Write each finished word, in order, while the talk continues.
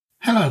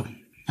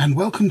and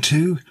welcome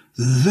to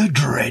the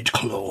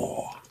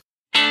Dreadclaw.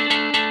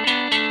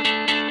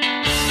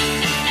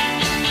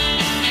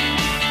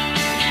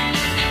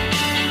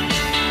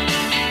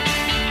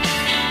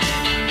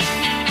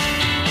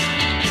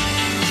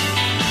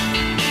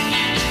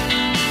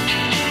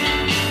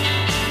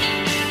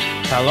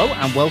 Hello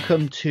and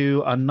welcome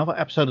to another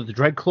episode of the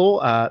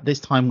Dreadclaw. This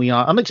time we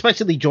are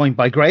unexpectedly joined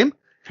by Graham.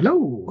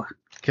 Hello.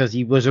 Because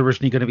he was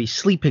originally going to be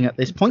sleeping at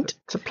this point.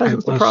 It's a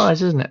pleasant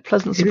surprise, isn't it?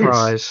 Pleasant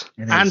surprise.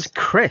 And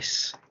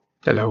Chris.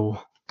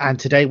 Hello. And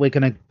today we're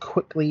going to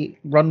quickly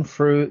run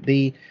through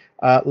the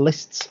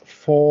lists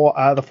for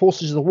the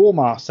Forces of the War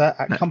Master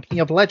at Company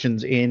of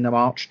Legends in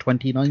March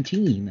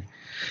 2019.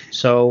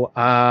 So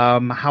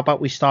how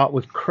about we start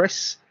with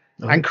Chris?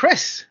 And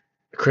Chris,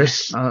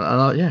 Chris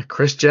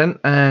Gent,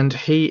 and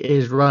he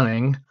is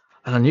running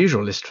an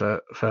unusual list for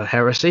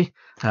Heresy,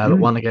 but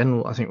one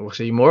again I think we'll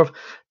see more of.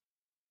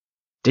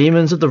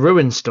 Demons of the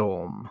Ruin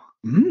Storm.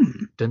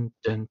 Dun,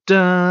 dun,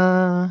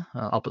 dun.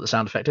 I'll put the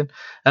sound effect in.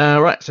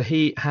 Right, so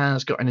he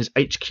has got in his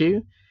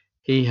HQ,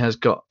 he has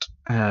got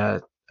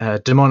a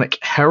Demonic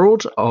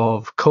Herald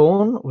of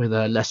Khorne with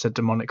a lesser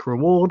demonic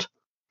reward,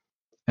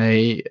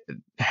 a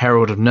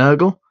Herald of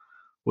Nurgle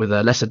with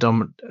a lesser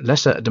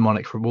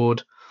demonic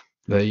reward,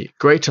 the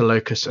Greater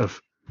Locus of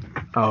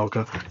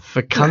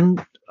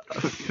Fecundity.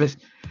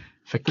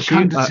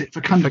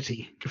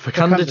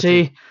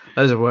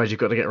 Those are words you've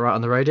got to get right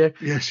on the radio.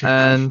 Yes.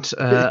 And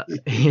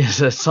he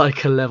is a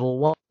Psyker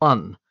level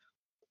 1.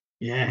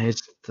 Yeah.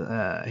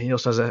 He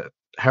also has a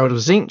Herald of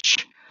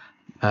Tzeentch,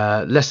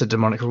 lesser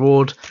demonic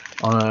reward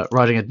on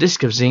riding a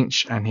Disc of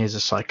Tzeentch, and he's a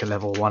Psyker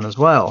level 1 as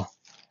well.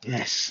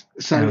 Yes.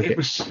 So It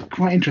was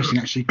quite interesting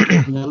actually.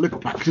 When I look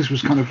back, this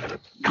was kind of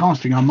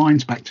casting our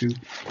minds back to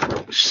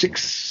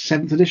 6th,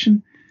 7th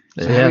edition.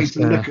 So having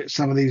to look at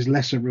some of these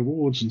lesser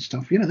rewards and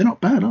stuff, they're not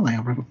bad, are they?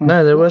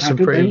 No, there were some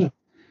pretty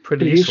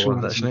useful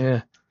ones, actually,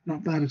 yeah.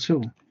 Not bad at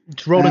all.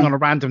 It's rolling on a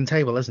random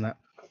table, isn't it?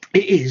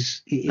 It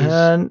is.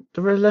 And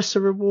there are lesser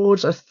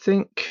rewards, I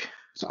think.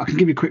 So I can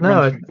give you a quick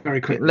run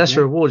very quick.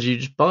 Lesser rewards, you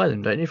just buy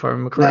them, don't you, if I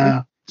remember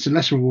correctly? So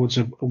lesser rewards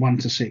are 1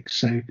 to 6.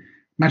 So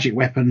magic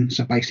weapon,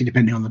 so basically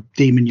depending on the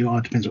demon you are,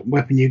 depends what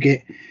weapon you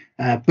get.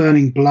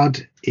 Burning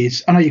blood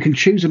is... Oh, no, you can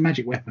choose a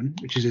magic weapon,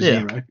 which is a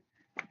 0.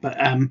 But...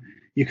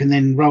 you can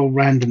then roll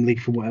randomly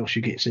for what else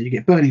you get. So you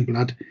get Burning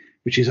Blood,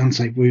 which is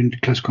unsafe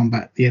wound, close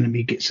combat. The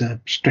enemy gets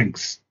a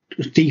strength,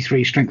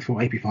 D3, strength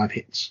 4, AP5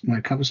 hits, no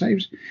cover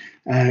saves.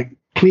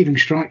 Cleaving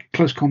Strike,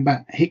 close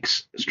combat,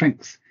 hits,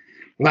 strength.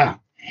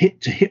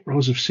 Hit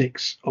rolls of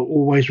 6 are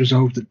always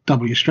resolved at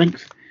double your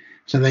strength.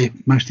 So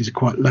most of these are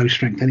quite low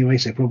strength anyway,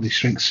 so probably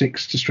strength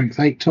 6 to strength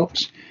 8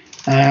 tops.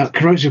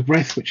 Corrosive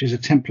Breath, which is a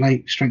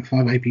template, strength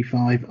 5,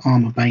 AP5,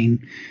 armor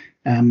bane,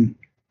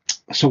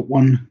 assault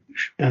 1,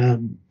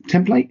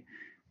 template.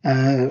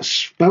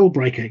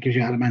 Spellbreaker gives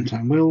you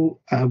adamantine will.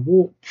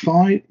 Warp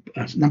 5,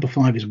 number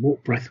 5 is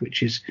Warp Breath,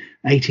 which is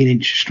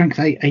 18-inch, strength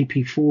 8,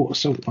 AP4,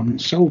 assault 1,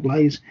 soul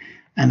blaze,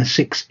 and a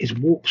 6 is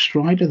Warp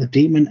Strider, the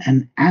demon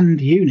and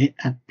unit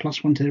add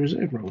 +1 to the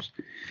reserve rolls.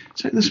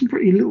 So there's some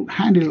pretty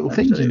handy little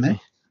things in there.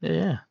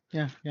 Yeah.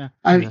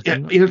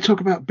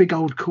 Talk about big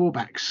old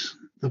Korbacks,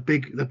 the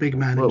big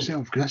man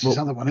himself, because that's his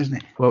other one, isn't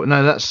it? Well,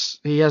 no,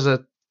 he has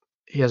a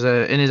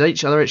in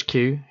his other HQ.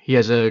 He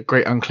has a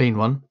Great Unclean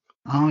one.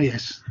 Oh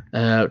yes.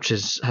 Which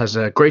has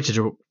a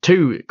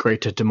two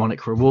greater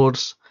demonic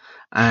rewards,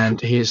 and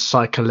he is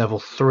Psyker level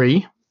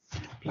 3.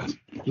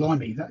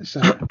 Blimey, that's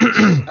a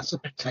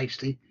bit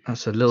tasty.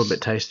 That's a little bit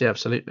tasty,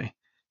 absolutely.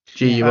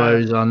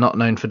 GUOs are not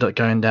known for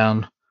going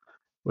down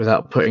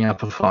without putting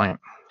up a fight.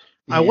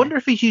 Yeah. I wonder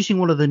if he's using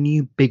one of the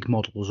new big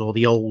models or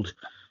the old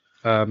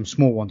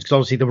small ones, because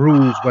obviously the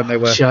rules when they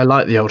were. See, I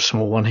like the old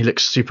small one. He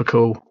looks super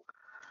cool.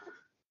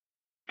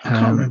 I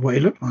can't remember what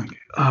he looked like.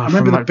 I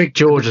remember the big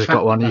George has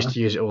got one. He used to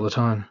use it all the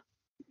time.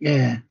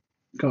 Yeah,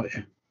 got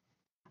you.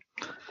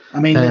 I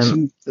mean, there's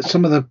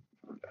some of the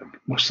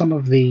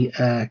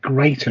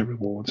greater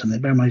rewards, and there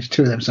are only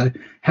 2 of them. So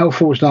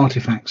Hellforged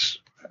artifacts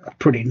are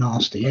pretty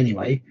nasty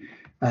anyway,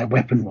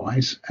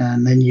 weapon-wise,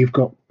 and then you've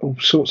got all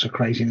sorts of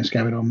craziness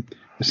going on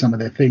with some of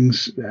their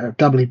things.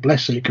 Doubly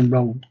blessed, so you can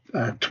roll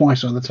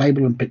twice on the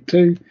table and pick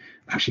 2.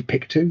 Actually,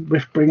 pick 2.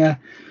 Riftbringer.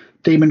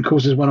 Demon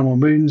causes 1 or more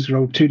wounds.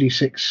 Roll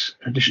 2d6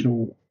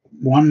 additional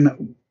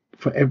 1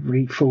 for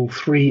every full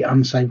 3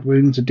 unsaved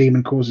wounds a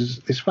demon causes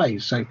this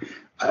phase. So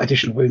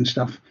additional wound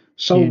stuff.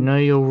 So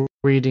you're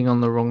reading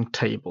on the wrong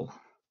table.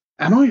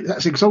 Am I?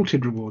 That's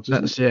exalted rewards.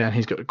 Yeah, and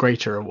he's got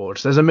greater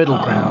rewards. There's a middle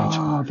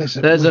ground.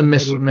 There's a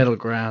middle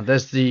ground.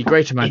 There's the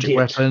greater magic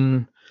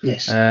weapon.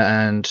 Yes.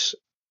 And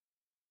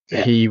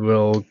he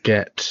will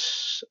get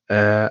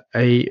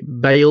a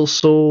Bale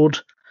sword.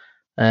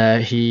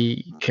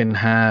 He can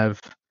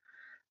have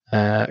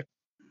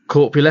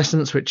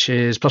Corpulescence, which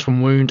is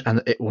 +1 wound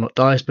and it will not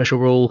die special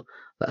rule.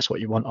 That's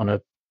what you want on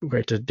a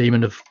greater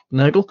demon of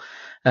Nurgle.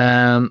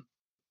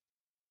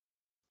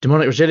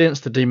 Demonic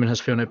Resilience, the demon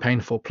has feel no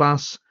pain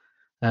 4+.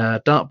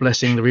 Dark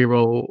Blessing,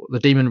 the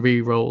demon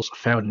re-rolls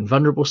failed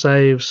invulnerable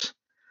saves.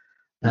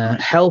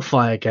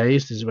 Hellfire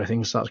Gaze, this is where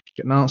things start to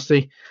get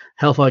nasty.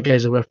 Hellfire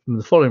Gaze is a weapon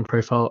with the following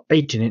profile: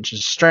 18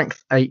 inches,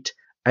 strength 8,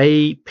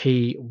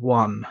 AP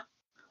 1,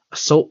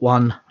 assault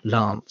 1,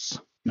 lance.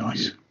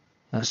 Nice.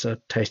 That's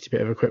a tasty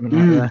bit of equipment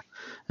right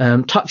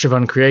there. Touch of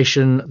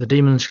Uncreation. The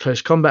demon's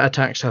close combat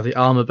attacks have the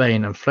Armor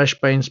Bane and Flesh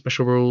Bane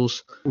special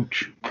rules.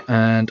 Ouch.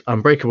 And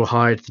Unbreakable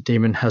Hide. The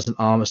demon has an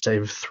armor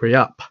save of 3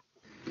 up.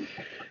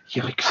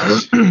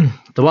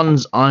 Yikes. The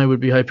ones I would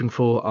be hoping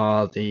for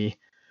are the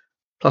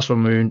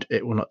 +1 wound,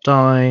 it will not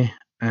die,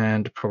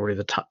 and probably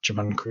the Touch of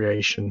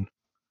Uncreation.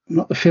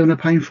 Not the Feel No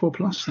Pain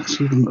 4+. That's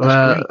even great.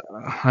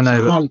 I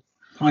know.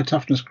 High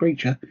toughness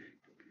creature.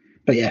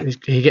 But yeah.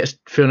 He gets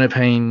Feel No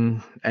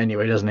Pain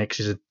anyway, doesn't he?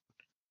 Because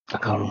I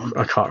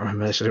can't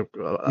remember this.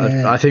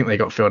 I think they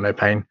got Feel No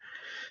Pain.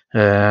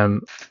 So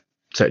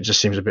it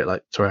just seems a bit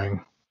like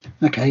throwing.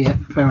 Okay, yeah,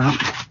 fair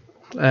enough.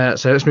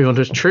 So let's move on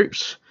to his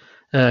troops.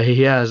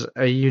 He has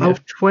a unit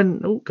of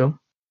 20. Oh, go on.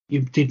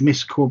 You did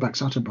miss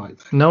Corvax Utterblight,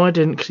 though. No, I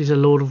didn't, because he's a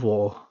Lord of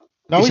War.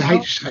 No, it's a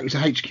not. It's a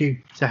HQ.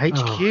 It's a HQ.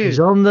 Oh, he's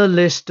on the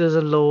list as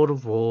a Lord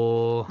of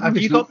War. Have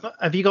you got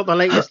the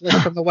latest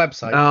list from the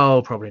website?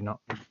 Oh, probably not.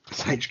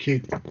 It's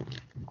HQ.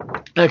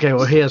 Okay,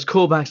 well, he has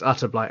Corvax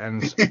Utterblight,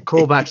 and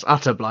Corvax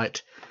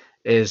Utterblight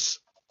is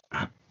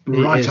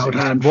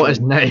what his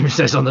name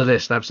says on the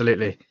list.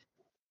 Absolutely.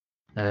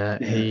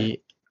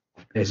 He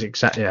is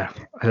exactly. Yeah.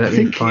 I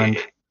think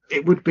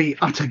it would be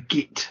Utter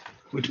Git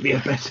would be a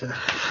better.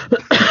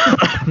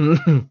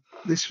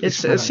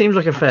 It seems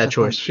like a fair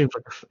choice. Seems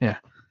like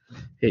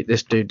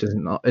this dude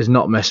is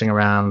not messing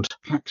around.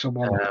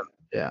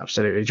 Yeah,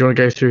 absolutely. Do you want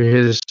to go through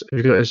his? Have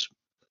you got his?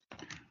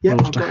 Yeah,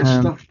 I've got his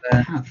stuff.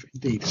 I have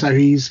indeed. So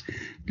he's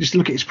just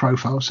look at his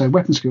profile. So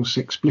weapon skill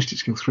 6, ballistic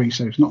skill 3.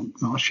 So it's not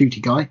a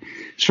shooty guy.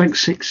 Strength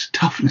 6,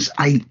 toughness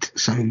 8.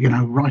 So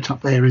right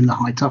up there in the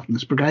high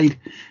toughness brigade.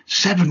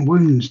 7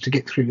 wounds to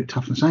get through at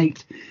toughness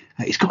 8.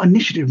 He's got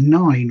initiative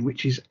 9,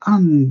 which is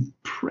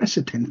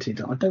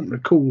unprecedented. I don't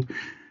recall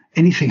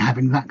anything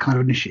having that kind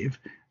of initiative.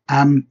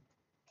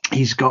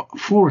 He's got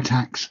 4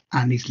 attacks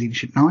and he's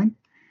leadership 9.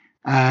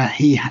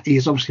 He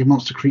is obviously a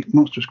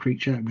monstrous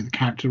creature with a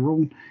character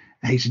rule.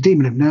 He's a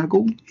demon of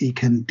Nurgle. He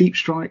can deep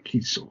strike.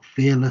 He's sort of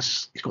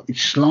fearless. He's got the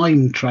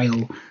slime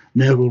trail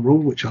Nurgle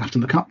rule, which I'll have to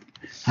look up.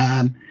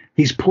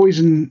 He's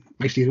poison.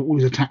 Basically, all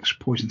his attacks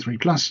poison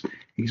 3+.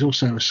 He's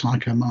also a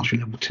Psycho Mastery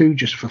level 2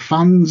 just for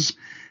funds.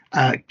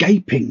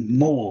 Gaping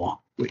Maw,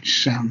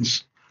 which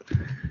sounds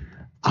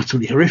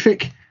utterly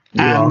horrific.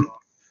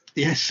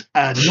 Yes,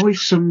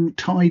 Noisome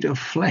Tide of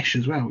Flesh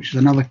as well, which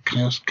is another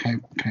chaos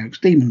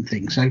demon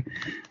thing. So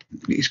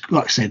it's,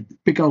 like I said,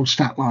 big old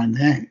stat line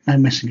there, no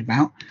messing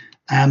about.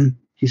 You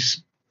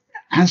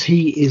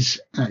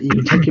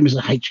can take him as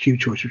a HQ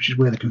choice, which is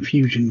where the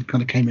confusion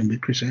kind of came in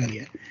with Chris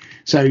earlier.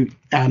 So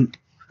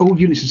all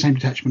units in the same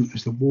detachment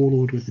as the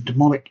Warlord with the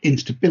Demonic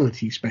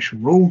Instability special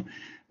rule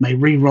may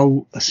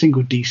re-roll a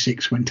single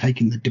D6 when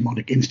taking the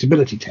Demonic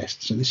Instability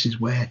test. So this is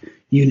where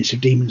units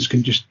of demons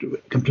can just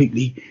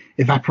completely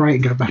evaporate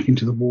and go back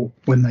into the war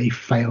when they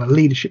fail a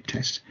leadership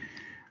test.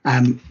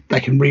 They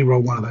can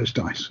re-roll one of those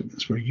dice. So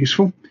that's very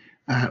useful.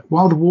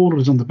 While the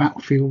Warlord is on the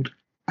battlefield,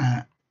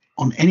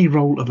 on any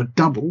roll of a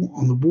double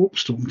on the Warp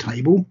Storm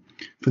table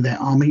for their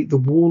army, the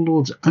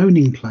Warlord's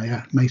owning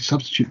player may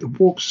substitute the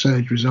Warp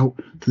Surge result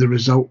for the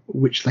result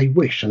which they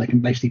wish. So they can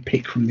basically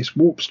pick from this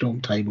Warp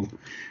Storm table.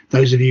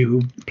 Those of you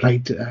who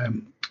played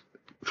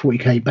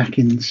 40k back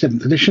in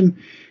 7th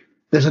edition,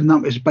 there's a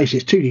number. It's basically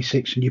it's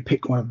 2d6, and you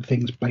pick one of the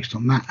things based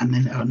on that, and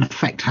then an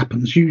effect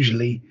happens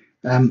usually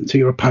to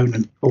your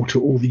opponent or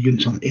to all the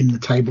units in the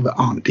table that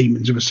aren't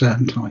demons of a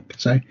certain type.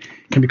 So it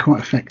can be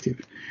quite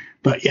effective.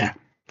 But yeah.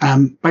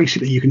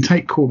 Basically, you can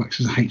take Corvax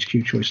as a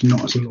HQ choice,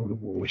 not as a Lord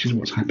of War, which is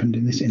what's happened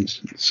in this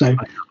instance. So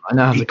I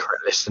now have the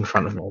correct list in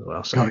front of me as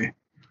well. So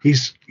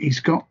he's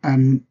got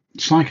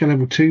Psycho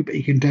level 2, but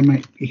he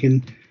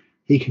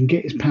can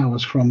get his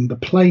powers from the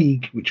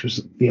Plague, which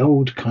was the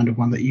old kind of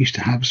one that used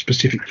to have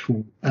specific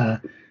for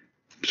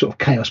sort of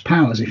chaos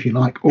powers, if you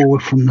like, or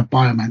from the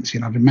Biomancy.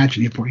 And I'd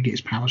imagine he'll probably get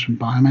his powers from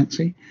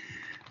Biomancy.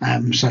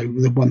 So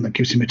the one that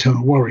gives him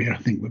Eternal Warrior, I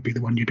think, would be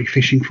the one you'd be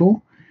fishing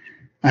for.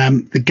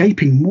 The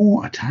Gaping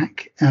Maw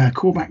attack,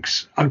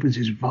 Corvax opens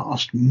his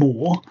vast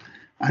maw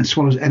and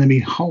swallows enemy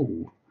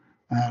whole.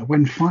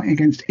 When fighting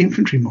against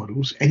infantry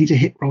models, any to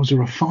hit rolls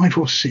are a 5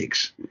 or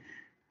 6.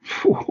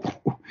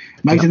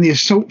 Made in the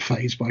assault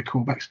phase by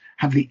Corvax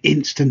have the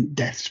instant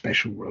death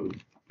special rule.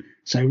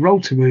 So roll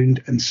to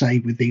wound and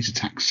save with these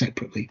attacks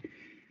separately.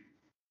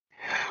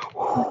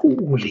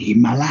 Holy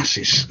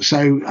molasses.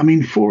 So,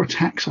 4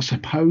 attacks, I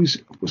suppose.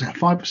 Was that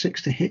 5 or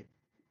 6 to hit?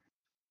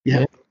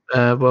 Yeah.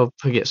 Well,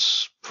 he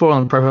gets 4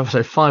 on the profile,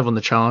 so 5 on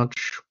the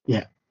charge.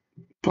 Yeah.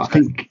 But I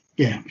think,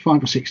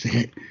 5 or 6 to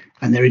hit,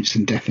 and they're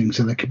instant deathing,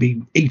 so they could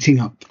be eating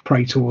up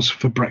Traitors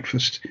for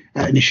breakfast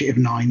at initiative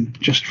 9,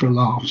 just for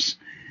laughs.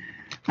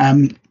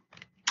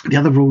 The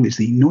other rule is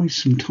the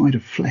Noisome Tide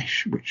of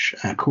Flesh, which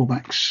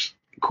Corvax's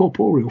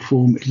corporeal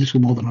form is little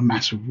more than a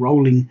mass of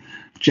rolling,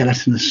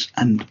 gelatinous,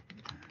 and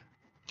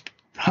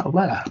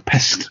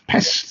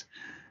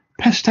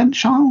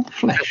pestilential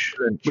flesh,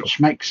 Pestilential. which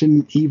makes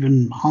him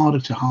even harder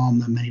to harm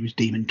than many of his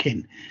demon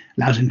kin.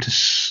 Allows him to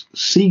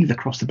seethe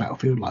across the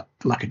battlefield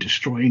like a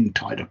destroying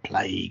tide of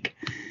plague.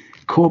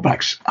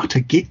 Kor'brak's utter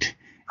git.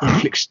 He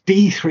inflicts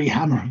D3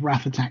 Hammer of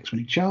Wrath attacks when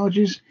he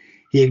charges.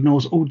 He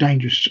ignores all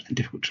dangerous and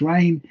difficult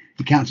terrain.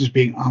 He counts as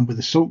being armed with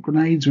assault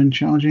grenades when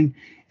charging.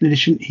 In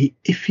addition,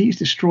 if he is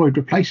destroyed,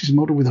 replaces his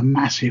model with a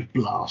massive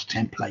blast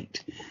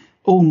template.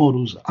 All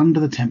models under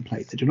the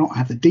template that do not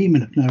have the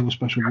Demon of Nurgle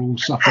special rule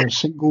suffer a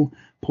single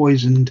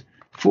poisoned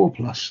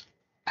 4+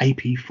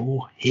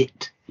 AP4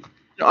 hit.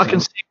 I can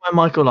see why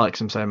Michael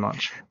likes him so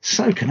much.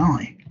 So can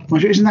I.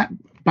 Mind you, isn't that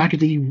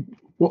Baggedy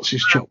what's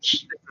his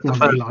chops the one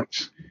that he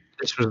likes?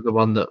 This was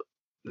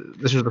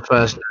the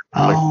first.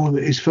 Oh,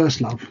 his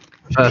first love.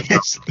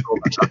 Yes.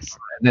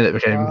 And then it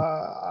became.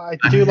 I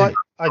do like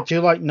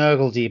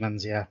Nurgle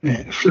demons. Yeah.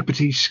 Yeah,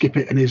 Flippity, Skip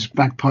It, and his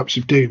Bagpipes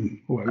of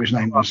Doom, or whatever his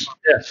name was.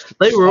 Yes,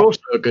 they were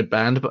also a good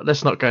band, but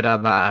let's not go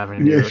down that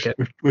avenue. Yes,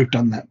 we've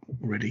done that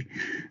already.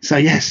 So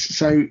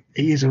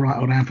he is a right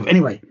old handful.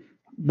 Anyway,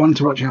 one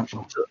to watch out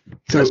for.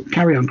 So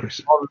carry on,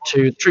 Chris. On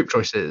to troop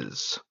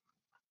choices.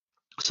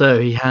 So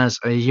he has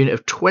a unit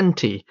of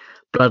 20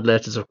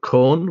 Bloodletters of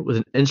Khorne with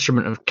an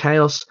Instrument of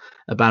Chaos,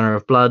 a Banner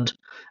of Blood,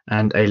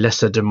 and a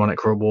lesser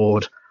demonic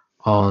reward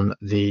on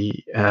the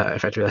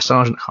effectively their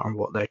sergeant. I can't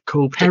remember what they're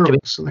called.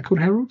 Heralds. Are they called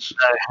heralds?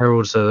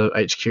 Heralds are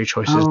the HQ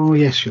choices. Oh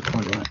yes, you're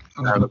quite right.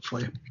 I'll have a look for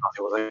you. I think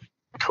what they're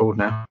called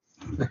now.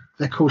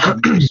 They're called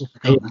something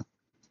specific.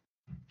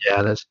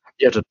 Yeah,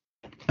 you have to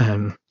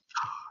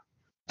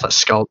that's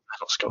Skull,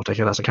 not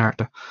Skulltaker, that's a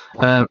character.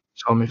 So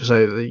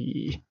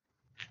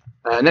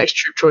the next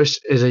troop choice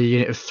is a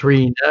unit of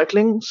 3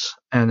 Nurglings,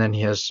 and then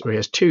he has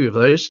 2 of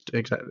those,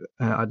 exactly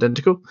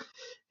identical.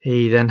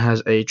 He then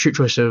has a troop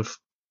choice of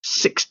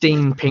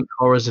 16 Pink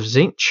Horrors of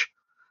Tzeentch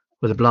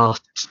with a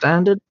blasted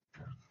standard,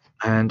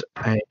 and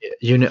a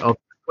unit of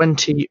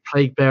 20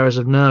 Plague Bearers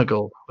of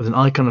Nurgle with an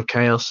Icon of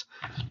Chaos,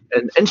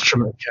 an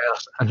Instrument of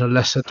Chaos, and a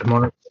lesser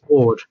demonic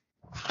reward.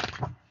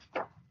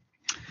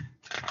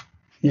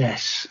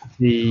 Yes.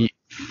 The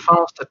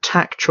fast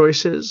attack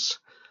choices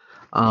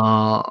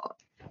are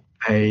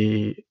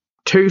 2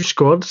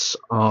 squads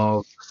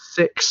of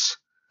 6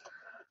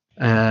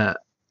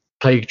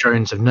 Plague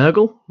Drones of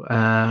Nurgle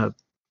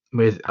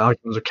with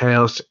Icons of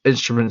Chaos,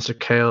 Instruments of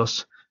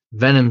Chaos,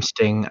 Venom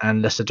Sting,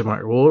 and lesser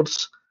demonic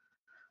rewards.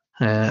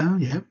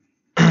 A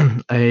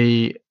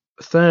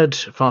third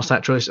fast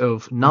attack choice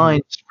of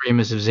 9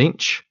 Screamers of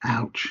Tzeentch.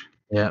 Ouch.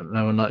 Yeah,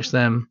 no one likes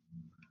them.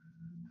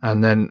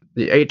 And then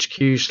the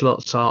HQ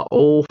slots are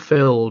all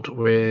filled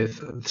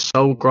with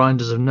Soul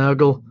Grinders of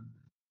Nurgle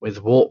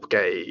with Warp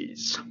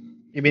Gaze.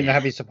 You mean the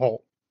heavy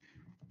support?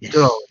 Yes.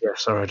 Oh, yeah,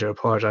 sorry, I do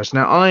apologise.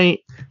 Now, I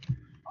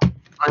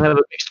have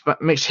a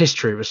mixed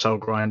history with Soul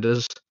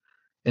Grinders,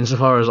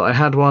 insofar as I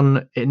had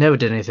one, it never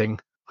did anything.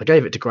 I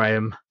gave it to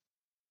Graham,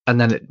 and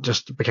then it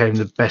just became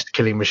the best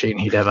killing machine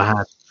he'd ever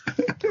had.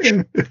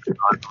 And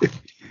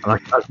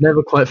I've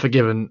never quite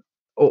forgiven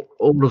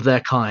all of their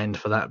kind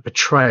for that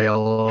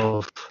betrayal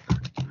of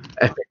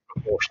epic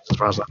proportions, as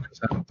far as I'm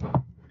concerned.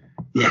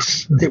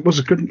 Yes, it was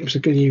a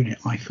good unit,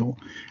 I thought.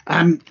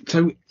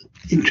 So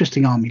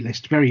interesting army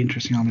list, very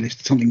interesting army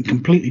list. Something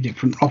completely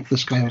different, off the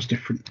scales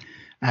different.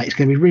 It's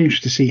going to be really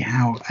interesting to see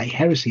how a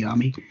heresy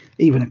army,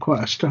 even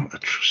quite a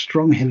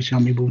strong heresy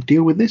army, will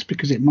deal with this,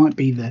 because it might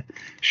be the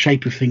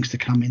shape of things to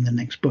come in the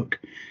next book.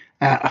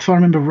 If I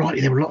remember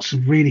rightly, there were lots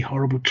of really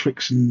horrible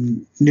tricks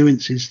and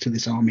nuances to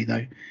this army,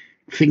 though.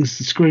 Things,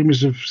 the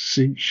Screamers of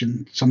Tzeentch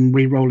and some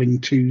re-rolling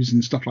 2s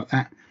and stuff like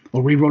that,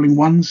 or re-rolling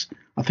 1s.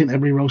 I think they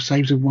re-roll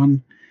saves of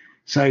 1.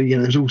 So, yeah,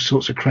 there's all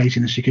sorts of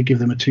craziness. You could give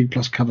them a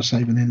 2+ cover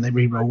save and then they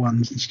re-roll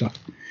 1s and stuff.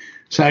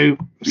 So,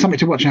 something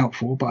to watch out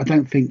for, but I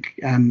don't think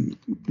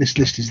this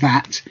list is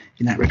that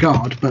in that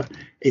regard, but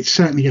it's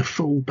certainly a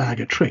full bag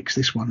of tricks,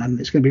 this one, and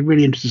it's going to be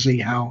really interesting to see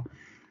how,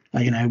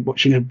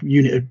 watching a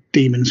unit of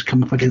demons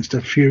come up against a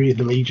Fury of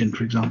the Legion,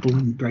 for example.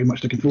 I'm very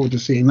much looking forward to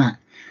seeing that.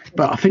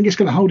 But I think it's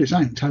going to hold its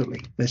own,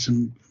 totally. There's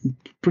some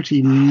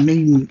pretty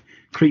mean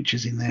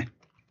creatures in there.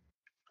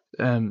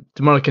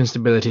 Demonic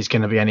Instability is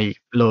going to be any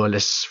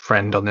loyalist's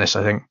friend on this,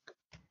 I think.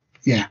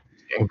 Yeah.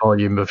 Getting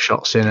volume of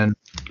shots in and,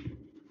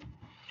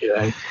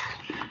 Yeah,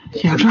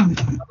 I'm trying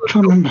to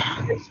remember.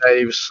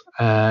 Saves.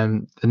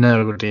 The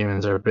Nurgle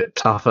demons are a bit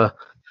tougher,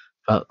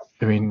 but,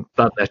 I mean,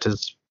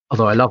 Bloodletters,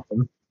 although I love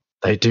them,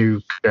 they do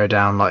go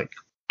down like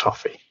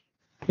toffee.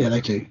 Yeah,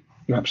 they do.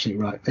 You're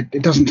absolutely right.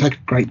 It doesn't take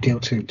a great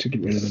deal to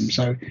get rid of them.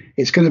 So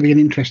it's going to be an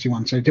interesting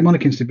one. So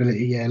Demonic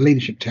Instability, yeah,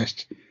 leadership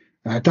test,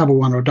 double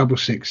 1 or a double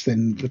 6,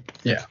 then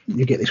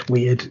you get this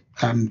weird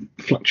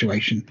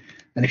fluctuation.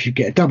 And if you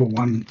get a double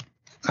 1,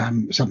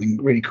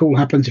 something really cool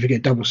happens. If you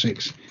get double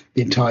 6,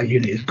 the entire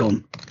unit is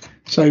gone.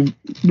 So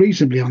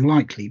reasonably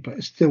unlikely, but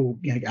it still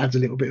adds a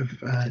little bit of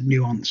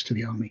nuance to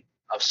the army.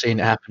 I've seen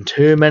it happen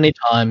too many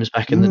times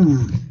back in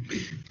the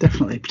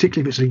definitely,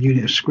 particularly if it's a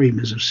unit of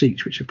Screamers of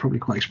Tzeentch, which are probably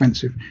quite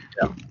expensive.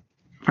 Yeah.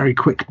 Very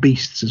quick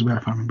beasts as well,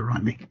 if I remember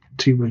rightly.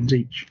 2 wounds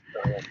each.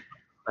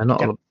 They're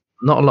not a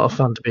lot of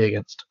fun to be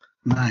against.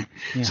 No.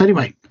 Yeah. So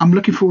anyway, I'm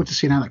looking forward to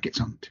seeing how that gets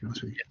on, to be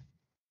honest with you.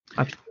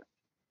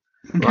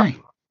 Okay.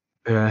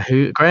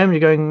 Graham, you're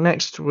going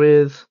next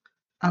with...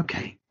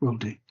 Okay, will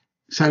do.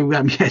 So,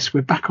 yes,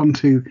 we're back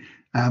onto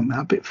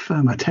a bit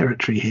firmer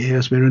territory here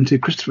as we're into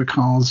Christopher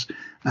Carr's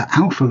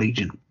Alpha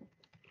Legion.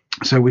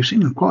 So we've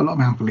seen quite a lot of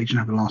Alpha Legion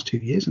over the last 2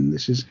 years, and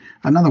this is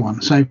another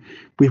one. So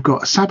we've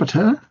got a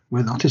Saboteur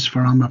with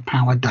Artificer Armor,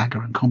 Power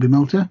Dagger, and Combi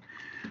Melter.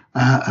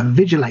 A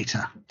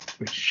Vigilator,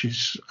 which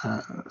is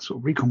sort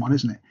of recon one,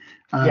 isn't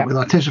it? With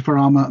Artificer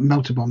Armor,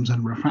 Melter Bombs,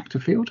 and Refractor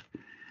Field.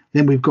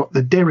 Then we've got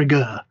the De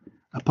Rigueur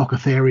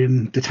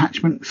Apothecarian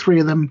Detachment.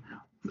 3 of them.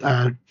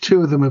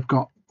 2 of them have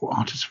got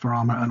Artificer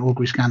Armor and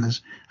Augury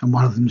Scanners, and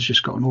 1 of them's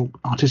just got an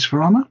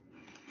Artificer Armor.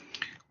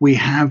 We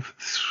have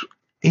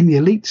in the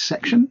Elite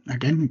section,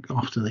 again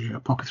after the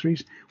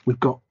Apothecaries, we've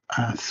got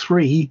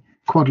 3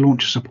 quad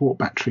launcher support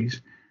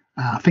batteries.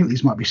 I think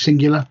these might be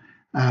singular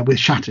with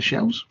shatter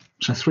shells,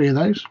 so 3 of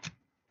those.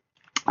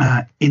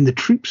 In the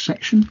troops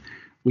section,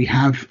 we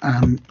have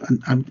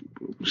a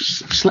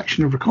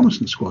selection of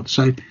reconnaissance squads.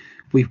 So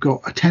we've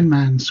got a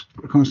 10-man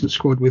reconnaissance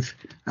squad with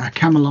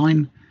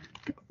Camoline,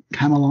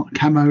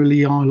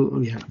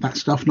 that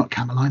stuff, not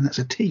Camoline, that's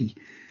a T.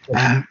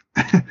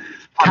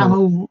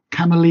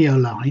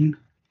 Camelioline,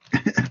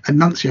 a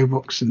Nuncio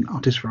Vox, and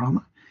Artificer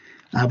Armor.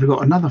 We've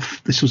got another,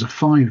 this was a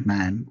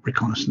 5-man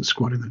reconnaissance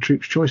squad in the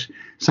troops choice.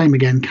 Same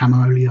again,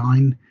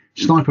 Camelioline,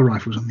 sniper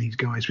rifles on these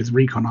guys with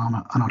recon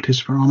armor and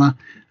Artificer Armor,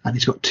 and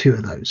he's got 2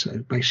 of those. So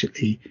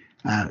basically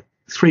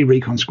 3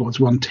 recon squads,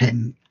 1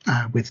 10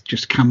 with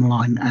just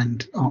Cameline,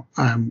 and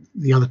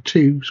the other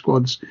 2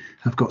 squads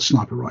have got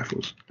sniper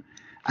rifles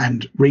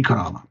and recon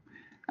armor.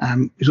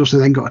 He's also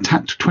then got a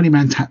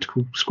 20-man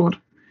tactical squad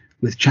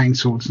with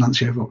chainswords,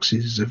 Nuncio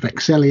Voxes,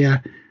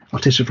 Vexelia,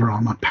 Artificer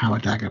Armor, Power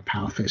Dagger,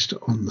 Power Fist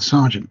on the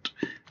Sergeant,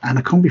 and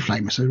a Combi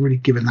Flamer, so really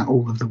giving that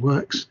all of the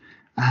works.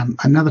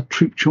 Another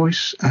troop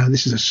choice,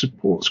 this is a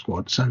support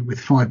squad, so with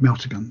 5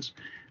 melter guns.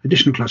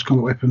 Additional close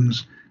combat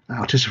weapons,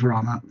 Artificer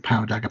Armor,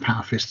 Power Dagger,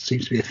 Power Fist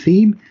seems to be a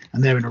theme,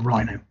 and they're in a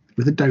Rhino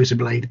with a Dozer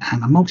Blade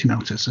and a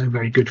multi-melter, so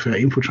very good for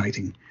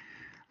infiltrating.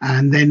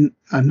 And then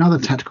another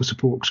tactical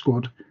support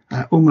squad,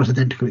 almost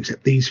identical,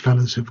 except these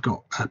fellas have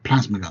got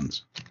plasma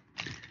guns.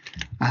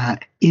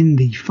 In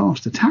the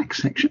fast attack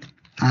section,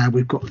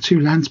 we've got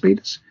 2 land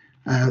speeders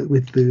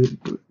with the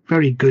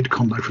very good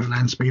combo for a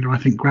land speeder, I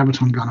think,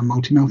 graviton gun and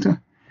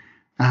multi-melter.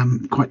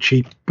 Quite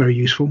cheap, very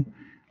useful.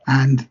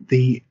 And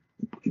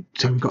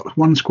so we've got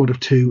 1 squad of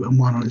 2 and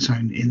 1 on its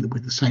own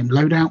with the same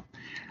loadout.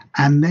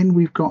 And then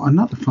we've got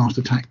another fast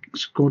attack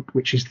squad,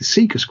 which is the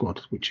Seeker squad,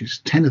 which is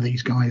 10 of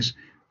these guys.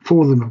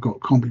 4 of them have got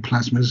combi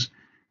plasmas.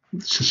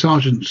 The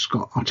Sergeant's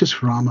got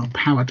Artificer Armor,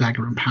 Power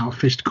Dagger, and Power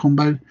Fist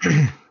combo.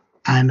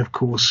 And of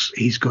course,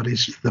 he's got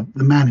the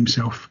man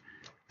himself,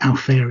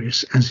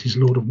 Alfarius, as his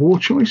Lord of War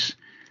choice,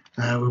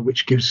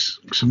 which gives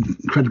some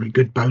incredibly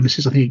good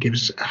bonuses. I think it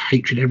gives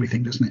hatred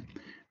everything, doesn't it?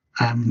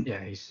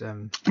 He's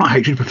not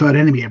hatred, preferred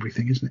enemy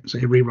everything, isn't it? So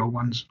you reroll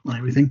 1s on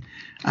everything.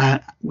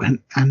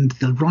 And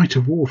the right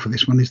of war for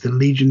this one is the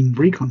Legion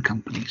Recon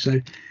Company.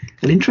 So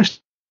an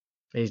interest.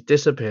 He's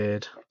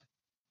disappeared.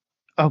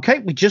 Okay,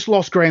 we just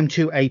lost Graham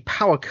to a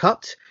power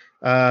cut.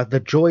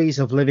 The joys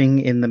of living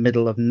in the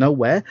middle of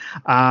nowhere.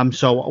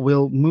 So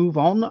we'll move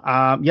on.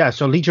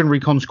 So Legion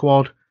Recon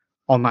Squad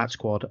on that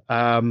squad.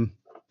 And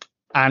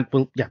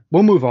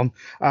we'll move on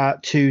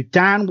to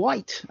Dan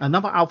White,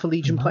 another Alpha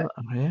Legion player.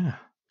 Oh, yeah.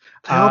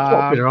 They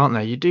are popular, aren't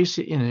they? You do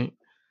see,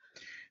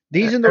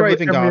 These in the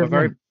Raven Guard are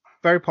very,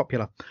 very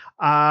popular.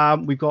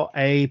 We've got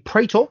a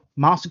Praetor,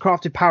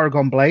 Mastercrafted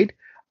Paragon Blade,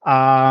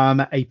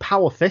 a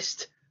Power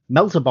Fist,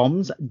 Melter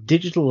Bombs,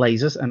 Digital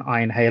Lasers, and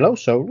Iron Halo.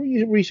 So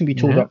reasonably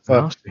tooled up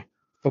for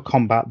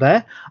combat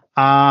there.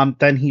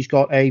 Then he's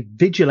got a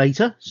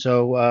Vigilator,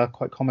 so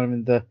quite common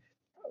in the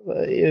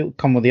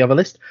come with the other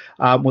list,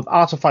 with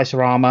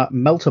Artificer Armor,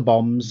 Melter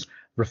Bombs,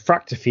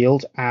 Refractor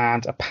Field,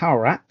 and a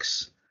Power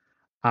Axe.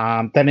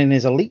 Then in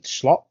his Elite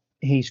slot,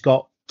 he's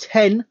got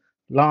 10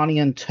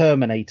 Larnian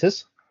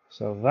Terminators.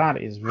 So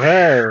that is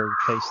very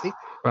tasty.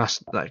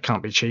 That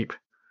can't be cheap.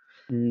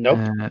 Nope.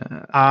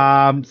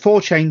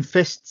 4 Chain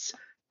Fists,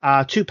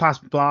 2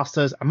 Plasma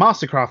Blasters, a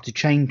Mastercrafted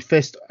Chain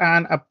Fist,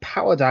 and a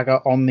Power Dagger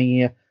on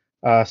the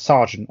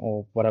Sergeant,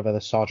 or whatever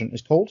the Sergeant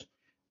is called.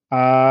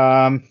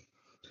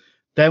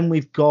 Then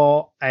we've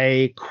got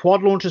a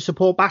Quad Launcher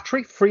Support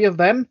Battery, 3 of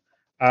them,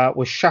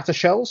 with Shatter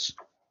Shells.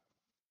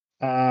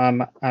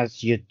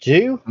 As you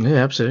do.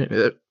 Yeah,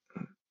 absolutely.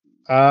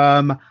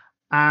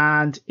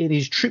 And in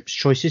his troops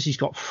choices, he's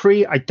got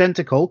 3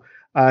 identical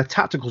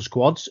tactical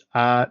squads,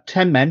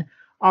 10 men,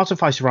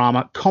 Artificer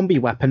Armor, Combi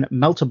Weapon,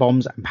 Melter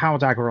Bombs, and Power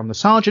Dagger on the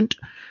Sergeant,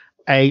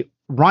 a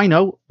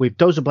Rhino with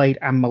Dozer Blade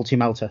and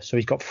Multi-Melter. So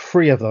he's got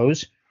 3 of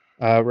those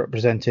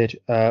represented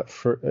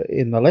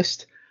in the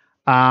list.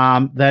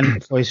 Then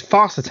for his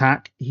fast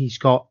attack, he's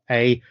got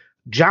a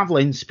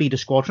Javelin Speeder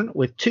Squadron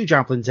with 2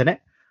 Javelins in it,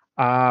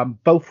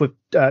 both with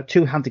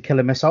 2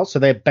 Hunter-Killer missiles. So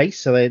they're base,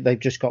 so they've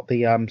just got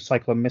the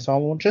Cyclone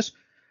missile launchers.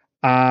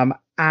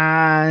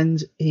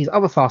 And his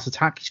other fast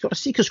attack, he's got a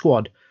Seeker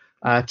Squad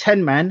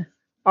 10 men,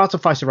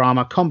 artificer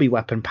armor, combi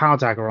weapon, power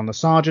dagger on the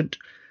sergeant,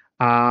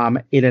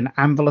 in an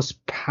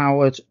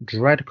Anvilus-powered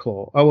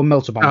Dreadclaw. Oh, a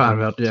melter bomb.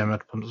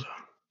 Melter bombs.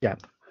 Yeah.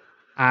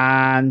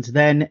 And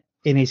then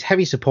in his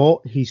heavy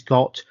support, he's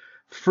got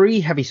 3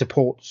 heavy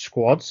support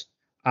squads.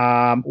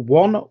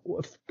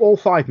 All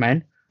 5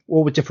 men,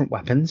 all with different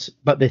weapons,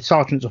 but the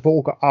sergeants have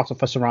all got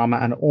artificer armor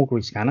and an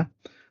augury scanner.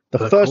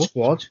 The first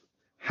squad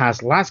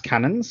has las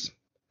cannons.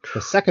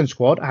 The second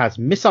squad has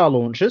missile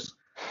launchers.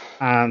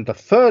 And the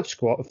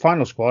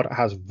final squad,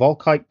 has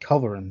Volkite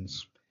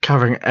culverins.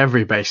 Covering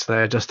every base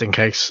there, just in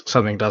case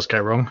something does go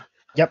wrong.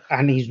 Yep,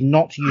 and he's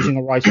not using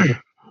a rifle.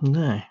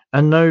 No,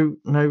 and no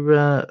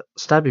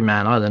stabby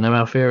man either. No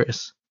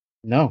Alfarius.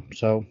 No,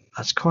 so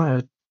that's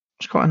quite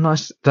a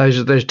nice.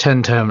 Those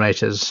 10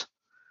 Terminators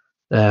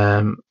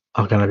are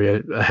going to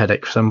be a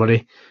headache for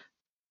somebody.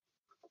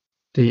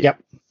 The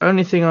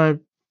only thing I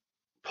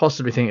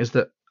possibly think is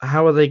that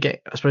how are they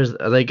I suppose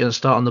are they going to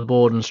start on the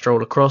board and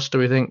stroll across? Do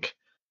we think?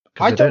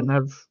 Because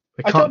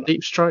they can't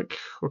deep strike.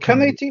 Or can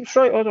they deep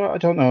strike? I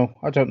don't know.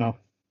 I don't know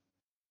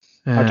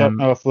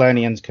if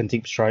Lernians can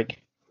deep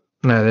strike.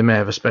 No, they may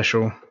have a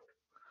special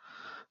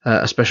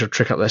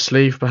trick up their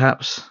sleeve,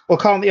 perhaps. Or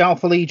can't the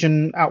Alpha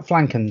Legion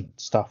outflank and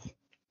stuff?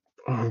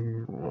 I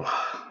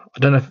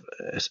don't know if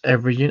it's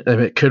every unit.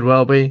 It could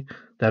well be.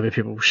 There'll be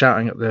people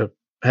shouting at their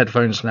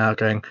headphones now,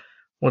 going,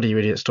 "What are you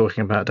idiots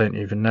talking about? Don't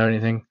you even know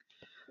anything?"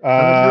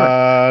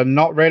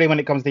 Not really when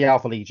it comes to the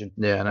Alpha Legion.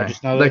 Yeah,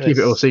 no. They keep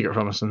it all secret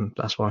from us, and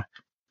that's why.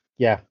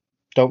 Yeah,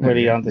 don't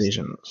really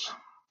understand.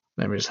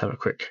 Let's just have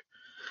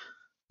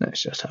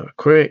a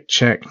quick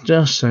check,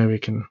 just so we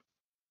can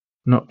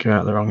not give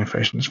out the wrong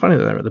information. It's funny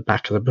that they're at the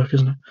back of the book,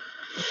 isn't it?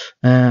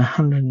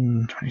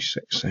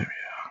 126, there we are.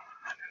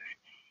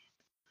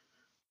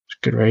 It's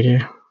good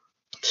radio.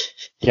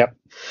 Yep.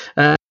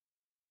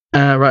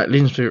 Right,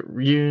 Legion Spirit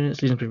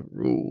units, Legion Spirit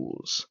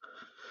rules.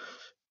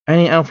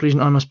 Any Alpha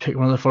Legion, I must pick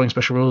one of the following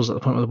special rules at the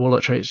point where the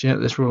Warlock traits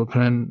unit. This rule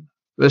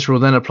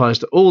then applies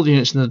to all the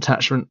units in the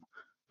detachment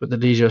with the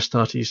Legio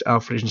Astartes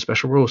Alpha Legion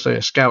special rule. So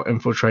a Scout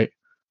Infiltrate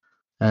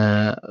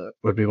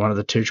would be one of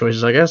the 2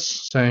 choices, I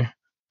guess. So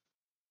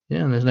yeah,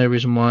 and there's no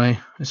reason why.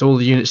 It's all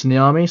the units in the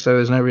army, so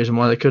there's no reason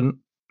why they couldn't.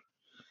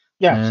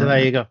 Yeah, so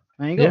there you go.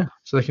 Yeah,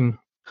 so they can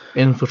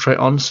infiltrate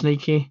on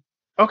sneaky.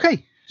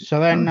 Okay, so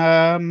then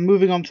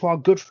moving on to our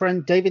good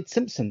friend David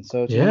Simpson.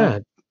 So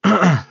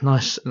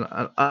nice.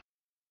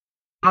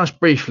 Nice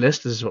brief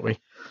list. This is what we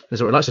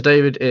like. So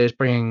David is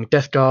bringing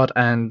Death Guard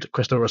and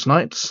Questoris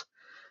Knights.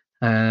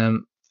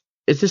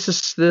 Is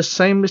this the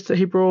same list that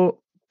he brought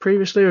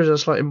previously, or is it a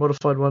slightly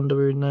modified one? Do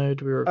we know?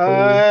 Do we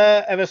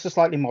recall? Ever so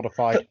slightly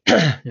modified.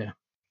 Yeah.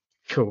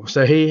 Cool.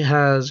 So he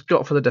has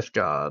got for the Death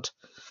Guard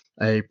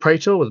a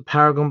Praetor with a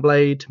Paragon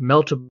Blade,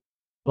 Melter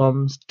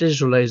Bombs,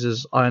 Digital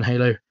Lasers, Iron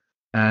Halo,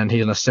 and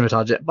he's on a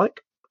Scimitar Jet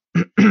Bike.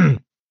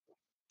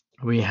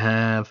 We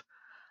have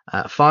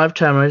 5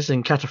 Terminators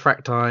in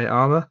Cataphracti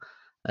armor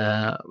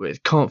with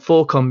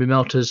 4 Combi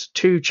Melters,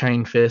 2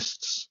 Chain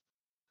Fists,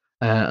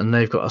 and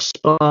they've got a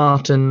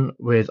Spartan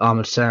with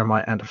Armored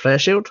Ceramite and a Flare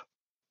Shield.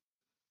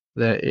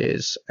 There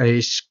is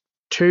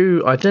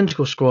 2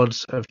 identical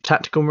squads of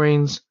Tactical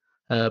Marines,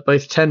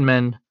 both 10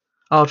 men,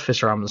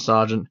 Artificer Armor and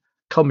Sergeant,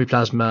 Combi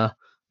Plasma,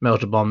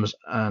 Melter Bombs,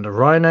 and a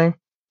Rhino.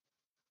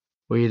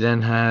 We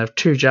then have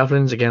 2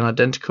 Javelins, again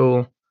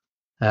identical,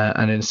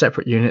 and in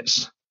separate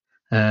units.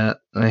 They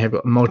have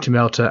got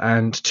multi-melter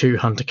and 2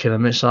 hunter-killer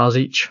missiles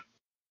each.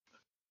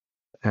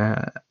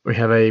 We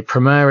have a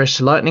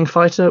Primaris Lightning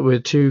Fighter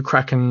with 2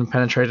 Kraken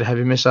Penetrator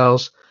heavy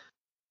missiles.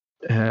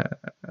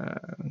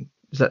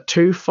 Is that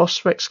 2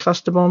 Phosphex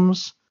cluster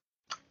bombs?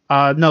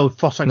 No,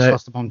 Phosphex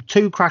cluster bomb.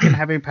 2 Kraken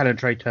heavy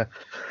penetrator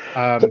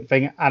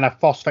thing and a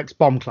Phosphex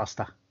bomb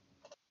cluster.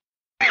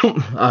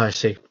 Oh, I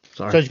see.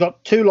 Sorry. So he's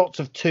got 2 lots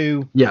of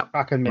 2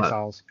 Kraken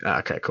missiles.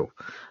 Okay, cool.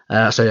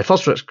 So yeah,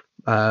 Phosphex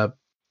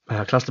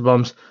cluster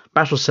bombs,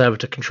 battle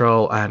servitor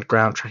control, and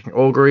ground tracking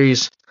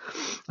auguries.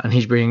 And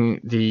he's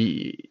bringing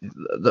the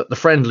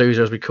friend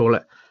loser, as we call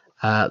it,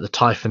 the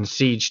Typhon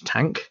siege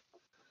tank.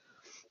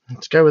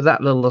 Let's go with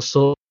that little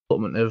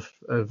assortment of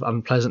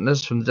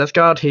unpleasantness from the Death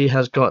Guard. He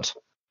has got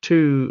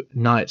 2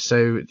 knights.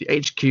 So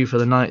the HQ for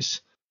the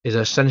knights is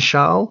a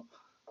Seneschal,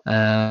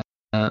 and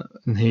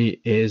he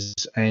is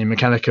a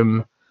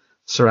Mechanicum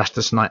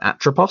Cerastus Knight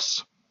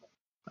Atropos.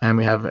 And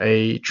we have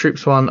a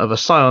troops one of a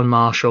Scion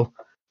Marshal,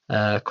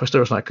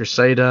 Questoris Knight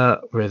Crusader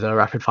with a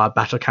rapid fire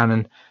battle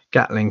cannon,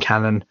 Gatling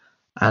cannon,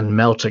 and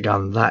melter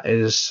gun. That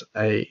is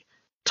a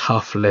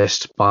tough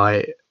list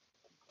by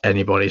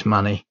anybody's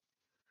money.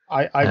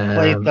 I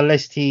played the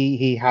list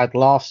he had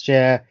last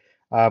year,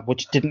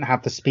 which didn't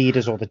have the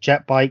speeders or the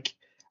jet bike.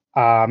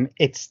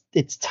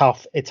 It's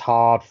tough. It's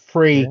hard.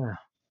 3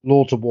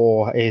 Lords of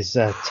War is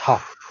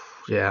tough.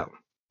 Yeah,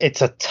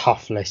 it's a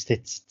tough list.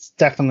 It's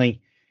definitely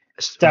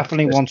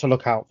one to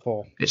look out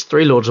for. It's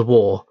 3 Lords of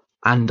War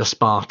and a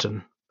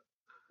Spartan.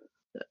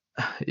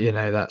 You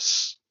know,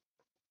 that's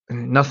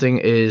nothing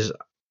is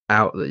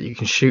out that you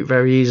can shoot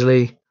very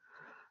easily.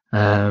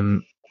 Yeah,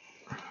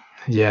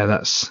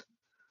 that's.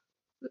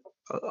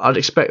 I'd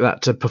expect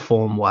that to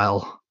perform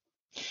well.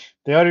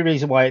 The only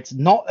reason why it's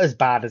not as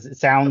bad as it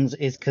sounds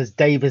is because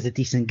Dave is a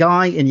decent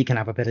guy, and you can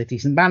have a bit of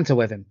decent banter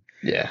with him.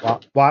 Yeah.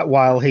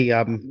 While he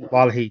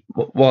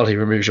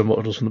removes your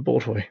models from the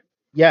board for you.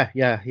 Yeah.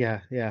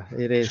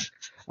 It is.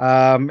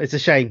 It's a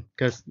shame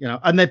because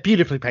and they're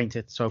beautifully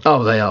painted. So.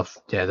 Oh, they are.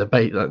 Yeah,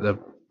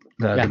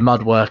 the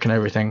mud work and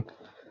everything.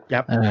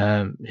 Yep.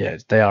 Yeah,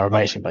 they are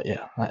amazing. But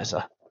yeah, that is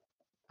a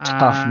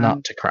tough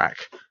nut to crack.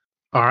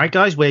 All right,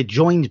 guys, we're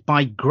joined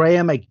by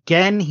Graham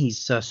again. He's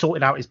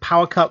sorted out his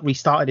power cut,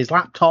 restarted his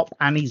laptop,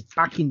 and he's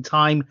back in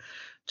time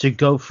to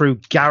go through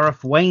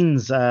Gareth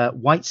Wayne's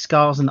White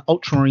Scars and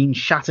Ultramarine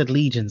Shattered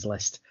Legions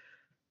list.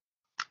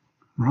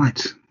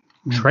 Right.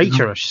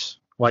 Traitorous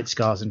White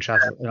Scars and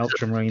Shattered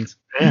Ultramarines.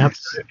 Yeah,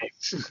 absolutely.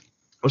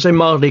 I'll say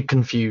mildly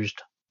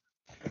confused.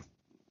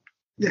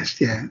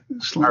 Yes, yeah,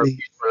 slightly.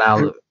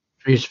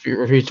 Refuse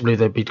to believe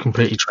they'd be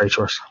completely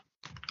traitorous.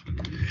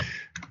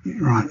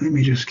 Right, let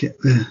me just get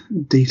the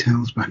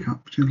details back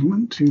up,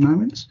 gentlemen. 2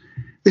 moments.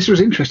 This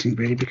was interesting,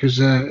 really, because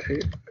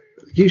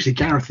usually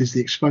Gareth is the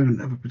exponent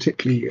of a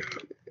particularly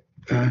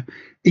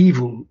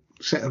evil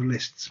set of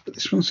lists, but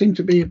this one seemed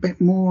to be a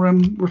bit more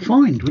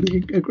refined. Wouldn't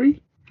you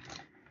agree?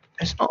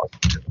 It's not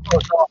as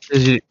dark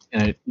as you'd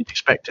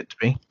expect it to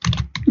be.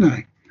 No.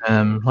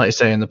 Like you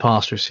say, in the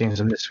past we've seen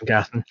some lists from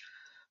Gareth, and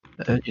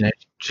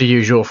to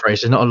use your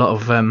phrase, there's not a lot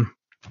of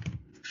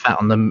fat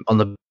on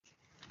the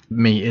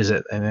meat, is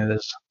it? And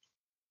there's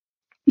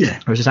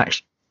which is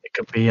actually it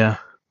could be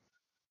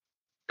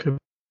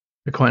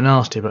quite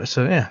nasty, but it's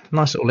a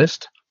nice little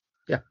list.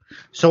 Yeah.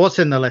 So what's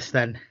in the list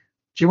then? Do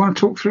you want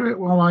to talk through it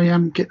while I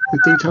get the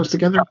details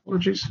together?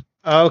 Apologies.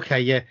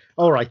 Okay, yeah.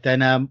 All right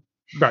then.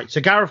 Right.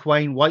 So Gareth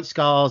Wayne, White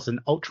Scars and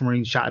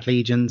Ultramarine Shattered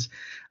Legions.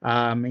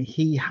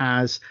 He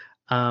has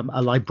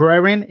a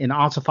librarian in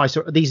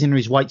Artificer. These are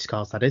his White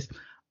Scars, that is.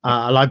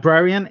 A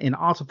librarian in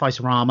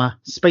Artificer armor,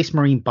 Space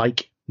Marine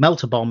bike,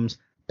 melter bombs,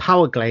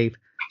 power glaive,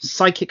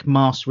 psychic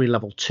mastery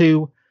level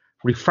 2,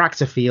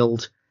 refractor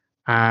field,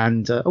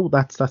 and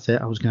that's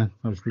it. I was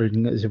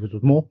reading it as if it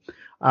was more.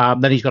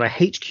 Then he's got a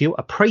HQ,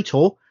 a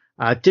Praetor,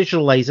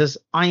 digital lasers,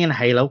 iron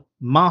halo,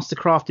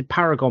 mastercrafted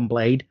paragon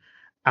blade,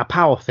 a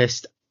power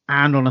fist,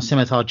 and on a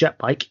scimitar jet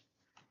bike.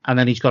 And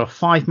then he's got a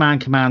 5-man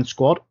command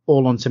squad,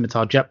 all on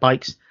scimitar jet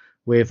bikes,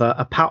 with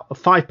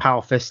 5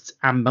 power fists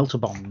and melter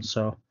bombs.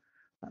 So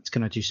that's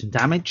going to do some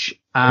damage.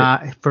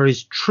 For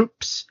his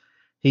troops,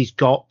 he's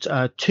got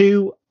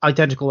 2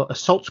 identical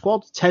assault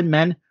squads, 10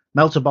 men,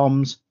 melter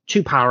bombs,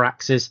 2 power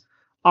axes,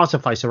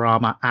 artificer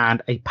armor,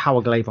 and a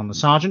power glaive on the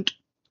sergeant.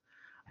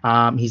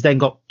 He's then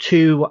got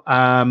 2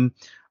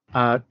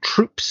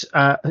 troops.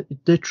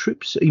 The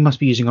troops, he must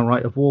be using a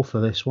right of war for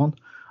this one.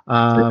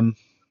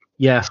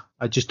 Yeah,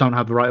 I just don't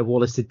have the right of war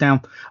listed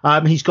down.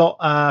 He's got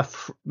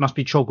must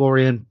be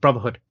Trogorian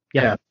Brotherhood.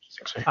 Yeah.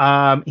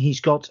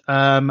 He's got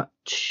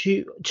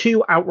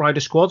 2 outrider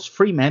squads,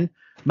 3 men,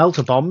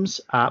 melter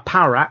bombs,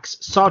 power axe,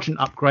 sergeant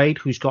upgrade,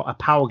 who's got a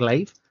power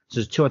glaive. So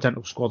there's 2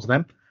 identical squads of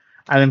them.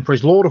 And then for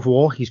his Lord of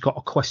War, he's got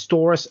a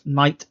Questorus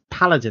Knight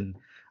Paladin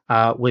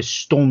with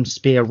Storm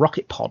Spear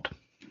rocket pod.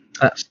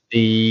 That's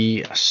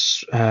the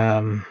is it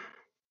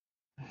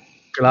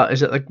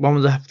the one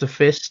with the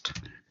fist?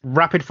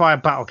 Rapid fire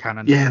battle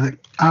cannon. Yeah.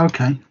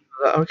 Okay.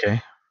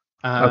 Okay.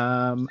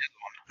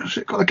 Has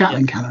it got the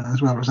Gatling cannon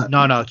as well? Or is that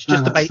no? It's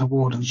just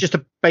it's just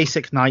a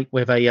basic knight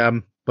with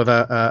a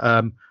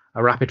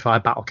rapid fire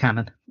battle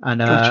cannon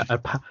and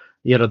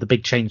the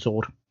big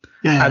chainsword.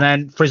 Yeah. And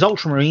then for his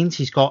Ultramarines,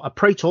 he's got a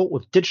Praetor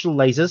with digital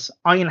lasers,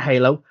 iron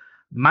halo,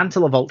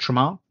 mantle of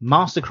Ultramar,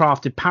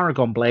 mastercrafted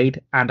paragon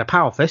blade, and a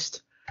power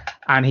fist.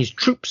 And his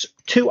troops,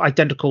 2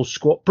 identical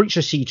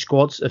breacher siege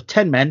squads of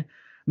 10 men,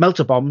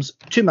 melter bombs,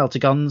 2 melter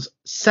guns,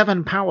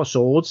 7 power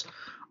swords,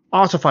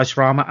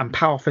 artificer armor, and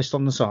power fist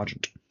on the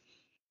sergeant.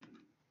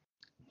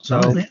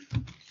 So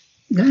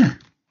yeah,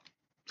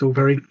 it's all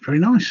very, very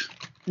nice.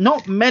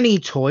 Not many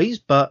toys,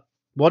 but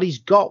what he's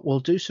got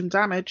will do some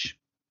damage.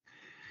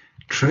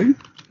 True,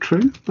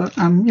 but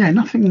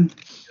nothing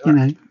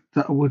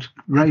that would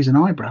raise an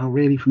eyebrow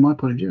really from my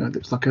point of view. It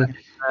looks like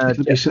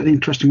it'd be certainly an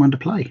interesting one to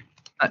play.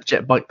 That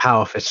jet bike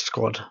power fist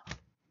squad.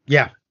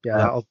 Yeah,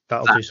 that'll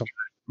do something.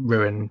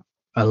 Ruin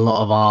a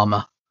lot of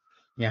armor.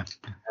 Yeah.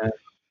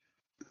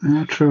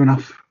 True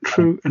enough.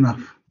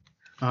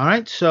 All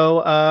right.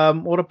 So,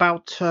 what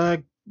about?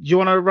 Do you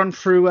want to run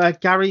through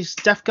Gary's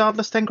Death Guard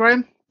list, then,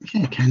 Graham?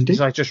 Yeah, can do.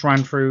 Because I just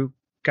ran through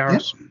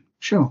Gary's. Yep,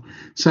 sure.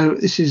 So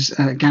this is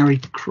Gary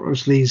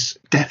Crosley's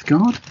Death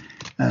Guard.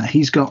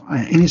 He's got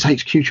in his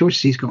HQ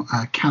choices, he's got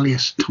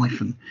Callius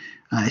Typhon.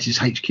 It's his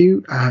HQ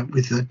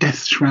with the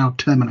Death Shroud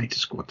Terminator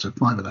squad. So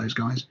 5 of those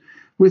guys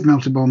with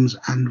melter bombs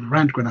and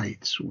rad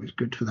grenades. Always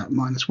good for that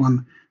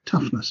 -1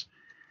 toughness.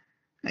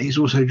 He's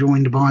also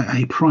joined by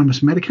a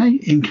Primus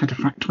Medicae in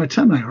Cataphractii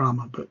Terminator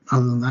armor, but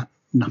other than that,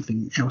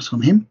 nothing else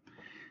on him.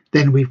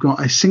 Then we've got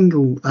a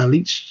single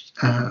Leech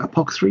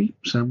Apoc 3,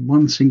 so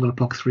 1 single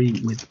Apoc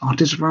 3 with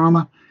Artificer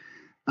armor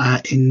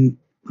in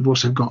We've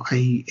also got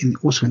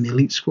also in the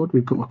elite squad,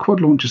 we've got a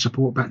quad launcher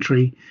support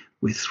battery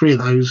with 3 of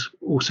those,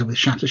 also with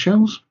shatter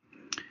shells.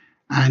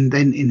 And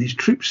then in his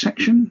troops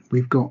section,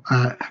 we've got,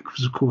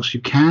 because of course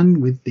you can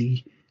with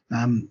the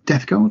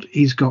Death Guard,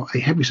 he's got a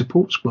heavy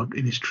support squad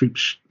in his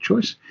troops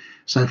choice.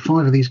 So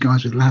 5 of these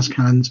guys with las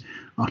cannons,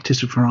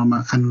 artificer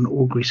armor, and an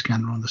augury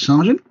scanner on the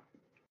sergeant.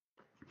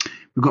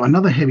 We've got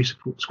another heavy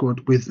support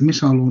squad with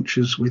missile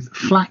launchers with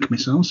flak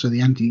missiles, so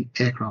the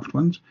anti-aircraft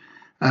ones,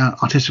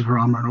 artificer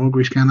armor and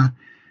augury scanner,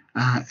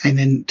 and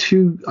then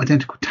 2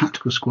 identical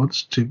tactical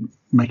squads to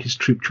make his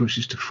troop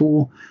choices to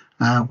 4,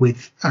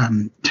 with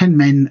 10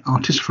 men,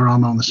 artificer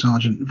armor on the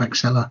sergeant,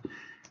 Vexella,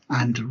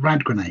 and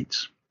rad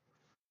grenades.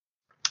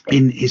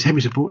 In his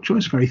heavy support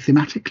choice, very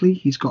thematically,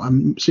 he's got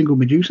a single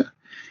Medusa,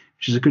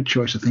 which is a good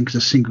choice, I think, as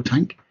a single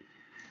tank.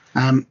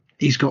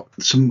 He's got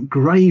some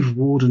Grave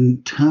Warden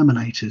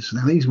Terminators.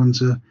 Now, these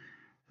ones are...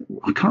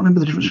 I can't remember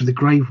the difference between the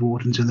Grave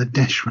Wardens and the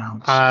Death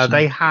Shrouds.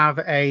 They have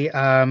a,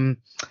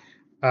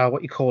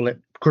 what you call it,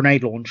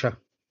 grenade launcher.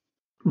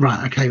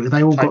 Right, okay.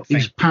 They all got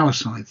these power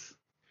scythes.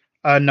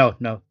 No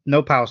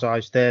power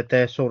scythes.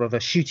 They're sort of a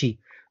shooty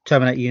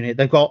Terminator unit.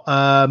 They've got,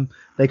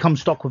 they come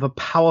stock with a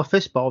power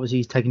fist, but obviously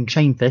he's taking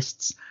chain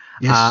fists.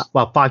 Yes.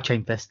 5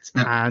 chain fists.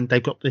 Yep. And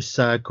they've got this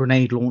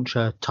grenade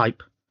launcher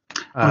type.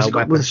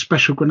 With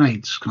special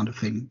grenades kind of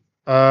thing.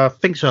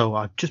 Think so.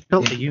 I just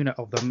built a unit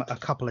of them a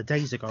couple of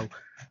days ago.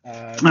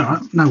 All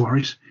right, no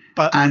worries.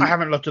 But I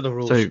haven't looked at the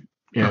rules. So,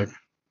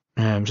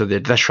 so the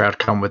Death Shroud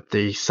come with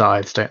the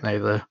scythes, don't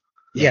they?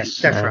 Yes,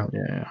 Death Shroud.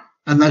 Yeah.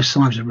 And those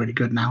scythes are really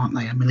good now, aren't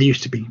they? I mean, they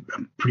used to be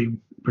pretty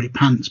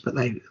pants, but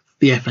the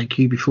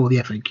FAQ before the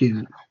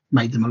FAQ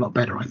made them a lot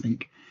better, I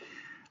think.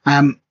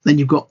 Then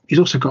he's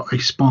also got a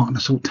Spartan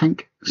assault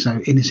tank,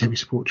 so in his heavy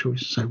support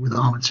choice, so with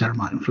armored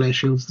ceramite and flare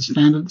shields, the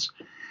standards.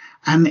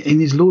 And in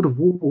his Lord of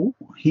War,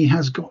 he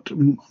has got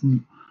Mortarian.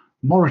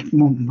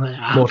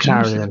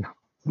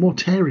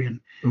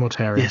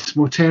 Yes,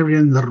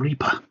 Mortarian the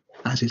Reaper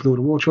as his Lord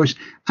of War choice.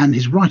 And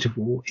his Rite of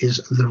War is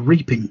the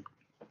Reaping,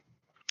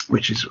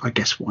 which is, I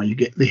guess, why you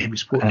get the heavy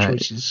support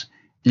choices.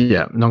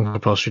 Yeah,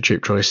 non-compulsory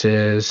troop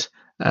choices.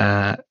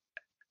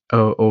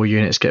 All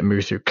units get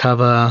moved through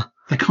cover.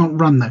 They can't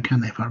run, though,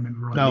 can they, if I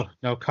remember right?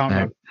 No, can't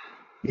run.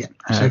 Yeah,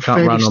 so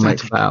can't run or make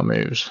flat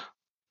moves.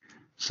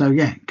 So,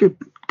 yeah, good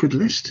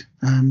list.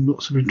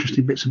 Lots of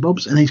interesting bits and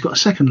bobs. And then he's got a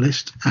second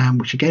list,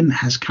 which again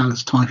has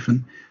Callus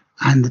Typhon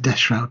and the Death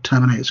Shroud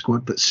Terminator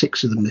squad, but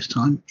 6 of them this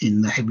time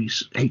in the heavy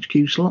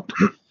HQ slot.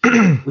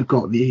 We've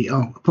got the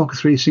Apoca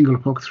 3, single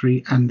Apoca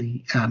 3, and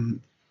the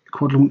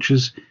quad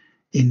launchers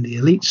in the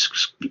elite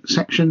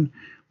section.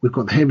 We've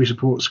got the heavy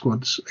support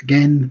squads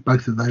again,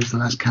 both of those, the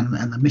las cannon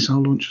and the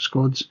missile launcher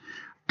squads.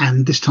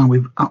 And this time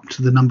we've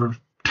upped the number of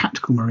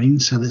tactical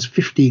marines, so there's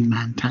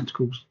 15-man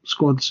tactical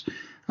squads,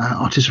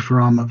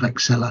 artificer armor,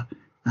 Vexella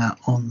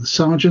on the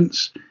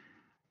sergeants.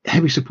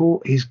 Heavy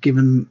support, he's got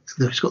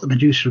the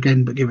Medusa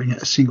again, but giving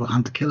it a single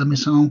hunter-killer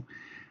missile.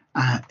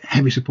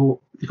 Heavy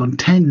support, he's got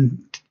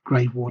 10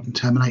 Grave Warden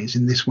Terminators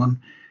in this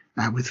one,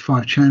 with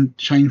 5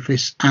 chain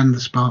fists and the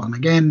Spartan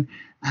again,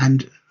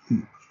 and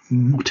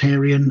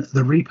Mortarian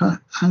the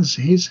Reaper as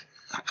his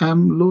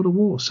Lord of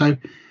War. So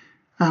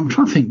I'm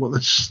trying to think what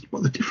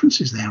the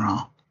differences there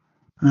are.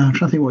 I'm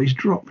trying to think what he's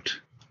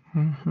dropped.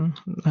 Mm-hmm.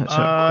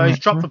 He's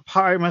dropped the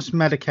Pyramus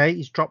Medicate.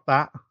 He's dropped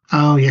that.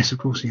 Oh yes, of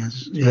course he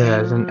has. Yeah.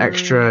 There's an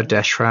extra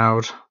Death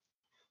Shroud.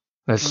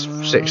 There's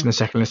 6 in the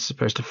second list as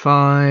opposed to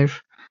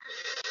 5.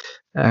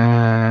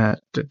 It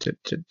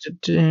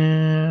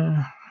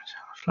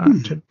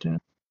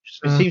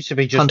seems to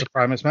be just the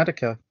Pyramus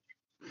Medicate.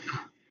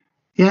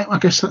 Yeah, I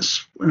guess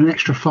that's an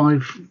extra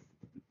 5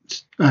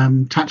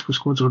 tactical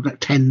squads, or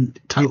 10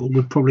 total,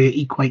 would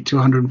probably equate to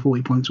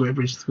 140 points,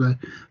 whatever is for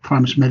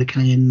Primus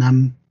Medicae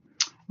in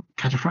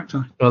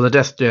Cataphracti. Well, a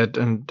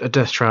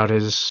Death Shroud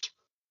is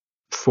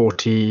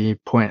 40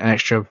 point, an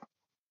extra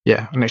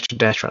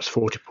Death Shroud's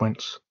 40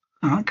 points.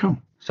 All right, cool.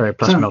 So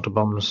plus melter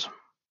bombs.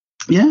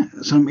 Yeah,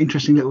 some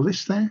interesting little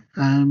lists there.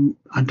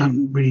 I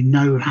don't really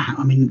know how.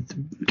 I mean,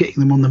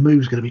 getting them on the move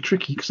is going to be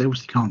tricky because they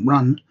obviously can't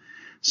run.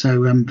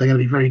 So they're going to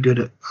be very good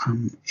at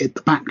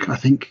the back, I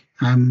think.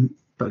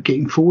 But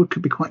getting forward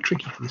could be quite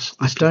tricky for this.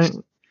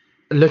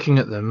 Looking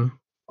at them,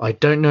 I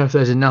don't know if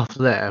there's enough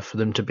there for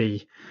them to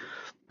be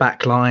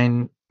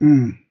backline. I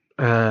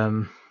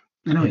know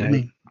what you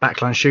mean.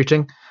 Backline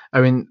shooting.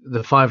 I mean,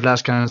 the 5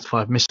 las cannons, the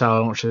 5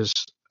 missile launchers,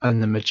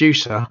 and the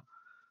Medusa.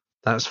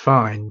 That's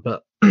fine,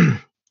 but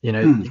you're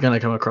going to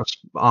come across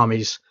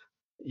armies.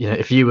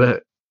 If he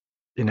was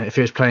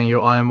playing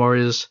your Iron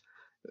Warriors,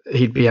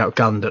 he'd be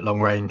outgunned at long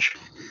range.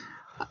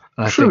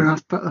 True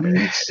enough, but I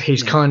mean,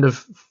 he's kind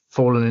of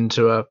fallen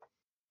into a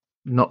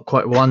not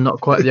quite one, not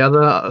quite the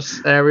other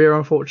area.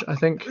 Unfortunately, I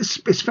think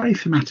it's very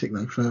thematic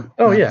though for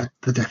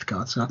the Death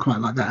Guard, so I quite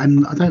like that.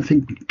 And I don't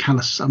think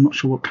Callus. I'm not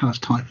sure what Callus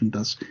Typhon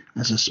does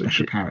as a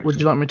special character. Would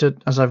you like me to,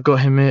 as I've got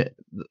him here,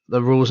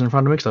 the rules in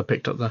front of me, because I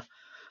picked up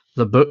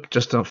the book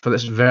just for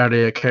this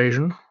very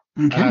occasion.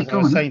 Okay, as I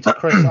was saying to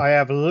Chris, I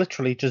have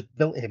literally just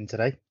built him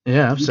today.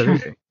 Yeah,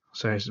 absolutely.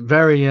 So it's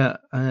very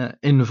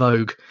in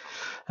vogue.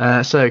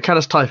 So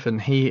Callous Typhon,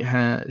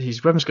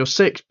 he's weapon skill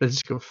 6, ability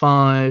skill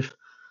 5,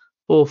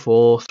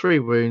 4/4, 3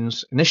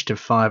 wounds, initiative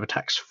 5,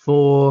 attacks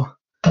 4.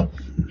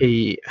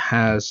 He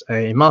has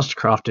a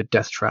mastercrafted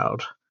Death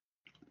Shroud.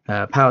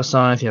 Power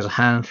scythe, he has a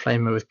hand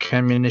flamer with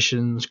chem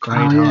munitions,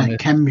 grenade harness,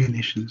 chem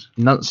munitions,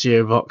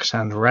 Nuncio Vox,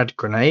 and rad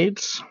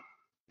grenades.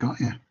 Got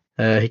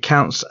ya. He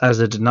counts as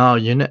a denial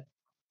unit.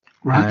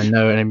 Right.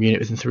 No enemy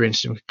unit within 3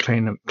 inches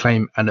can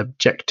claim an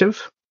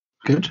objective.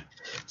 Good.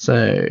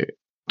 So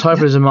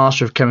Typhon is a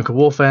master of chemical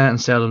warfare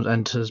and seldom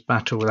enters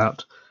battle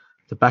without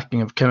the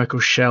backing of chemical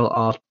shell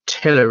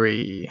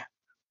artillery.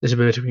 This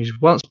ability is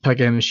used once per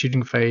game in the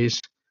shooting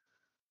phase,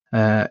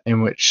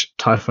 in which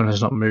Typhon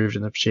has not moved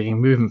in the preceding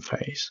movement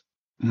phase.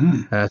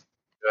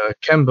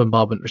 Chem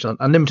bombardment, which is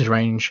unlimited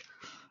range,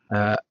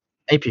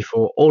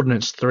 AP4,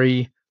 ordnance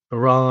 3,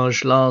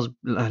 barrage, large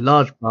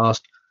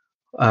blast,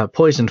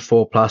 poisoned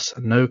 4+,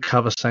 no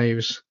cover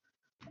saves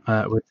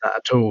with that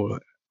at all.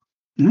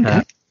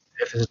 Okay.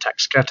 If his attack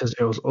scatters,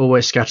 it will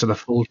always scatter the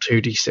full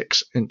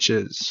 2d6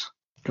 inches.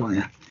 Got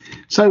ya.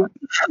 So,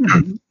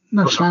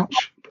 no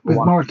slouch with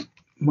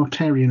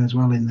Mortarion as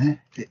well in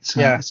there. It's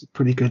a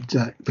pretty good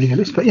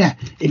list. But yeah,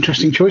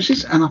 interesting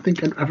choices, and I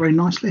think a very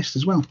nice list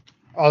as well.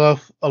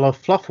 Although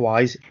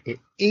fluff-wise, it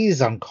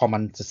is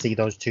uncommon to see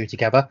those two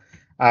together,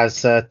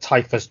 as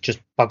Typhus just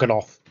buggered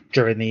off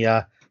during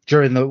the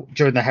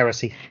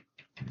heresy.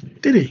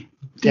 Did he?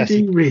 Did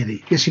he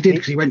really? Yes, he did,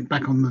 because he went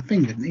back on the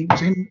thing, didn't he? Was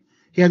him?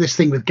 He had this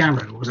thing with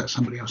Garrow, or was that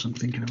somebody else I'm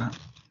thinking about?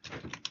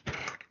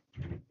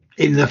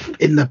 In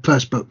the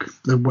first book,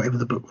 whatever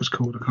the book was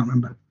called, I can't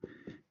remember.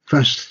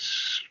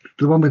 First,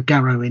 the one with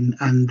Garrow in,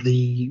 and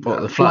the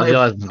Flight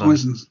of the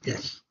Isons.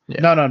 Yes.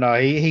 Yeah.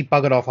 No. He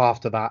buggered off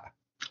after that.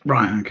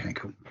 Right. Okay.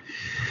 Cool.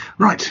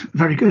 Right.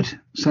 Very good.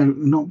 So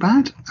not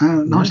bad.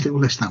 Nice little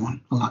list, that one.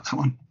 I like that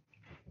one.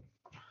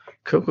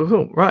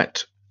 Cool.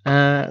 Right.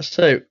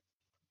 So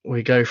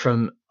we go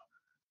from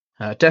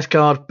Death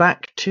Guard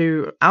back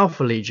to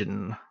Alpha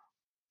Legion.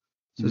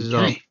 So this is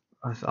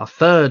our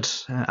third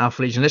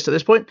Alpha Legion list at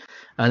this point,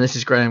 and this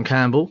is Graham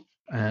Campbell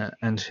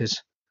and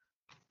his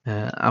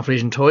Alpha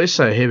Legion toys.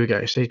 So here we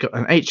go. So he's got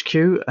an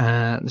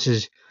HQ. This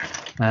is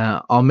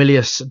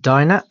Armilius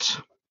Dynat,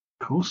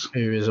 of course,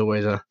 who is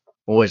always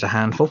a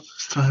handful.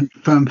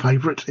 Firm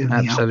favourite in the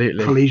Alpha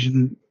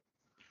Legion.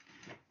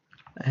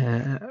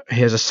 He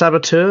has a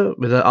Saboteur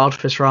with an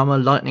Artificer Armour,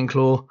 Lightning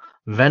Claw,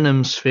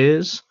 Venom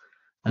Spheres,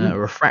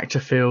 Refractor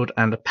Field,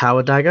 and a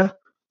Power Dagger.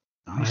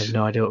 Nice. I have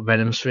no idea what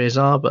Venom Spheres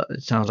are, but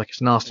it sounds like it's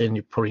nasty and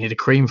you probably need a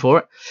cream for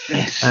it.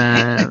 Yes.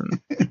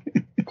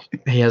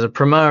 He has a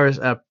Primus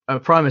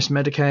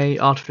Medicae,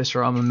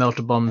 Artificer Armour,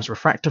 Melter Bombs,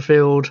 Refractor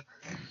Field,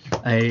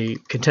 a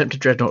Contemptor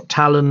Dreadnought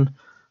Talon,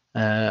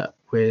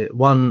 with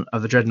one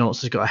of the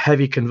Dreadnoughts has got a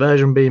Heavy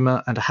Conversion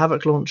Beamer and a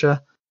Havoc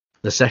Launcher.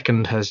 The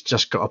second has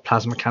just got a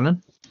Plasma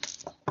Cannon.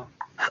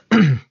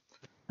 He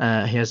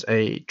has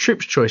a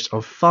Troops choice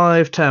of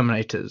 5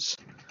 Terminators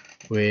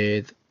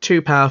with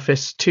 2 Power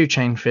Fists, 2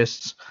 Chain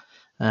Fists.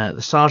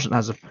 The Sergeant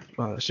has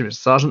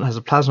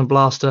a Plasma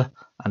Blaster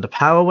and a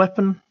Power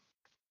Weapon.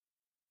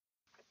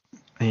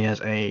 He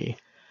has a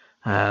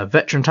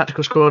Veteran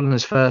Tactical Squad in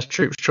his first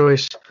Troops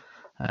choice.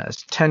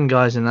 There's 10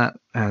 guys in that,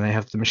 and they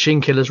have the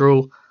Machine Killers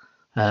rule.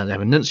 They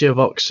have a Nuncio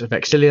Vox,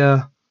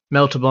 Vexilia,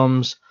 Melter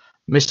Bombs,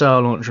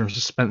 Missile Launcher and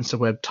Dispenser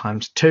Web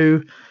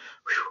 ×2,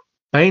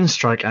 Bane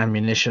Strike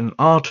Ammunition,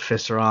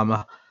 Artificer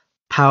Armour,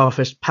 Power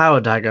Fist,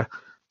 Power Dagger,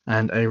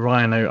 and a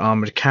Rhino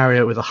Armoured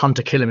Carrier with a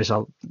Hunter Killer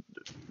Missile.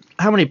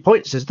 How many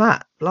points is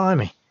that?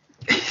 Blimey.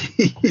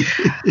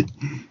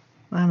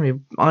 How many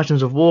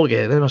items of war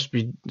gear? They must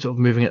be sort of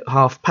moving at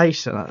half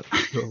pace at that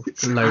sort of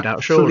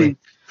loadout, surely.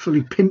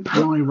 Fully pimp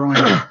high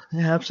Rhino.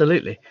 Yeah,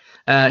 absolutely.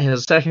 He has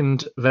a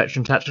second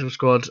Veteran Tactical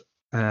Squad.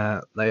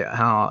 They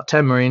are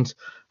 10 Marines,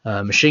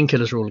 Machine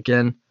Killers rule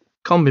again,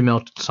 Combi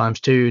Melter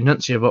 ×2,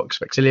 Nuncio Vox,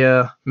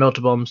 Vexilia,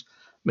 Melter Bombs,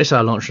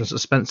 Missile Launcher and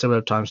Dispenser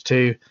Web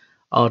 ×2,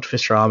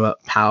 Artificer Armour,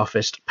 Power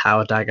Fist,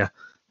 Power Dagger.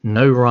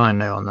 No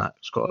Rhino on that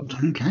squad.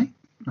 Okay,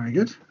 very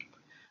good.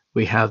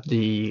 We have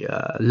the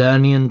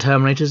Lernian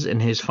Terminators in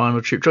his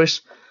final troop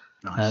choice.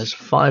 Nice. There's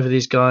 5 of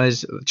these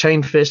guys: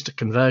 Chain Fist,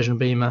 Conversion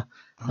Beamer,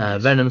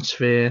 Venom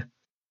Sphere,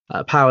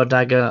 Power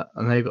Dagger,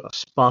 and they've got a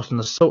Spartan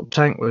Assault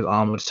Tank with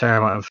Armoured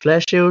Ceramite and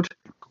Flare Shield.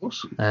 Of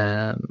course.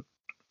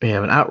 We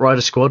have an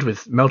Outrider Squad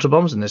with Melter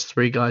Bombs, and there's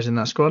 3 guys in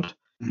that squad.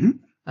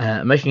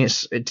 Mm-hmm. Making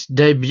its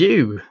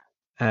debut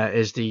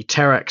is the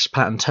Terex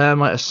Pattern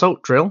Termite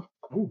Assault Drill.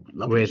 Ooh,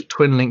 with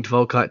twin-linked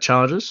Volkite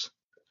Chargers.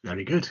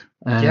 Very good.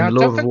 And yeah,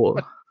 Lord of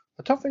War.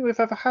 I don't think we've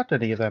ever had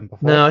any of them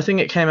before. No, I think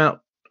it came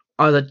out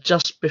either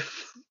just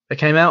before. It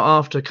came out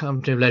after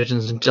Company of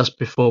Legends and just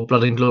before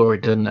Blood and Glory,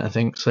 didn't it? I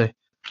think so.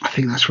 I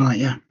think that's right.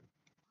 Yeah.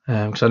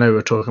 Because I know we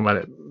were talking about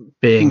it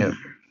being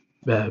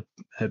at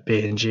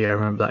B&G. I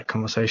remember that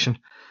conversation.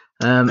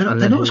 They're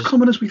not as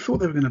common as we thought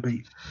they were going to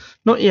be.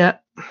 Not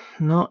yet.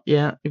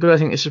 Because I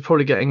think this is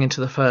probably getting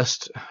into the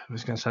first. It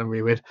was going to sound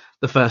really weird.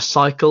 The first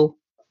cycle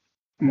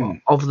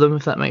of them,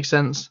 if that makes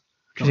sense.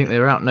 I think they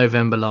were out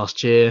November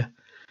last year.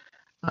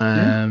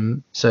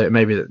 So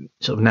maybe that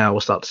sort of now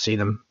we'll start to see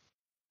them,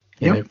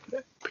 you know,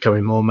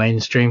 becoming more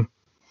mainstream.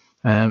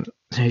 So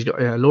he's got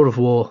Lord of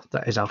War,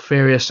 that is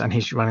Alfarius, and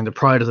he's running the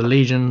Pride of the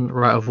Legion,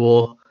 Rite of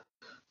War.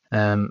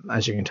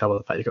 As you can tell by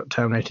the fact you've got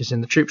Terminators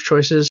in the troops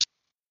choices.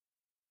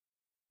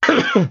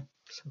 So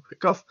quick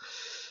cough.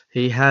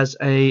 He has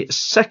a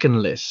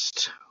second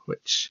list,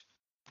 which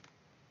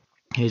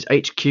his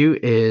HQ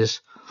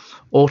is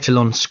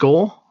Ortilon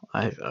Score.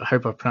 I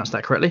hope I pronounced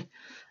that correctly.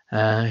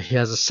 He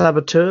has a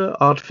Saboteur,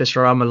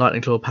 Artificer Armor,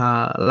 Lightning Claw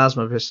Power,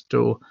 Lasma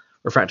Pistol,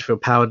 Refractor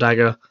Field, Power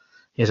Dagger.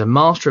 He has a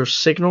Master of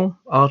Signal,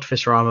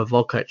 Artificer Armor,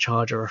 Volkite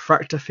Charger,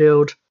 Refractor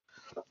Field.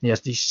 He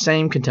has the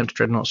same Contempt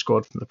Dreadnought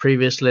squad from the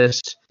previous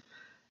list.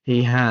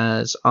 He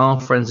has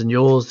Our Friends and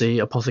Yours, the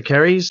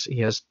Apothecaries. He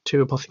has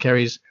 2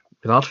 Apothecaries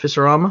with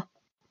Artificer Armor.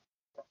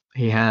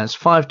 He has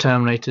 5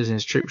 Terminators in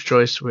his Troops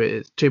choice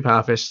with 2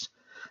 Power Fists.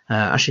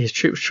 Actually, his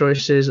Troops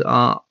choices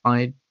are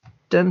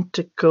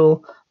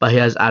identical, but he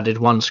has added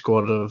 1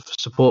 squad of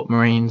Support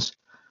Marines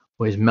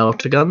with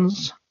Melter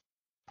Guns.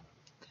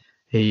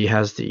 He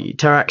has the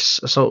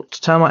Terax Assault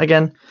Termite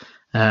again,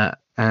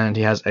 and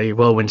he has a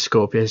Whirlwind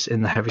Scorpius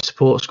in the Heavy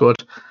Support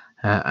squad,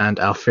 and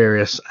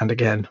Alfarius, and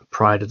again,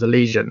 Pride of the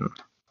Legion.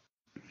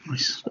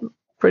 Nice.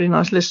 Pretty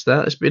nice list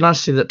there. It's been nice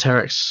to see that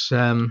Terax...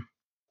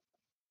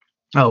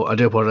 I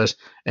do apologise.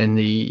 In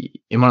the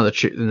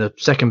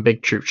second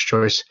big troops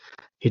choice,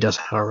 he does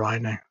have a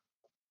Rhino.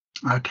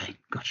 Okay,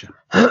 gotcha.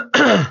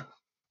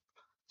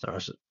 So I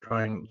was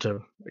trying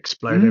to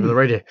explode over the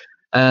radio.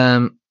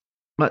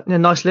 But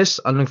nice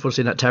list. I'm looking forward to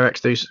seeing that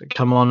Terax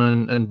come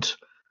on and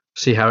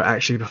see how it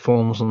actually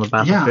performs on the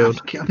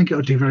battlefield. Yeah, I think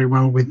it'll do very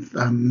well with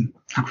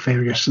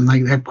Alfarius, and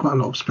they had quite a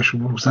lot of special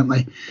rules, don't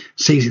they?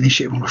 Seize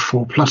Initiative on a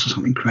 4+ or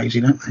something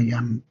crazy, don't they?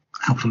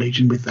 Alpha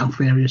Legion with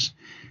Alfarius.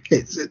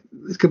 It's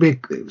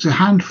a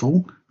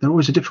handful. They're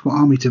always a difficult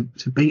army to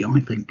beat, I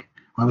think.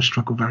 I would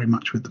struggle very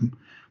much with them.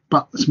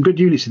 But some good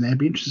units in there.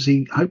 Be interested to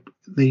see. Hope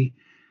the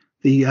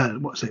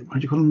what's it? What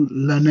do you call them?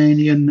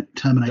 Lernian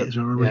Terminators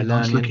are a really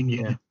nice looking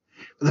unit. Yeah.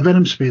 The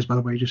Venom Spears, by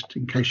the way, just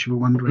in case you were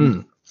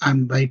wondering,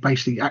 and they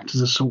basically act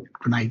as assault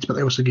grenades, but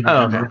they also give you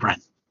a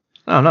breath.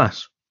 Oh,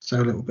 nice. So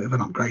a little bit of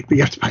an upgrade, but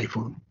you have to pay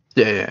for them.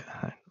 Yeah.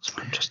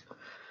 Just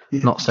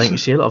not saying you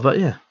see a lot of it,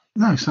 yeah.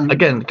 No, so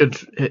again, good.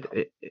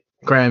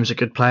 Graham's a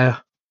good player.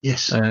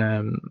 Yes.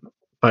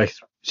 Both.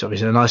 So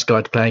he's a nice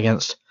guy to play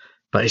against,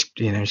 but he's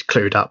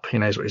clued up. He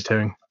knows what he's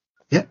doing.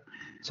 Yep.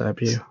 So it'll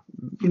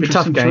be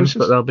tough games,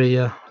 but they'll be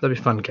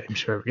fun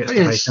games whoever gets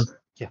to face them.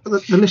 Yeah.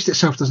 But the list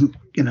itself doesn't,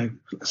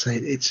 let's say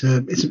it's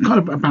kind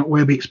of about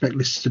where we expect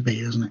lists to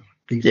be, doesn't it?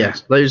 These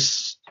days.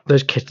 Those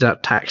kitted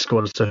out tack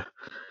squads to,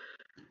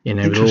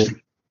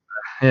 Interesting.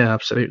 Yeah,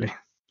 absolutely.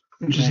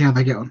 Interesting how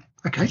they get on.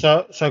 Okay.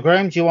 So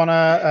Graham, do you want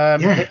to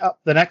hit up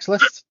the next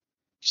list?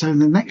 So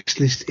the next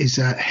list is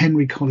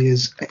Henry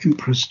Collier's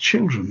Emperor's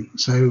Children.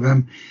 So,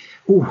 I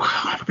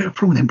have a bit of a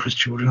problem with Emperor's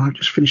Children. I've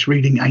just finished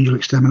reading Angel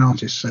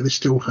Exterminatus, so this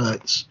still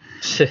hurts.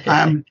 So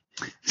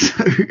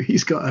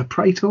he's got a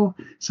Praetor,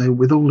 so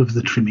with all of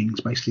the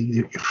trimmings,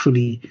 basically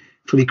fully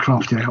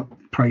crafted out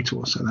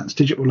Praetor. So that's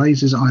digital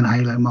lasers, iron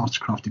halo,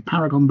 mastercrafted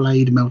Paragon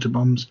blade, melter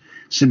bombs,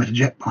 scimitar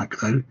jet bike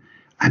though,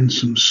 and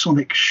some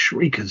sonic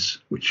shriekers,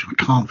 which I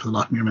can't for the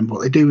life of me remember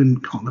what they do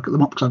and can't look at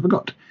them up because I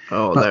forgot.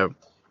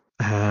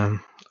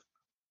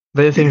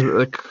 They're things that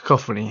the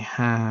Cacophony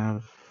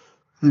have.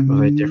 Are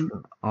they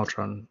different? I'll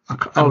try and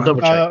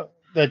double check.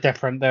 They're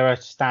different. They're a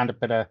standard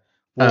bit of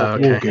war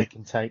gear you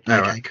can take.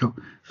 Okay, cool.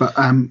 But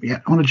on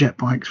a jet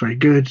bike, it's very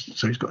good.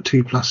 So he's got a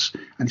 2+,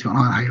 and he's got an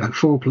Iron Halo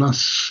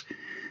 4+.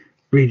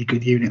 Really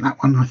good unit, that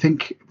one, I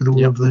think, with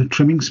all of the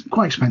trimmings.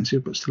 Quite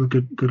expensive, but still a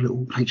good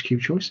little HQ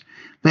choice.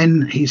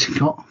 Then he's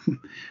got,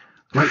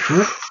 wait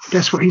for it,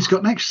 guess what he's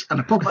got next? An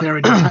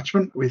Apothecary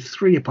detachment with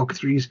 3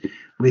 Apothecaries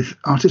with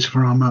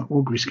Artificer Armor,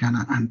 Augury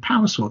Scanner, and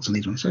Power Swords on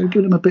these ones. So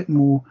give them a bit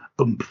more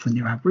oomph than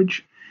your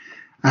average.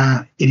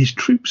 In his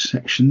troops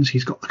sections,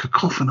 he's got the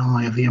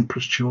Cacophony of the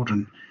Emperor's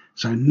Children.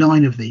 So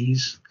 9 of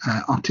these,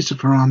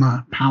 Artificer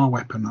Armor, Power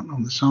Weapon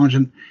on the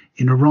Sergeant,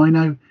 in a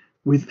Rhino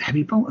with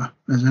Heavy Bolter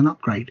as an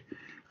upgrade.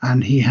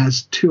 And he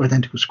has 2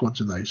 identical squads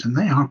of those, and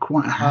they are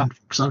quite a handful.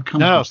 Because I've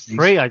come across these.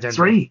 3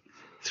 identical.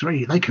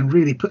 3. They can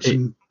really put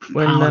some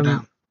power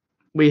down.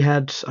 We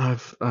had,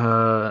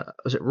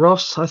 was it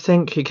Ross? I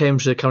think he came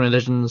to Company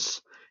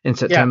Legends in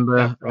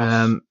September,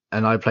 and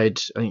I think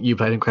you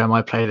played him, Graham.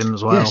 I played him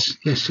as well.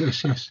 Yes.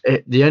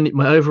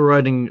 My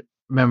overriding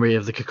memory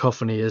of the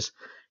Cacophony is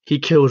he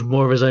killed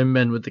more of his own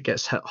men with the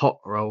Gets Hot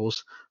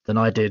rolls than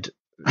I did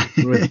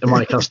with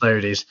my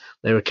Custodes.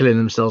 They were killing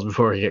themselves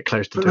before he get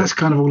close to it. That's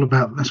kind of all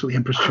about. That's what the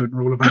Emperor's Children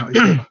are all about.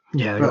 Isn't it?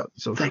 Yeah,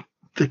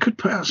 they could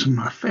put out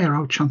a fair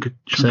old chunk of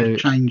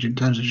change in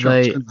terms of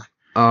shots, couldn't they?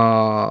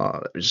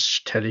 Let me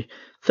just tell you,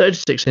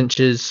 36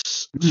 inches,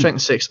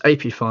 strength 6,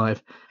 AP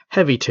 5,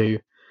 heavy 2,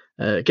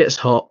 gets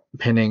hot,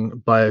 pinning,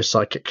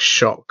 biopsychic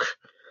shock.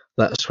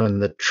 That's when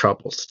the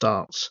trouble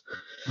starts.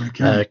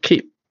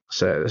 Okay.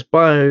 So this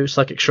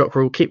bio-psychic shock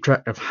rule, keep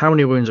track of how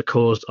many wounds are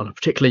caused on a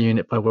particular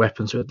unit by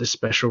weapons with this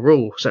special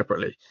rule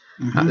separately.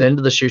 At the end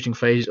of the shooting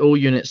phase, all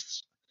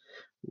units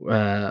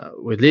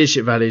with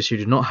leadership values who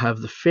do not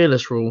have the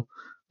fearless rule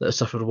that have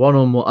suffered one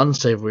or more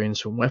unsaved wounds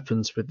from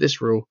weapons with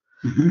this rule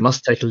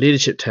must take a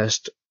leadership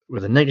test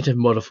with a negative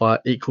modifier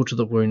equal to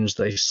the wounds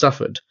they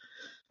suffered.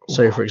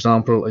 So, for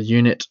example, a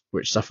unit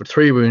which suffered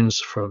 3 wounds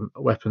from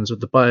weapons with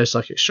the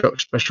bio-psychic shock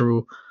special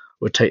rule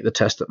would take the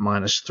test at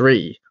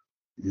 -3.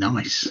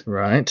 Nice.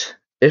 Right.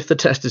 If the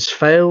test is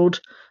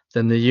failed,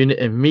 then the unit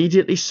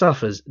immediately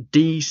suffers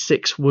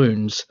D6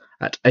 wounds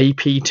at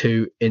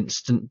AP2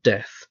 instant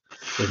death,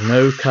 with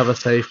no cover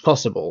save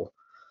possible.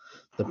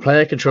 The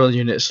player controlling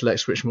unit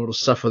selects which models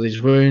suffer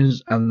these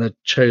wounds, and the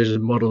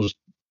chosen models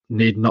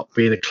need not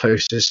be the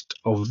closest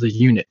of the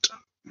unit.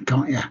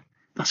 Got ya.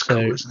 That's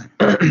cool, isn't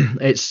it?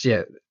 It's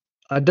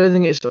I don't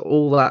think it's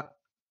all that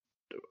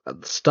at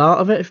the start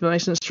of it, if it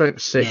makes sense.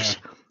 Strength 6,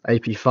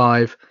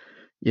 AP5,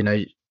 you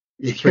know.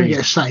 You're going to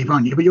get a save,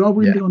 aren't you? But you are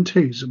wounded on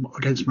 2s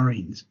against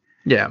Marines.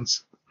 Yeah.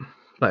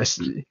 But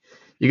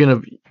you're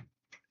going to.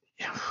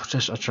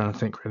 I'm trying to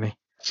think, really.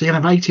 So you're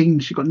going to have 18.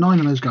 You've got 9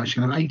 of those guys.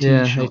 You're going to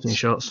have 18 shots. 18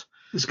 shots.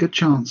 There's a good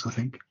chance, I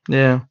think.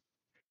 Yeah.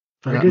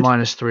 Very good.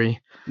 -3.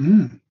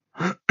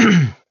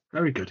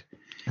 Very good.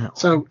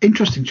 So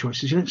interesting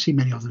choices. You don't see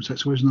many of them, so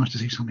it's always nice to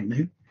see something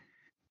new.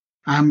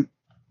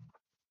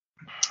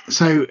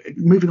 So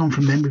moving on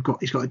from them,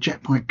 he's got a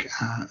jetpack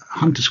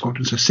hunter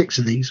squadron, so 6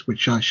 of these,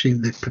 which I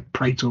assume the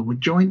Praetor would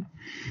join,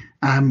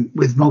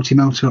 with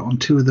multi-melter on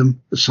 2 of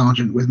them, the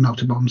sergeant with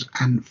melter bombs,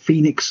 and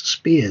Phoenix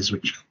spears,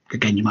 which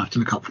again you might have to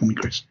look up for me,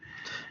 Chris.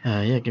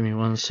 Give me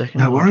 1 second.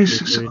 No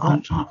worries. So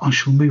I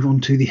shall move on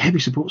to the heavy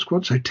support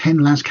squad, so 10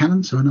 las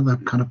cannons, so another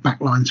kind of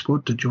backline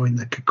squad to join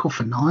the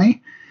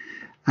cacophony.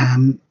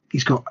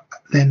 He's got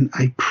then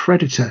a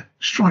Predator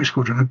strike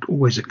squadron,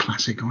 always a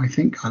classic, I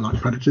think. I like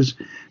Predators.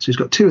 So he's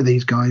got 2 of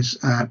these guys,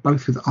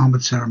 both with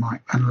armoured ceramite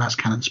and las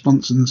cannon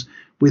sponsons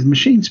with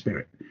machine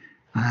spirit.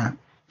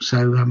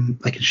 So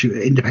they can shoot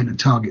at independent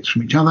targets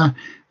from each other.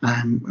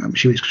 I'm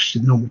sure it's just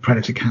a normal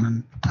Predator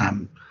cannon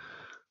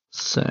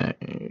so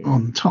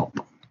on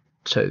top.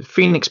 So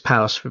Phoenix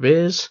power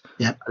spears.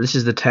 Yeah. This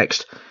is the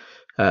text.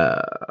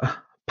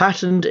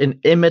 Patterned in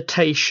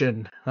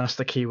imitation, that's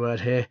the key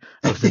word here,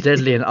 of the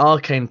deadly and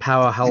arcane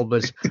power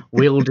halberds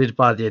wielded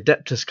by the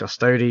Adeptus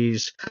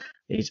Custodes.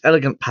 These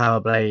elegant power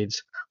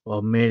blades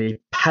are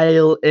merely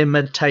pale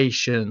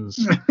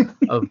imitations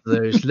of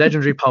those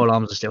legendary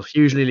polearms and still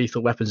hugely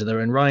lethal weapons in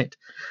their own right.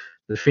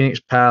 The Phoenix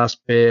power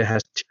spear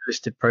has 2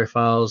 listed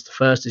profiles. The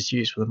first is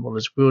used when the model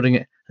is wielding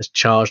it, has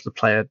charged that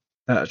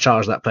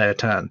player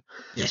turn.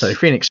 Yes. So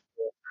Phoenix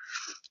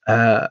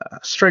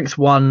strength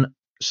 1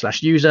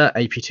 /user,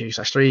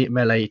 AP2/3,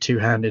 melee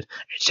 2-handed.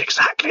 It's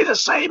exactly the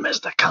same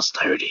as the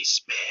Custodes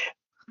spear.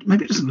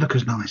 Maybe it doesn't look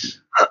as nice.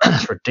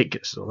 That's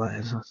ridiculous, all that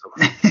is.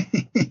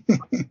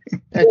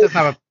 It doesn't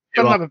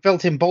have a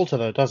built-in bolter,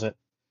 though, does it?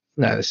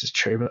 No, this is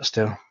true, but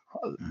still.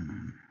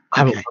 I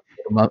haven't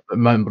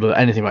remembered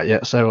anything about it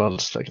yet, so I'll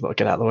just get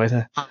out of the way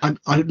there. I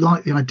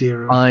like the idea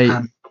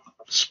of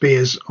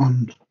spears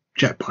on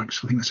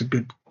jetbikes. I think that's a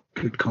good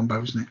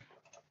combo, isn't it?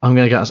 I'm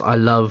going to guess. I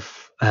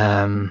love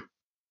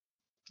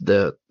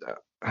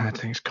I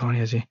think it's Connie,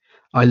 is he?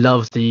 I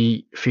love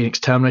the Phoenix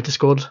Terminator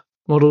Squad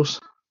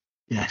models.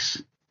 Yes.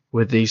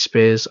 With these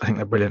spears, I think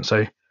they're brilliant. So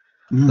I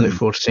look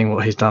forward to seeing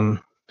what he's done.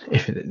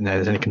 If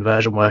there's any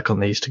conversion work on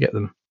these to get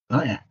them.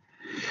 Oh yeah.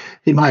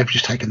 He might have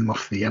just taken them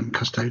off the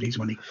Custodes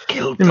when he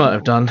killed them. He might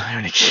have done.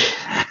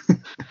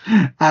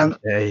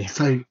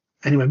 So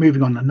anyway,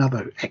 moving on.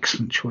 Another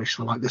excellent choice.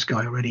 I like this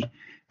guy already.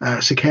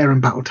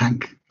 Sikaran battle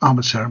tank,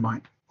 armored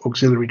ceramite,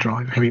 auxiliary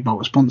drive, heavy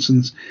bolter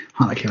sponsons,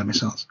 hunter killer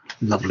missiles.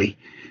 Lovely.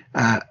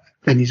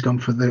 Then he's gone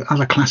for the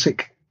other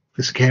classic,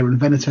 the Sikaran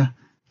Venator,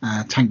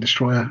 tank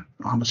destroyer,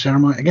 armored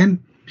ceramite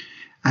again.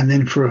 And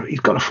then he's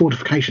got a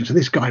fortification. So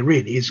this guy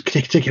really is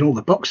ticking all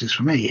the boxes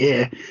for me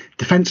here.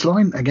 Defense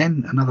line,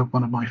 again, another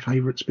one of my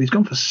favourites. But he's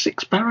gone for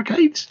 6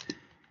 barricades.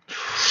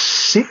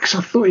 6?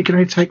 I thought he could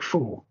only take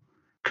 4.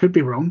 Could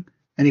be wrong.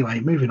 Anyway,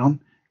 moving on.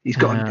 He's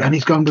gone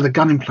with a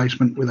gun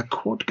emplacement with a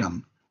quad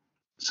gun.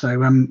 So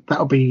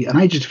that'll be an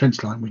Age of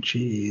Defence line, which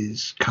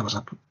covers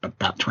up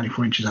about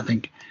 24 inches, I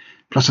think,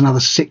 plus another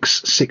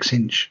 6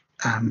 6-inch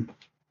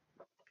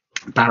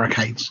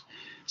barricades.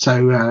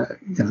 So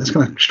that's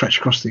going to stretch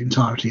across the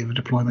entirety of a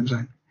deployment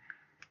zone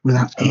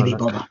without any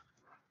bother.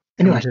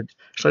 Anyway,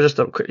 should I just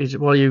stop quickly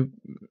while you?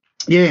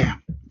 Yeah,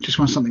 just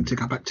want something to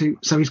go back to.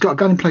 So he's got a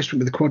gun emplacement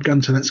with a quad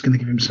gun, so that's going to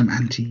give him some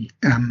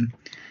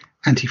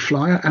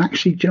anti-flyer. And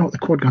actually, do you know what? The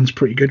quad gun's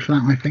pretty good for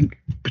that, I think,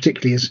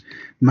 particularly as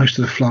most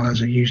of the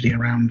flyers are usually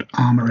around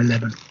armor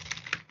 11.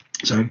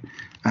 So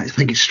I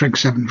think it's strength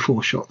 7,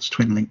 4 shots,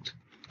 twin linked.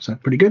 So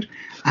pretty good.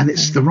 And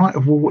it's the Right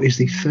of War is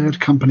the 3rd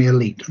Company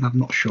Elite, and I'm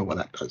not sure what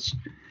that does.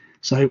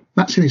 So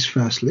that's in his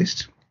first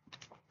list.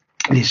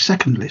 In his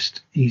second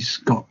list, he's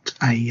got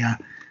a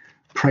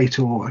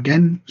Praetor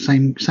again,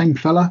 same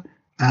fella,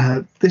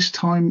 This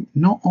time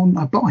not on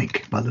a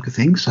bike by the look of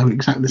things, so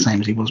exactly the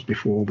same as he was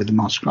before with the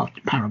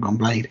Mastercraft Paragon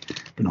Blade,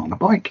 but not on a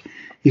bike.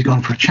 He's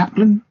gone for a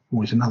Chaplain,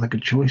 always another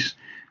good choice.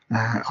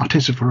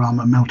 Artificer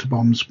Armour, Melter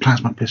Bombs,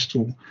 Plasma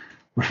Pistol,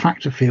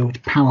 Refractor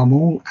Field, Power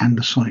Maul, and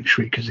the Sonic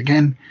Shriekers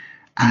again,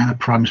 and a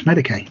Primus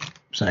Medicae.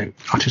 So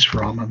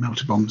Artificer Armour,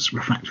 Melter Bombs,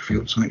 Refractor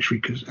Field, Sonic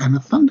Shriekers, and a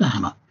Thunder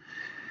Hammer.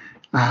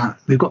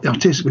 We've got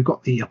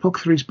the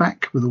Apothecaries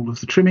back with all of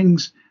the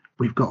trimmings.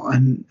 We've got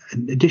an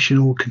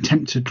additional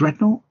Contemptor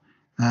Dreadnought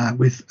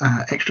with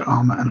extra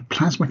armor and a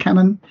plasma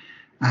cannon.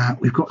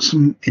 We've got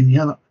some in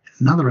the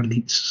another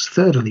elite's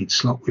third elite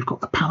slot. We've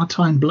got the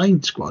Palatine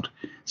Blade Squad.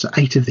 So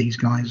 8 of these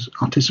guys: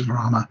 Artificer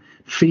Armor,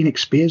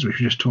 Phoenix Spears, which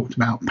we just talked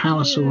about,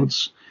 Power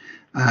Swords,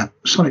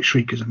 Sonic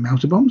Shriekers, and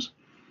Melter Bombs.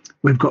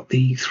 We've got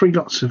the 3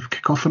 lots of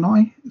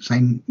Cacophony,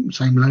 same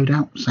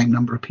loadout, same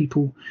number of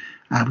people.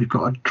 We've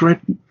got a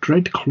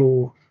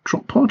Dreadclaw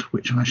Drop Pod,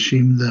 which I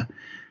assume the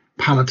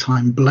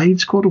Palatine Blade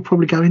Squad will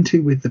probably go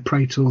into with the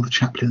Praetor, the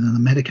Chaplain, and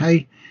the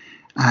Medicae.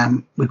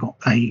 We've got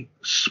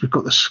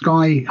the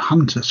Sky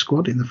Hunter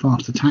Squad in the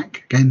fast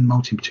attack, again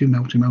two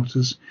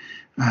multi-melters,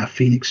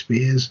 Phoenix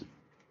Spears.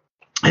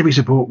 Heavy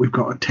support, we've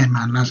got a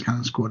 10-man las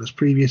cannon squad as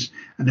previous,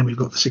 and then we've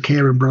got the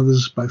Sikaran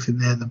brothers both in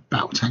there, the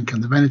battle tank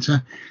and the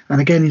Venator.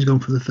 And again, he's gone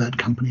for the 3rd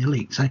Company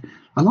Elite. So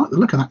I like the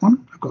look of that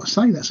one. I've got to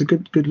say that's a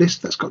good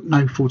list. That's got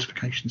no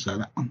fortifications though,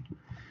 that one.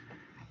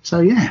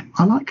 So yeah,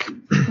 I like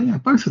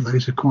both of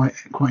those are quite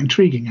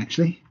intriguing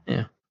actually.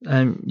 Yeah,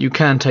 you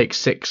can take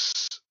six.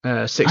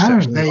 Oh,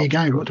 there you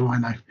go. What do I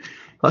know?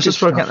 Let's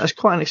just work out. That's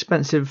quite an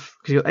expensive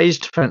because you've got Age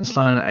Defense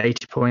Line at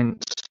 80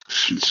 points.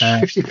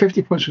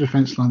 50 points for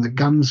defense line. The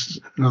guns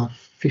another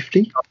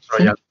 50. Oh,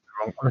 sorry, yeah,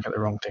 I'm looking at the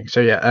wrong thing.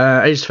 So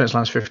yeah, Age Defense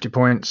Line is 50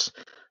 points.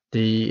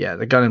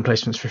 The gun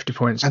emplacement's 50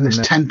 points, and there's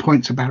 10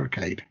 points a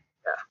barricade.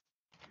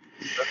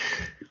 Yeah.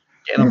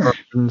 Getting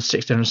on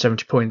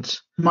 670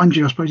 points. Mind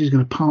you, I suppose he's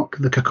going to park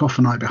the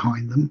Cacophony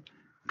behind them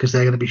because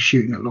they're going to be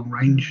shooting at long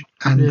range,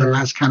 and the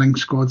las cannon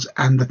squads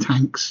and the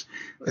tanks,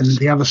 and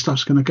the other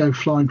stuff's going to go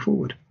flying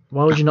forward.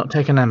 Why would you not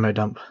take an ammo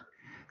dump?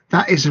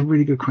 That is a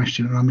really good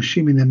question, and I'm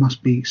assuming there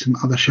must be some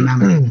other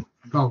shenanigans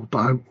involved, but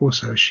I'm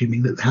also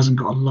assuming that it hasn't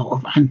got a lot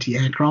of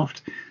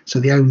anti-aircraft, so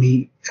the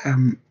only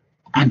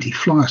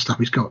anti-flyer stuff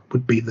he's got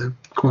would be the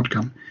quad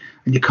gun,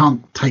 and you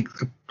can't take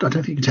I don't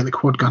think you can take the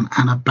quad gun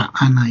and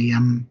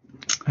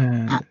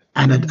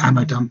an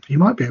ammo dump. You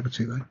might be able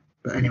to though,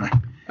 but anyway.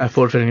 A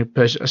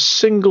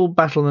single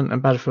battlement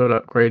and battlefield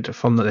upgrade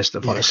from the list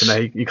of fighters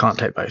today. You can't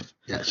take both.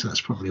 Yeah, so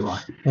that's probably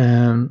why.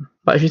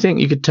 But if you think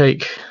you could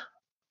take,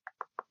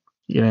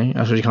 I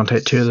suppose you can't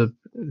take 2 of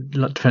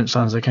the defense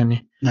lines, though, can you?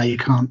 No, you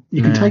can't.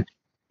 You can take.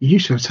 You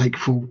used to take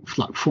full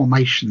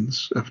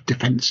formations of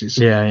defences.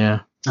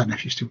 Yeah. I don't know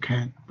if you still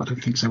can. I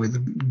don't think so with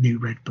the new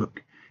red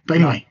book. But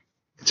anyway,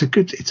 it's a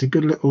good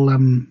little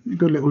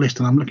list,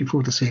 and I'm looking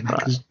forward to seeing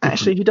that. Right.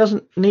 Actually, he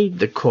doesn't need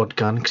the quad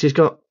gun because he's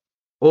got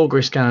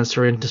augury scanners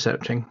for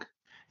intercepting.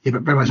 Yeah,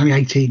 but it's only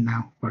 18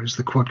 now, whereas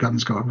the quad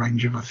gun's got a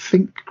range of I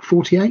think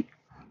 48.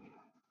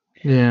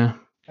 Yeah,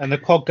 and the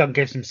quad gun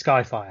gives him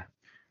skyfire.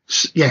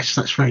 Yes,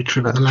 that's very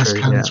true. But the las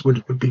cannons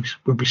would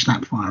be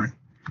snap firing.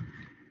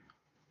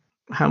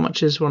 How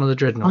much is one of the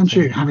dreadnoughts? Mind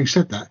you, having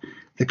said that,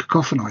 the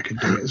Cacophony could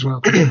do it as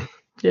well.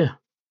 Yeah.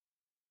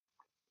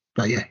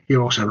 But yeah,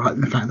 you're also right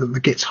in the fact that the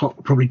Gets Hot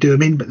will probably do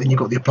them in, but then you've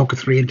got the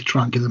Apothecary in to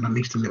try and give them at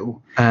least a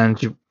little. And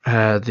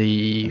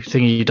the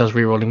thingy does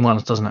re-rolling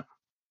ones, doesn't it?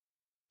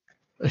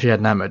 If you had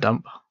an ammo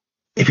dump.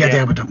 If you had the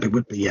ammo dump, it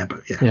would be,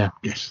 but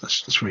yes,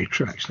 that's very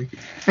true actually.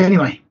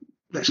 Anyway,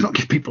 let's not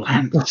give people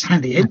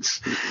handy hints.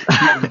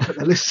 Put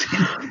their lists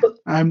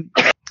in.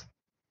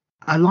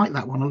 I like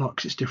that one a lot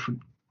because it's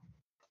different.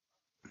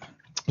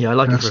 Yeah, I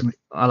like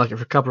it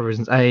for a couple of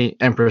reasons. A,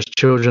 Emperor's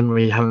Children,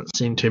 we haven't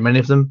seen too many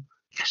of them.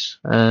 Yes.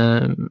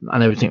 I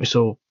know we think we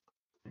saw,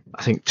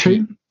 I think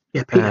 2.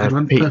 Yeah, Pete had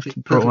one.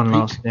 Perfect brought one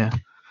last. Pete. Yeah.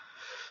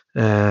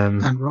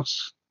 And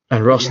Ross.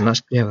 And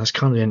that's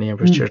kind of the only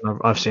Emperor's Children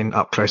I've seen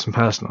up close and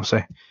personal.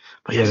 So,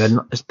 but yeah,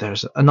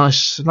 there's a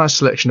nice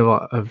selection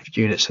of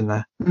units in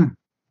there.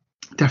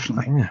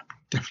 Definitely. Yeah.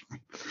 Definitely.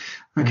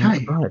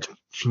 Okay. Right,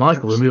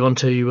 Michael. We'll move on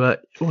to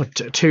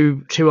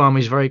two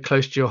armies very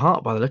close to your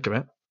heart by the look of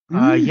it.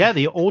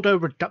 The Ordo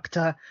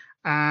Reductor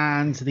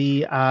and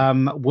the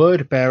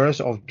word bearers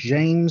of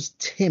James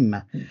Tim.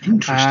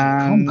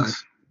 Interesting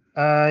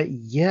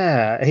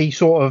combo. He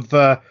sort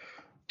of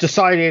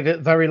decided at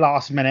the very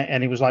last minute,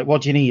 and he was like,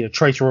 "What do you need? A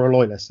traitor or a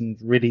loyalist?" And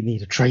really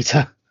need a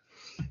traitor.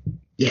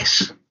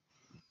 Yes.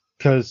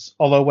 Because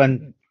although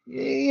in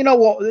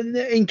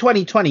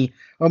 2020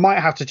 we might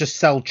have to just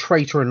sell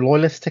traitor and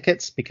loyalist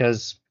tickets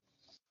because,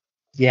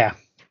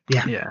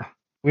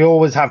 we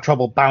always have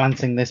trouble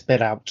balancing this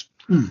bit out.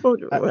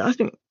 Well, I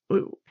think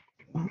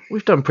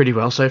we've done pretty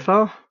well so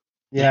far.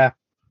 Yeah.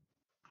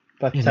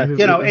 But,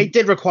 it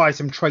did require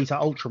some traitor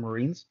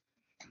ultramarines.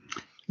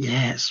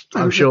 Yes.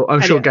 I'm sure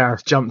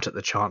Gareth jumped at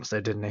the chance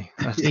there, didn't he?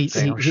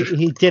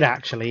 He did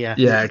actually, yeah.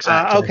 Yeah,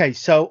 exactly. Okay,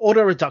 so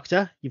Ordo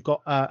Reductor, you've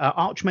got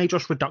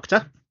Archmagos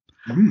Reductor,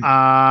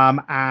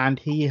 And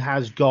he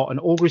has got an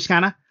augury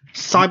scanner,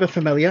 cyber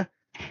familiar,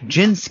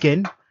 gin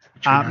skin,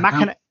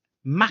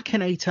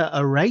 machinator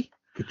array.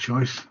 Good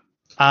choice.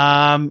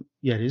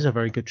 Yeah, it is a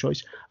very good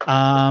choice. What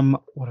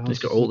else? He's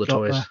got all the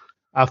toys.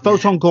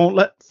 Photon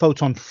gauntlet,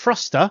 photon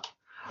thruster,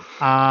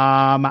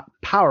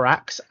 power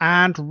axe,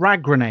 and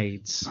rag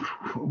grenades.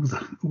 All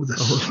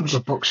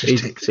the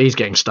boxes ticked. He's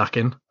getting stuck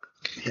in.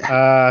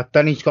 Yeah.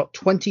 Then he's got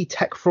 20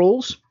 tech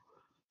thralls.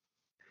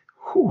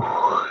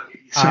 So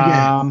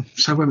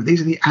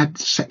these are the Ad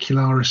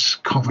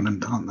Secularis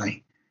Covenant, aren't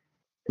they?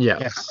 Yeah.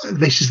 Yes.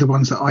 This is the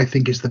ones that I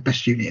think is the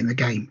best unit in the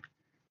game.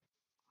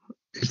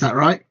 Is that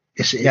right?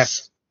 Yes, it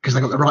is. Because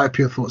they got the right of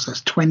pure thoughts. That's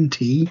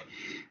 20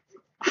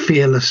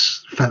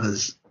 fearless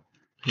feathers,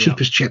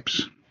 cheap as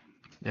chips.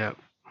 Yeah.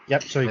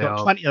 Yep. So he's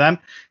got 20 of them.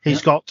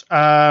 He's got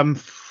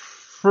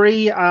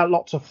 3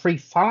 lots of free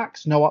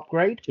phalanx, no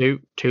upgrade. Two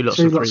lots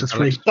of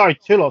free. Sorry,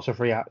 2 lots of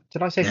free.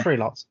 Did I say 3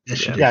 lots?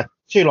 Yes, you did.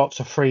 2 lots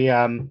of free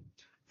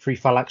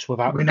phalanx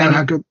without. We know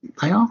how good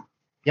they are.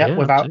 Yeah,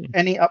 without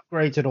any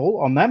upgrades at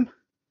all on them.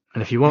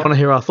 And if you want to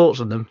hear our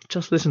thoughts on them,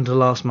 just listen to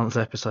last month's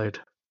episode.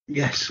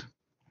 Yes.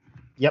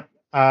 Yep.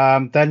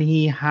 Then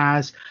he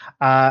has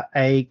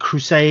a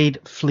Crusade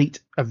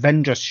Fleet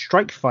Avenger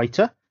Strike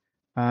Fighter.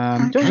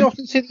 Don't you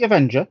often see the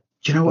Avenger?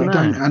 Do you know what? I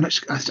don't. And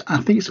I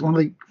think it's one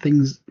of the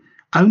things.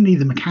 Only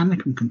the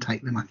Mechanicum can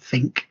take them. I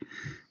think.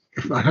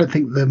 I don't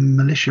think the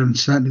militia and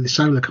certainly the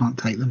solar can't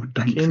take them. I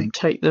don't think. You can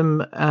take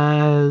them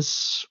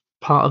as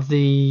part of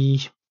the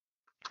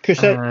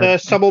Crusade,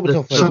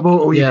 suborbital.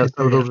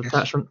 Suborbital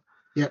attachment.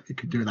 Yeah, you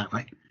could do it that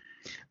way.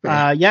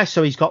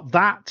 So he's got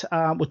that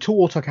with 2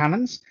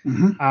 autocannons.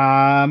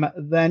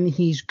 Mm-hmm. Then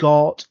he's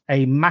got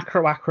a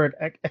macro accurate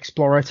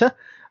explorator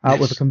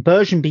with a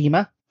conversion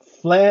beamer,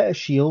 flare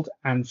shield,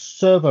 and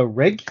servo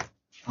rig.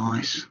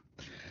 Nice.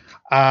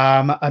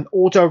 An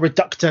auto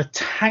reductor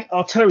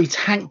artillery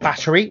tank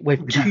battery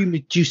with 2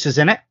 Medusas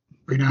in it.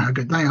 We know how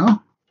good they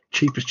are.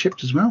 Cheap as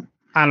chips as well.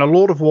 And a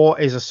Lord of War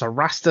is a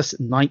Cerastus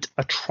Knight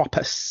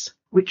Atropos.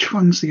 Which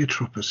one's the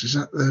Atropos? Is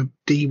that the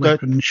D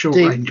weapon, short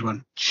range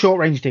one? Short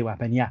range D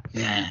weapon, yeah.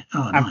 Yeah.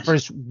 Oh, nice. And for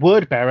his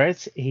word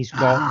bearers, he's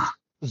got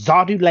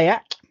Zardu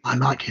Layak. I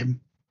like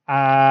him.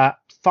 5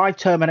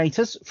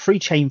 Terminators, 3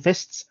 Chain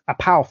Fists, a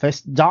Power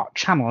Fist, Dark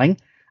Channeling,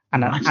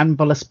 and an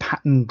Anvilus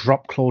Pattern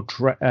Dropclaw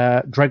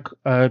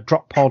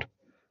Drop Pod.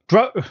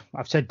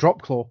 I've said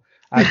Dropclaw.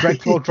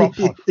 Dreadclaw Drop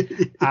Pod.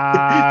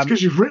 It's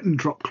because you've written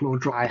Dropclaw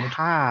Drop Pod. I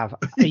have.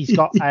 He's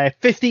got a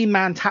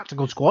 15-man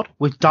tactical squad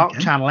with Dark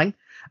Channeling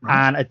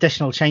and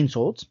additional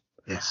chainswords.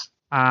 Yes.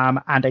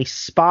 And a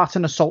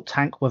Spartan assault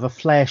tank with a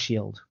flare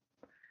shield.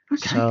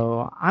 Okay.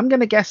 So I'm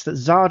going to guess that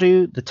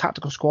Zardu, the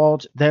tactical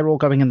squad, they're all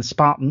going in the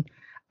Spartan,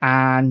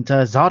 and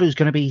Zardu's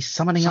going to be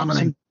summoning up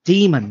some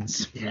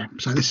demons. Yeah.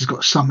 So this has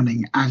got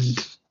summoning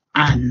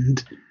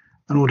and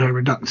an auto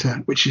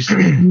reductor, which is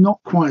not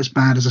quite as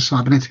bad as a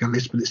Cybernetica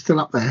list, but it's still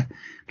up there.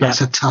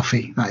 That's a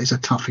toughie. That is a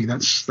toughie.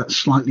 That's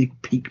slightly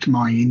piqued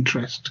my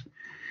interest.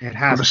 It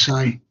has. Gotta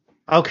say.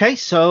 Okay,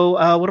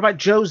 so what about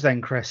Joe's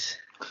then, Chris?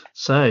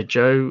 So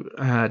Joe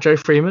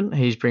Freeman,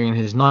 he's bringing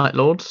his Night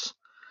Lords.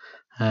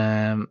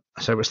 So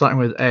we're starting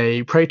with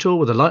a Praetor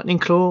with a Lightning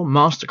Claw,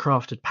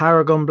 Mastercrafted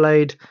Paragon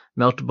Blade,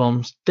 Melter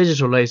Bombs,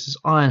 Digital Lasers,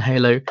 Iron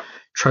Halo,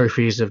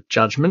 Trophies of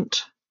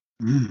Judgment.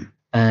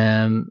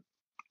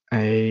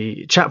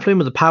 A Chaplain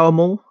with a Power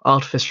Maul,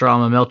 Artificer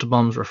Armor, Melter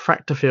Bombs,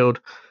 Refractor Field,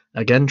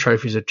 again,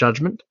 Trophies of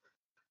Judgment.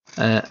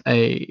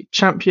 A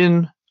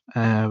Champion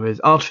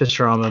with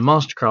Artificer Armor,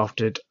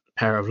 Mastercrafted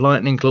pair of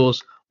Lightning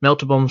Claws,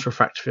 Melter Bombs,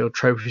 Refractor Field,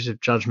 Trophies of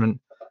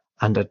Judgment,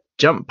 and a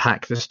Jump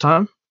Pack this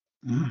time.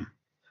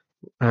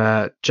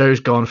 Joe's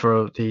gone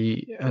for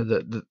the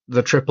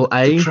triple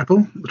A.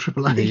 The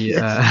triple A.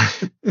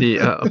 The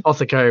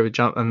Apothecary with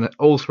jump, and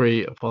all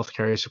 3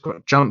 Apothecaries have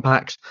got jump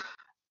packs,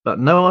 but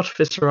no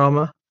Artificer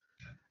Armor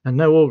and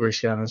no Augury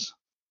Scanners.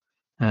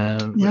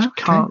 Which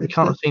can't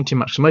have seen too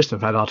much because most of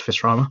them have had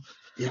Artificer Armor.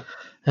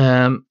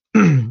 Yeah.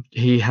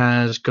 He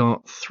has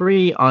got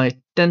 3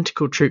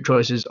 identical troop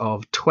choices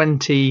of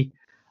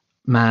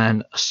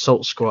 20-man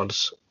assault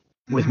squads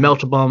with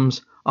Melter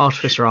Bombs,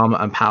 Artificer Armor,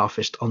 and Power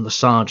Fist on the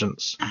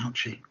sergeants.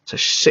 Ouchie. So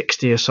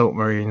 60 assault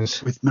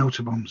marines with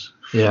Melter Bombs.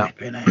 Yeah.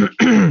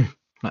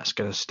 That's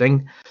going to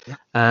sting.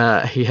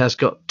 Yeah. He has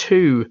got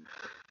 2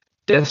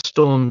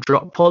 Deathstorm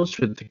drop pods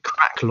with the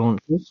crack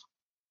launchers.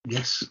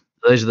 Yes.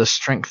 Those are the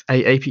Strength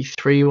 8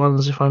 AP3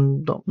 ones, if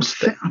I'm not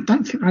mistaken. I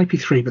don't think they're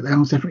AP3, but they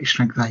are definitely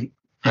Strength 8.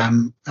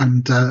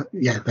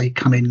 They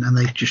come in and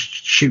they just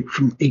shoot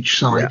from each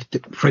side,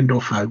 friend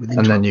or foe.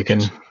 And then you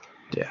can,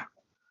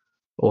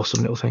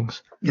 awesome little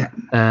things. Yeah.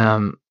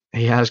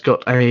 He has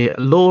got a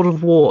Lord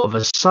of War of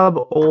a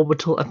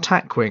suborbital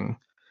attack wing,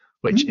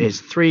 which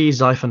is 3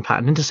 Xiphon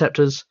pattern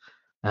interceptors.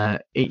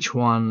 Each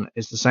one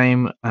is the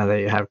same.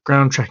 They have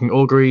ground tracking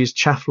auguries,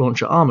 chaff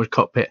launcher, armored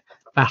cockpit,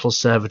 battle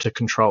servitor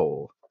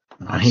control.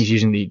 Nice. And he's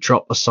using the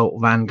drop assault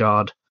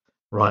vanguard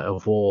right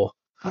of war.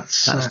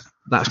 That's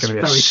going to be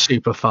a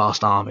super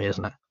fast army,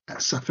 isn't it?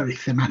 That's a very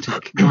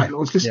thematic Night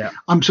Lords.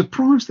 I'm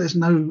surprised there's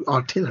no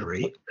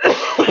artillery.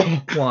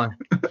 Why?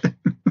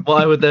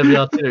 Why would there be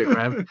artillery,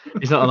 Graham?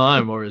 He's not an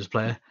Iron Warriors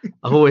player.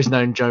 I've always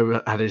known Joe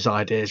had his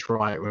ideas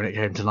right when it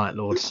came to Night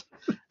Lords.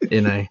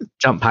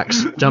 Jump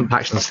packs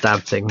and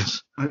stab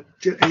things. I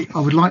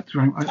would like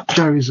to.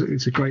 Joe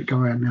is a great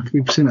guy, and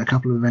we've seen at a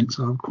couple of events.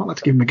 So I'd quite like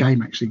to give him a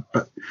game actually.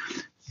 But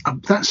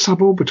that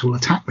suborbital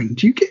attack wing,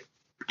 do you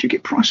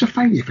get price of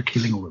failure for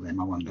killing all of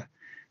them? I wonder.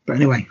 But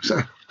anyway,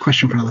 so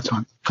question for another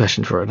time.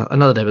 Question for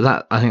another day.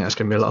 But I think that's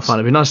going to be a lot of fun.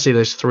 It'd be nice to see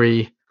those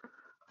 3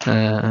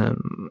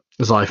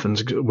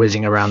 Xiphons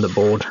whizzing around the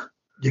board.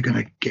 He's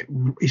going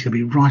to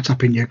be right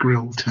up in your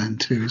grill turn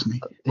 2, isn't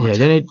he? Right,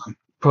 the only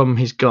problem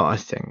he's got, I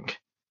think,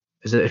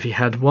 is that if he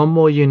had one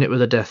more unit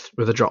with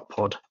a drop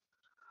pod,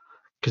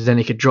 because then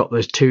he could drop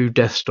those 2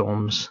 Death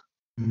Storms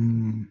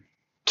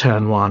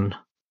turn 1.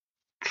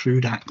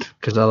 True that.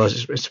 Because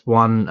otherwise it's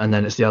 1 and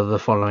then it's the other the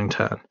following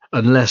turn.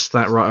 Unless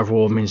that Rite of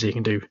War means he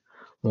can do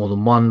more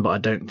than 1, but I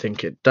don't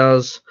think it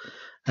does.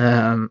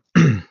 That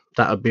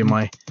would be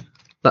my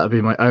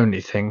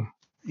only thing.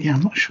 Yeah,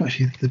 I'm not sure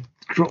actually. The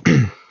drop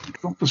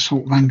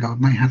assault Vanguard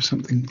may have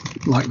something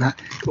like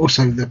that.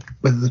 Also,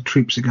 whether the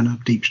troops are going to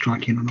deep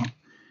strike in or not.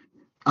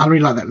 I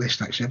really like that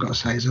list actually. I've got to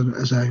say,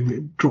 as a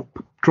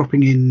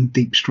dropping in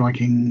deep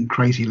striking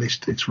crazy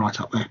list, it's right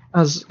up there.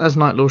 As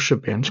Night Lord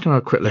should be. I'm just going to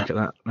have a quick look at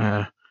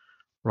that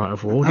Rite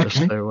of War.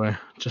 Okay.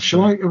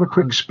 Shall I have a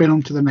quick spin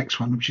on to the next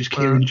one, which is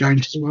Kieran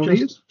Jones' World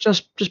Eaters?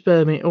 Just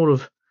bear me all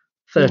of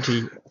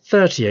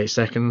 38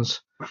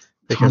 seconds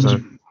because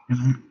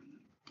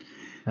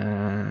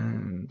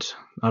and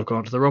I've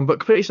gone to the wrong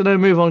book. Please, so no,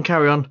 move on,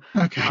 carry on.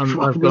 Okay.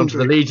 I've gone to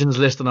the Legions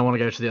list and I want to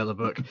go to the other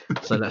book,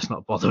 so let's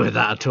not bother with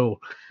that at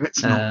all.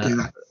 Let's not do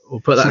that. We'll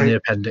put that in the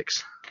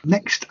appendix.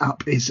 Next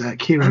up is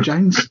Kieran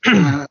Jones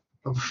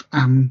of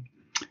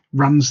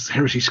runs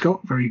Heresy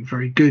Scott. Very,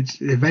 very good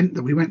event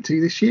that we went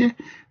to this year.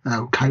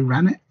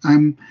 Co-ran it.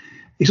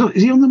 Is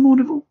he on the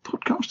Maudeville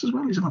podcast as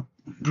well? He's on.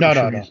 No.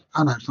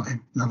 Oh no, it's not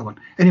him. Another one.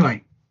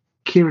 Anyway,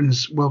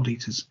 Kieran's World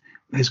Eaters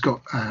has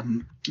got a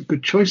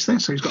good choice there.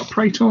 So he's got a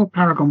Praetor,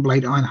 Paragon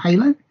Blade, Iron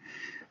Halo.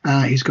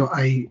 He's got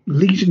a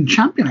Legion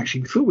Champion.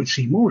 Actually, we thought we'd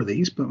see more of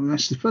these, but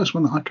that's the first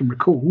one that I can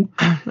recall.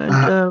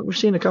 We've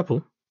seen a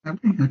couple.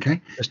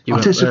 Okay.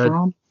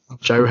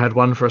 Joe had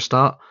one for a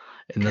start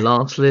in the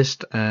last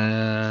list.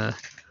 And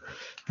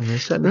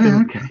there's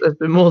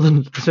been more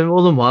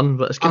than one,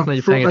 but it's good that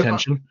you're paying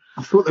attention.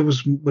 I thought there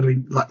would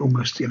be like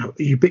almost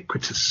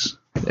ubiquitous.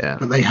 Yeah.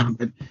 But they haven't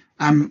been.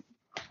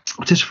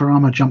 Artificer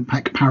Armor, Jump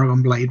Pack,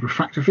 Paragon Blade,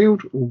 Refractor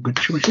Field, all good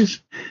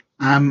choices.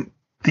 In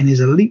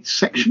his elite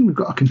section, we've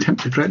got a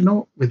Contemptor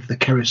Dreadnought with the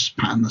Keris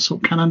pattern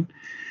assault cannon,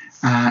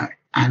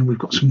 and we've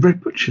got some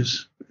Red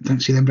Butchers. Don't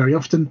see them very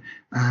often.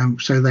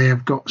 So they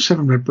have got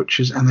 7 Red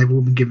Butchers, and they've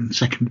all been given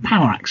second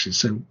power axes,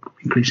 so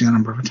increasing the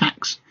number of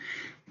attacks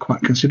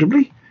quite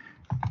considerably.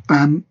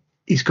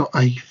 He's got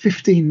a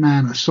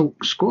 15-man assault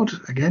squad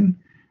again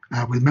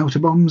with melter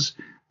bombs.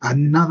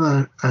 Then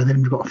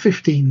we've got a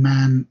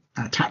 15-man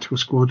tactical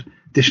squad,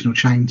 additional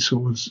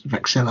chainsaws,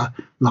 Vexilla,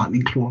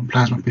 lightning claw, and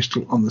plasma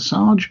pistol on the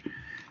Sarge.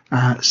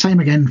 Same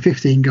again,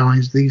 15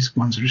 guys. These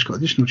ones have just got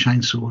additional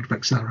chainsword,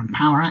 Vexilla, and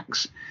power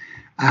axe.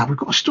 We've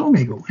got a Storm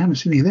Eagle. We haven't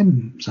seen any of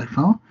them so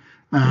far.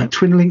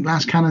 Twin link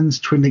las cannons,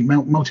 twin link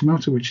multi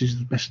melter, which is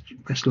the best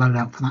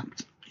loadout for that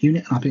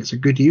unit. I think it's a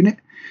good unit.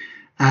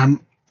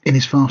 In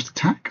his fast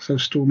attack, so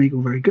Storm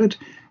Eagle very good.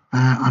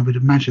 I would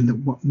imagine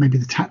that maybe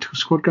the tactical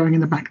squad going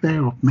in the back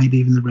there, or maybe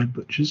even the Red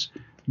Butchers.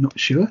 Not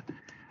sure.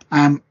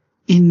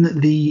 In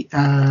the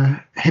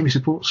heavy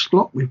support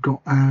slot, we've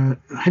got a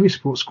heavy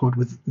support squad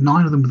with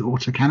 9 of them with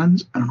auto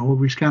cannons and an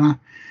augury scanner,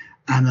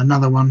 and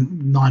another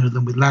 9 of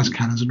them with las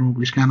cannons and an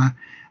augury scanner.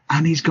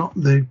 And he's got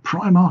the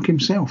Primarch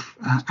himself,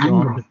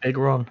 Angron. Big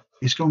Ron.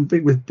 He's gone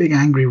big with big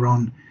angry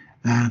Ron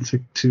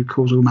to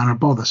cause all manner of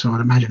bother. So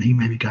I'd imagine he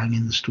may be going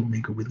in the Storm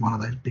Eagle with one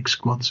of those big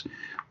squads,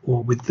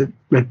 or with the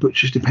Red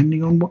Butchers,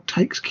 depending on what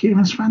takes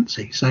Kieran's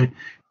fancy. So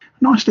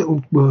nice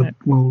little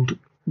World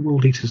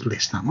Eaters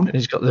list, that one. And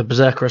he's got the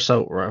Berserker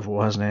Assault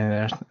rifle, hasn't he,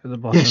 there at the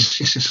bottom?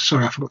 Yes.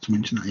 Sorry, I forgot to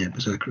mention that. Yeah,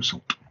 Berserker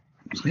Assault.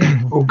 So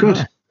yeah, all good.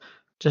 Yeah.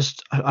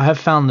 I have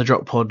found the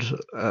drop pod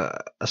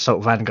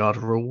Assault Vanguard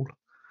rule.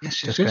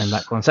 Yes. Going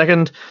back 1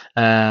 second.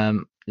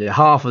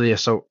 Half of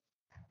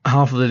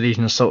the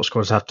Legion Assault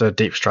squads have to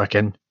deep strike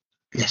in.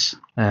 Yes.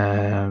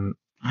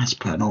 As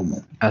per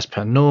normal.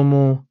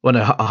 Well,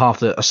 no, half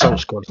the assault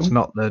squads,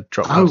 not the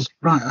drop pods. Oh,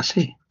 right, I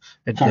see.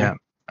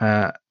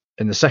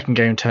 In the second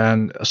game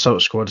turn,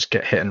 assault squads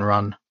get hit and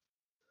run.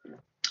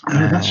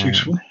 Oh, that's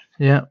useful.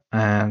 Yeah,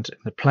 and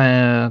the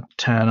player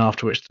turn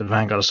after which the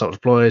Vanguard Assault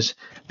deploys,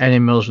 any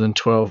mills within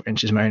 12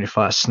 inches may only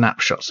fire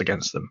snapshots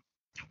against them.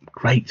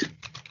 Great.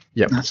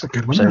 Yep. That's a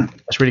good one. So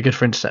that's really good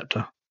for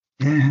Interceptor.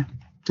 Yeah,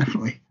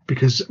 definitely.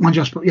 Because,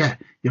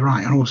 you're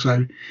right. And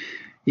also,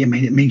 it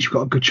means you've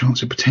got a good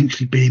chance of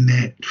potentially being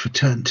there for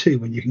turn 2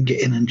 when you can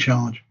get in and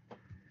charge.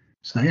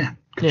 So, yeah,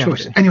 good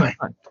choice. Okay. Anyway.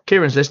 Right.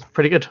 Kieran's list,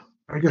 pretty good.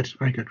 Very good,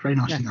 very good, very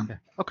nicely done. Yeah.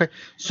 Okay,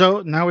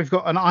 so now we've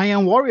got an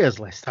Iron Warriors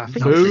list. I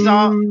think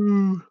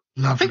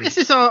this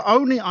is our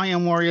only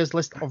Iron Warriors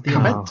list of the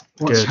event.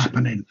 What's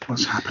happening?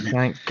 What's happening?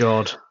 Thank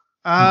God.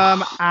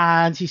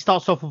 And he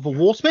starts off with a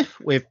Warsmith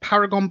with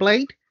Paragon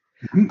Blade,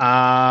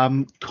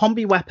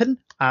 Combi Weapon,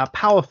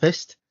 Power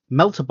Fist,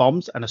 Melter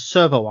Bombs, and a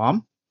Servo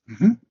Arm.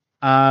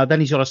 Then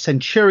he's got a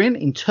Centurion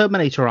in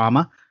Terminator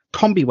Armor,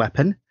 Combi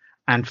Weapon,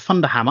 and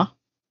Thunder Hammer.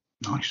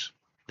 Nice.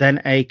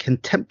 Then a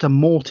Contemptor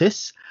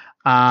Mortis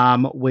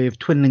with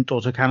twin-linked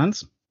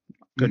autocannons.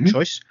 Good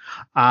choice.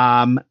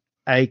 A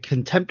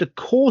Contemptor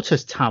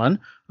Quartus Talon,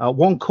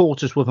 one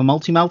Quartus with a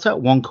multi-melter,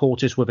 one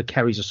Quartus with a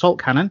Kerry's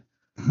assault cannon.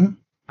 Then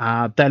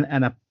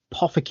an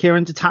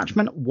Apothecarian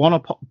detachment,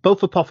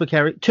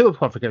 two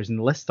Apothecaries in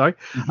the list, sorry.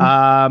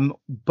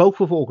 Both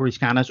with augury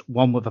scanners,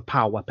 one with a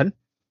power weapon.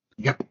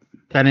 Yep.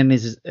 Then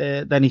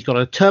then he's got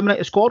a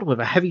Terminator squad with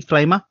a heavy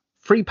flamer,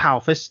 3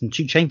 power fists and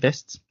 2 chain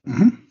fists.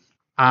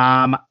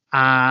 An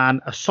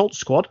assault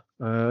squad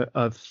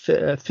of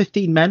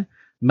 15 men,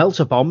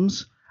 melter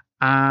bombs,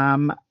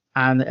 and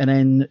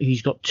then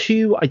he's got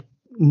 2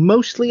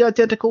 mostly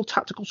identical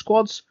tactical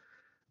squads.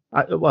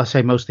 I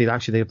say mostly,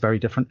 actually they're very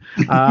different.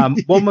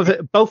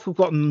 Both have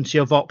got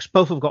Nuncio Vox,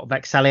 both have got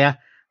Vexelia,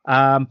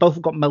 both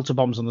have got melter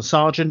bombs on the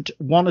sergeant.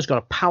 One has got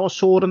a power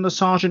sword on the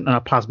sergeant and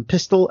a plasma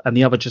pistol, and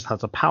the other just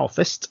has a power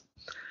fist.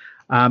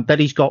 Then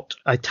he's got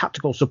a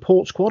tactical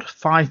support squad,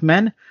 5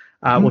 men,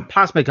 with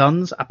plasma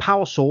guns, a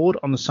power sword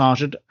on the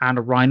sergeant, and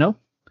a rhino.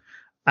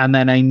 And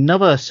then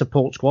another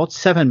support squad,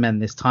 7 men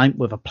this time,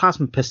 with a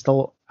plasma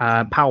pistol,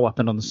 power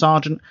weapon on the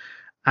sergeant,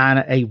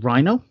 and a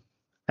rhino.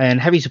 And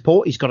heavy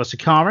support, he's got a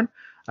Sakaran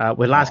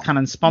with las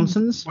cannon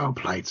sponsons. Well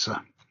played, sir.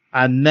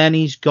 And then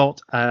he's got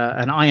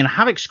an Iron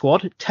Havoc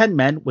squad, 10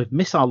 men with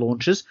missile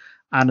launchers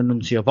and a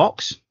Nuncio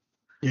Vox.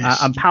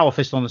 Yes. And power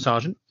fist on the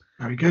sergeant.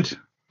 Very good.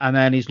 And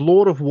then his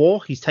Lord of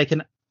War, he's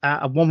taken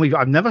one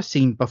I've never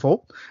seen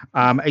before,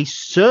 a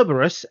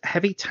Cerberus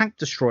heavy tank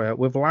destroyer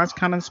with las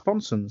cannon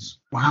sponsons.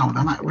 Wow,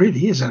 now that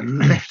really is a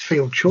left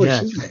field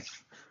choice, isn't it?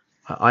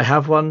 I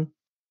have one.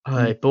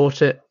 I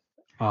bought it.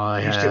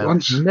 I used it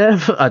once.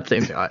 I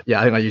think I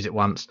used it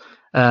once.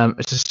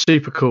 It's a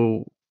super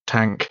cool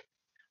tank,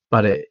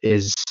 but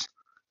it's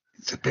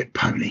a bit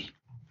pony.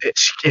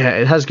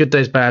 It has good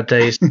days, bad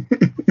days.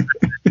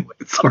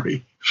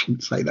 Sorry,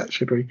 shouldn't say that,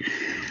 should we?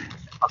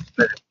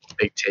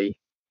 Big T.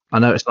 I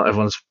know it's not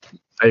everyone's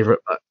favourite,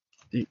 but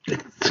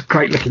it's a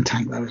great looking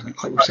tank, though, isn't it?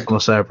 Like we said, on a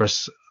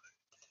Cerberus,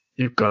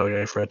 you've got to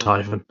go for a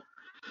Typhon.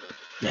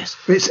 Yes,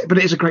 but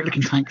it is a great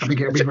looking tank. I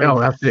think it'll be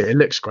it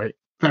looks great.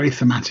 Very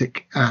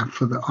thematic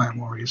for the Iron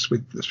Warriors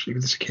with the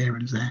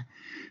Sakarans there.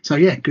 So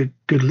yeah, good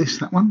list,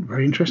 that one.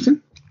 Very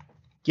interesting.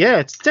 Yeah,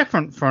 it's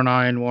different for an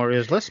Iron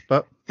Warriors list,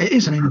 but it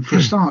is. I mean, for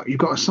a start, you've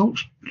got assault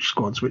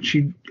squads, which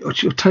you're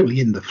totally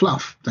in the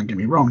fluff. Don't get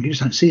me wrong, you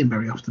just don't see them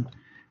very often.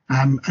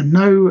 And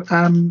no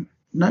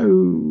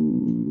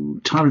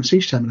Tyrant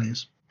Siege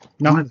Terminators.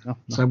 No.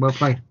 So well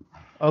played.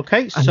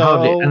 Okay, and so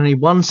only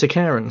one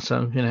Sakaran,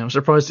 so I'm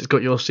surprised it's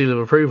got your seal of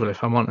approval,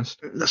 if I'm honest.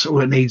 That's all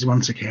it needs.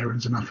 One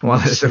Sakaran's enough.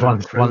 One's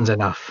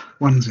enough.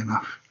 One's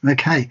enough.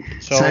 Okay.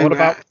 So what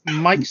about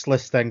Mike's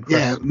list then, Chris?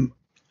 Yeah.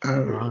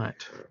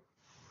 Right.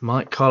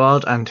 Mike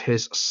Collard and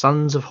his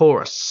Sons of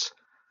Horus.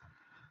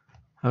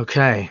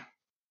 Okay.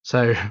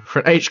 So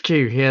for an HQ,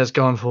 he has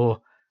gone for.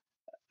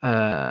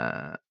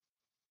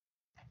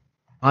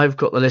 I've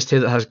got the list here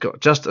that has got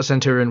just a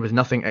Centurion with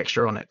nothing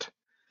extra on it.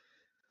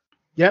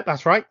 Yeah,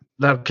 that's right.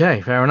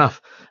 Okay, fair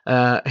enough.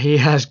 He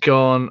has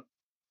gone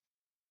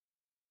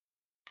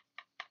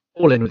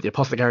all in with the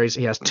Apothecaries.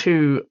 He has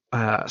 2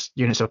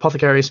 units of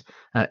Apothecaries,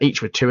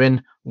 each with 2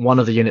 in. One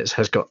of the units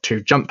has got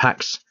 2 jump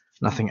packs.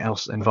 Nothing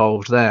else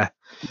involved there.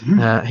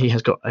 He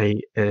has got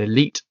a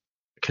elite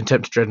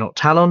Contemptor Dreadnought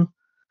Talon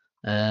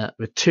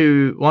with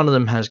 2. One of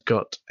them has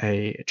got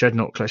a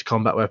Dreadnought close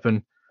combat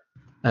weapon.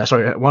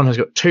 One has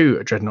got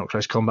 2 Dreadnought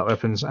close combat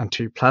weapons and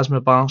 2 plasma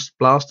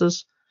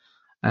blasters.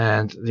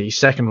 And the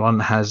second one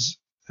has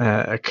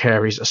a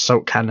Carey's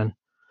assault cannon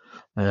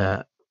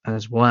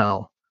as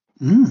well.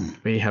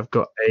 We have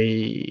got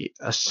a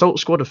assault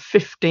squad of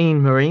 15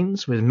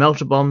 Marines with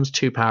melter bombs,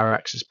 2 power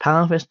axes,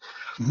 power fist.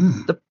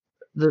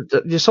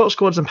 The assault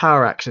squads and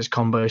power axes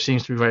combo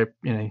seems to be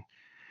very,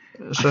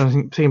 So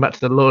I'm thinking back to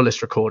the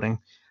Loyalist recording.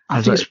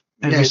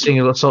 Every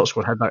single assault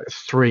squad had like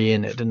 3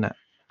 in it, didn't it?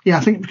 Yeah,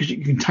 I think because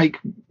you can take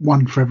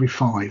 1 for every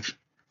 5.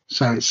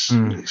 So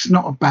it's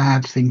not a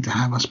bad thing to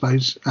have, I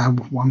suppose.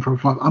 1 for every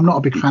 5. I'm not a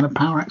big fan of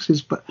power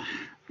axes, but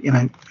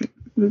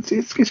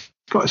it's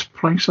got its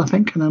place, I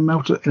think. And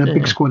a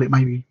big squad, it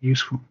may be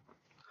useful.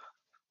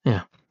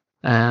 Yeah.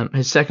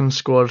 His second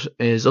squad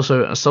is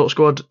also an assault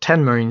squad,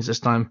 10 Marines this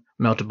time,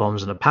 melter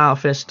bombs and a power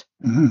fist.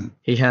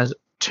 He has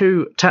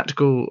 2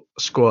 tactical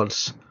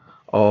squads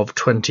of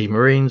 20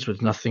 Marines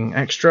with nothing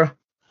extra.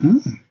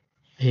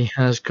 He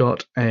has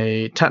got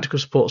a tactical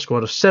support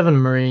squad of 7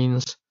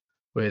 Marines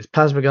with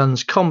plasma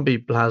guns, combi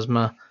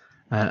plasma,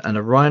 and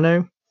a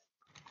rhino.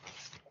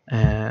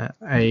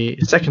 A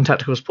second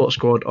tactical support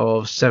squad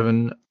of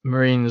 7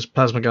 Marines,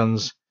 plasma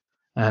guns,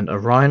 and a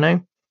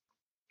Rhino.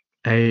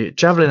 A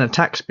Javelin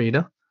attack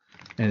speeder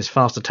in his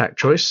fast attack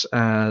choice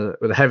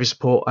with a heavy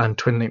support and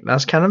twin-link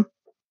las cannon.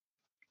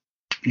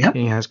 Yep.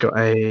 He has got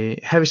a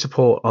heavy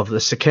support of the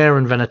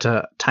Sikaran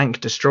Venator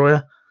tank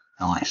destroyer.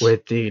 Nice.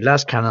 With the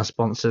las cannon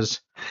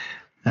sponsors.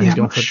 And Yeah, he's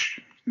gone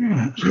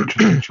that's an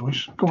interesting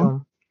choice. Go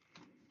on.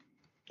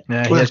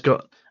 Yeah, he has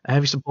got a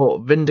heavy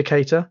support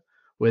Vindicator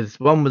with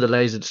one with a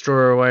laser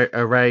destroyer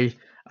array,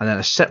 and then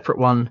a separate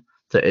one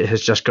that it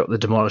has just got the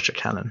Demolisher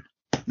cannon.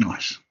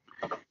 Nice.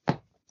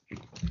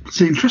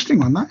 It's an interesting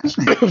one, that,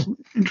 isn't it?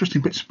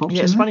 Interesting bits of spots.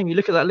 Yeah, it's funny when you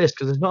look at that list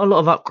because there's not a lot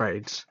of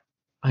upgrades.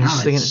 I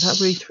was thinking, is that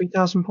really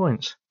 3,000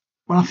 points?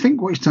 Well, I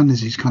think what he's done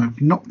is he's kind of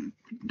not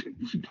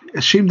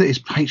assumed that his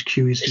HQ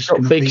is just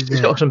going to be there. He's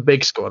got some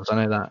big squads, I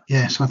know that.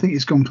 Yeah, so I think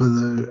he's gone for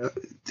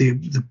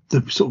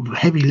the sort of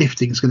heavy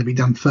lifting is going to be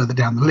done further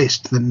down the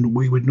list than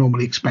we would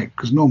normally expect,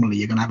 because normally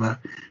you're going to have a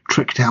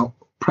tricked out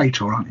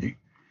Praetor, aren't you?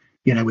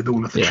 You know, with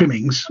all of the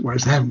trimmings,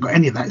 whereas they haven't got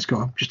any of that. It's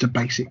got just a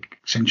basic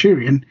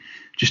Centurion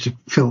just to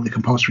fill the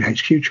compulsory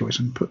HQ choice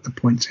and put the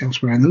points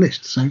elsewhere in the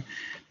list. So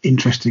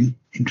interesting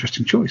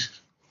choices.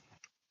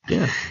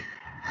 Yeah.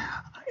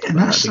 And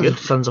that's good.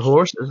 Sons of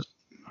Horus.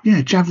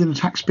 Yeah, Javelin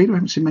attack speeder. I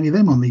haven't seen many of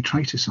them on the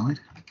traitor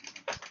side.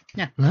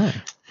 Yeah. No.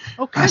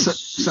 Okay.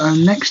 So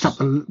next up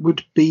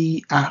would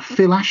be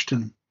Phil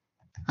Ashton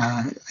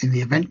in the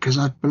event, because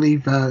I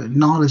believe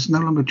Niall is no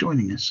longer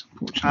joining us,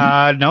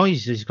 unfortunately. No,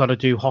 he's got to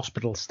do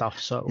hospital stuff.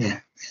 So yeah.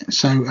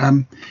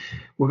 So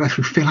we'll go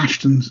through Phil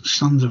Ashton's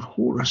Sons of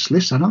Horus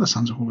list, another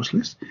Sons of Horus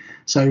list.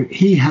 So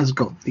he has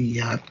got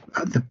the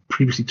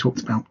previously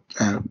talked about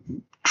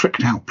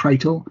tricked out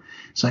Praetor.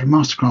 So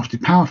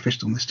mastercrafted Power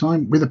Fist on this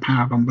time with a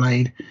Paragon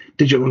Blade,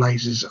 digital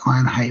lasers,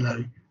 Iron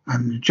Halo,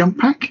 and a jump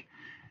pack.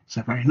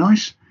 So very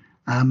nice.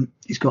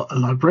 He's got a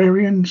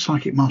Librarian,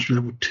 Psychic Mastery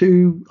level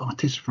 2,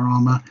 Artificer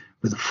Armor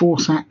with a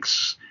Force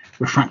Axe,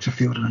 Refractor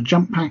Field, and a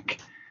jump pack.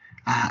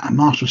 A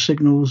Master of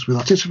Signals with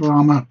Artificer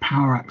Armor,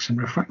 Power Axe,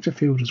 and Refractor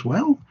Field as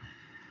well.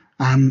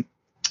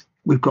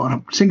 We've got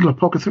a single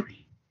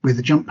Apothecary with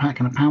a jump pack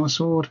and a Power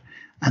Sword.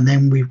 And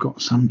then we've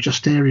got some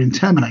Justarian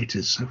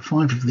Terminators. So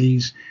 5 of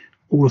these,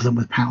 all of them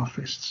with Power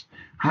Fists.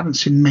 I haven't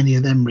seen many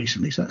of them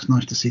recently, so it's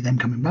nice to see them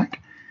coming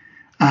back.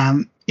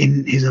 In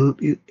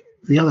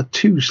the other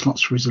 2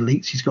 slots for his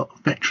elites, he's got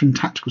Veteran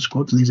Tactical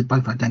Squads, and these are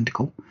both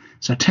identical.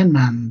 So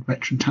 10-man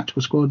Veteran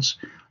Tactical Squads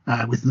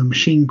with the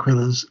Machine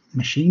Killers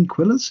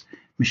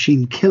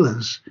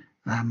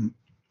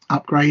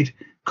upgrade,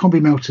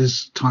 Combi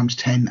Melters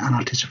 ×10, and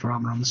Artificer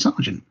Armor on the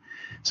Sergeant.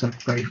 So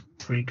very,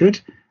 very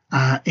good.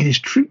 In his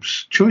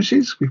troops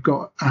choices, we've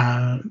got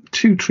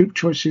 2 troop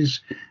choices,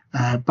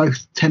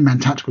 both 10-man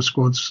tactical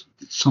squads.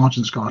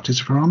 Sergeant's got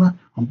Artificer Armor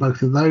on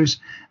both of those.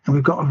 And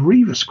we've got a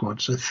Reaver squad,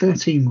 so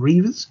 13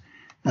 Reavers,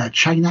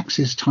 Chain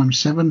Axes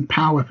 ×7,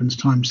 Power Weapons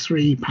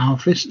 ×3, Power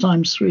Fists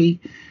 ×3,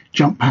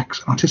 Jump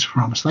Packs, Artificer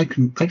Armor. So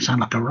they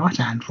sound like a right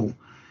handful.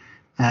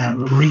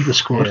 Reaver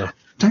squad. Yeah. I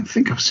don't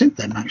think I've seen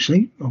them,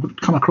 actually. I've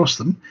come across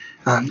them.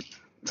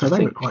 So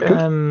they look quite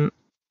good.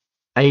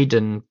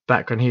 Aidan,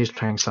 back when he was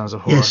playing Sons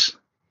of Horus,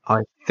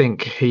 I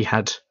think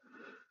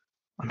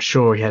I'm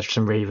sure he had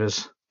some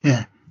Reavers.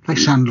 Yeah, they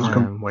sound like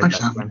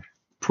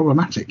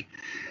problematic.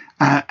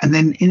 And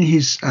then in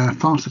his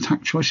fast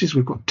attack choices,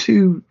 we've got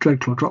 2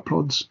 Dreadclaw drop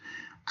pods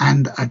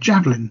and a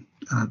Javelin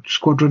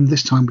squadron,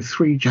 this time with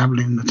 3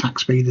 Javelin attack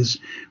speeders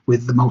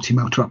with the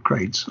multi-melter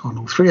upgrades on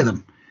all 3 of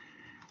them.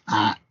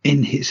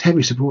 In his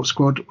heavy support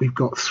squad, we've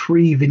got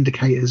 3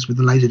 Vindicators with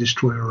the laser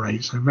destroyer array,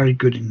 so very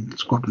good in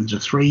squadrons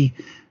of 3.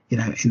 In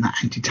that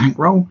anti-tank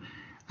role,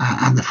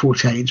 and the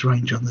 48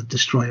 range on the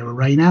destroyer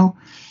array now,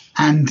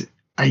 and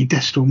a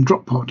Deathstorm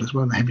drop pod as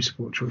well, the heavy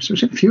support choice. So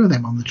there's a few of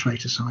them on the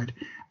traitor side,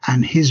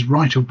 and his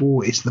right of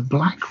war is the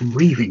Black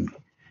Reaving,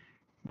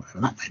 whatever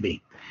that may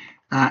be.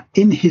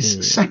 In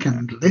his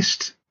second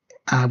list,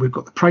 we've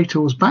got the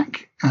Praetors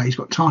back. He's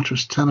got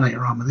Tartarus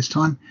Terminator armor this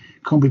time,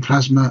 Combi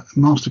Plasma,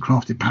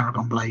 Mastercrafted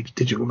Paragon Blade,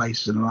 digital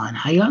lasers, and an Iron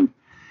Halo.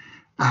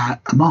 A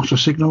Master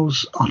of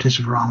Signals,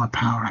 Artificer Armor,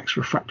 Power Axe,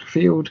 Refractor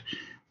Field.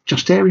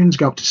 Justarians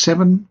go up to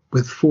 7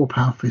 with 4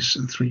 Power Fists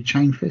and 3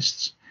 Chain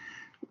Fists.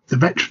 The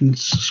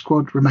Veterans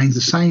squad remains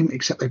the same,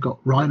 except they've got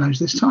Rhinos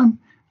this time,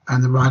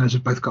 and the Rhinos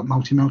have both got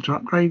multi-melter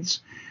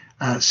upgrades.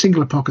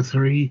 Single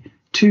Apothecary,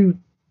 2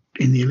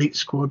 in the Elite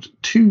squad,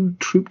 2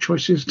 troop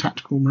choices,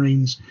 Tactical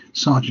Marines,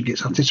 Sergeant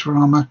gets Artificer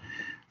Armor.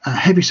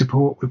 Heavy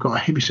support, we've got a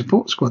heavy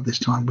support squad this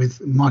time with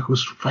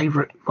Michael's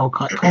favourite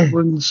Volkite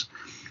Culverins,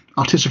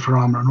 Artificer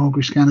Armor and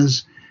Augury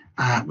Scanners.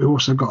 We've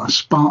also got a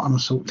Spartan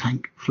Assault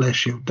Tank, Flare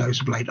Shield,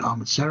 Dozer Blade,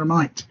 Armoured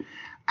Ceramite.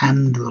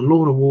 And the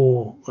Lord of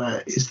War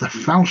is the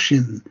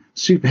Falchion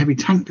Super Heavy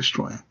Tank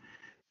Destroyer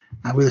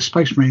with a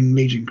Space Marine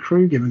Legion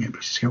crew, giving it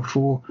Skill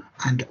 4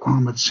 and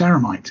Armoured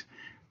Ceramite.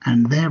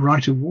 And their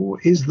right of war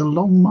is the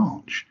Long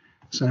March.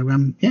 So,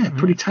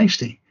 pretty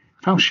tasty.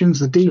 Falchion's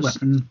the D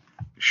weapon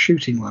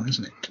shooting one,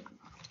 isn't it?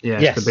 Yeah,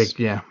 it's the big,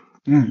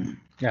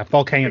 Yeah,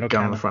 volcano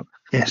gun on the front.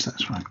 Yes,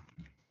 that's right.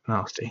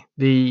 Nasty.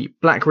 The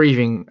Black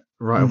Reaving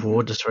right of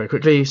war, just very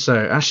quickly. So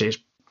actually, it's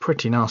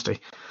pretty nasty.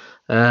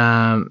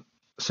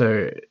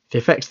 So the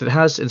effects that it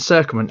has: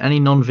 encirclement. Any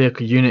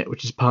non-vehicle unit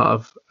which is part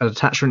of a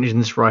detachment using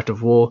this right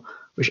of war,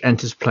 which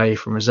enters play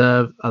from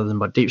reserve other than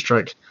by deep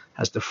strike,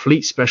 has the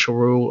fleet special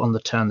rule on the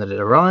turn that it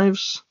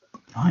arrives.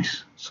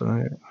 Nice.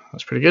 So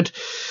that's pretty good.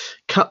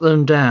 Cut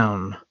them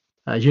down.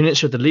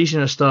 Units with the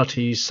Legion of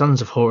Astartes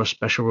Sons of Horus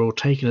special rule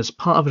taken as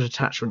part of a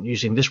detachment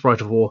using this right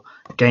of war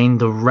gain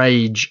the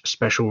Rage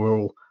special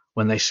rule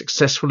when they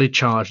successfully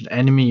charge an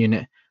enemy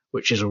unit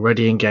which is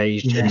already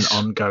engaged in an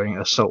ongoing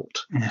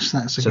assault. Yes,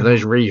 that's a so good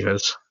those one.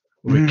 Reavers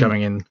will be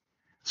coming in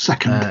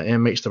second. It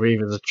makes the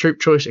Reavers a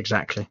troop choice,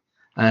 exactly.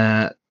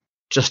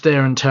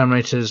 Justarian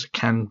Terminators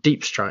can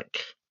deep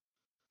strike.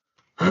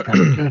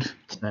 Very good.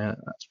 So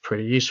that's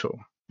pretty useful.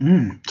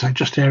 So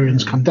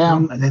Justarians come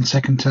down, and then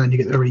second turn you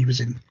get the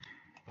Reavers in.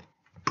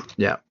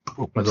 Yeah,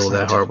 with all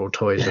their horrible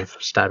toys of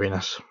stabbing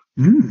us.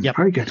 Yep.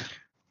 Very good.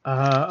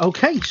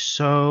 Okay,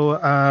 so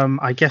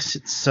I guess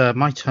it's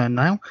my turn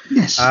now.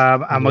 Yes.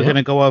 And we're going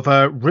to go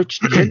over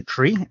Rich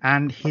Gentry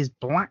and his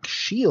Black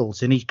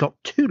Shields, and he's got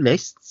 2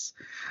 lists.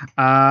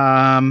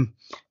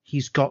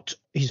 He's got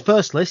his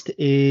first list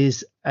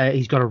is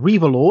he's got a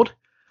Reaver Lord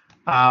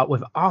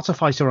with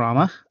Artificer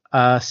Armor,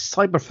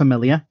 Cyber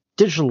Familiar,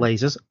 Digital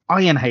Lasers,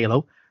 Iron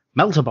Halo,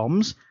 Melter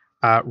Bombs,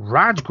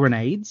 Rad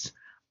Grenades,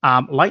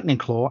 Lightning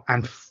Claw,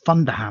 and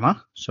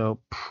Thunderhammer. So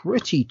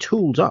pretty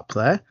tooled up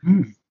there.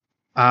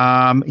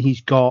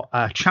 He's got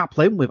a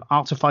Chaplain with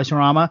Artificer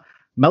Armor,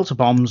 Melter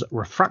Bombs,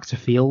 Refractor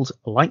Field,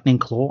 Lightning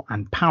Claw,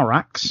 and Power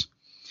Axe.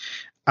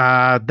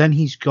 Then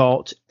he's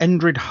got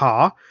Endrid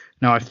Har.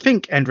 Now, I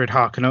think Endrid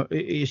Har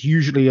is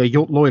usually a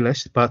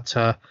loyalist, but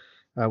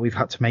we've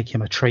had to make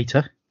him a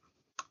traitor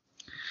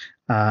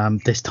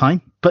this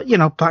time. But,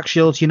 Black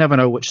Shields, you never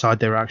know which side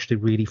they're actually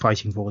really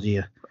fighting for, do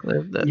you?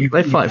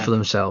 They fight for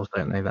themselves,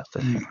 don't they? That's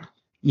the thing.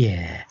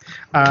 Yeah.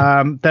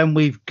 Then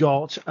we've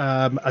got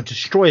a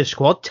Destroyer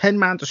Squad,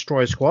 10-man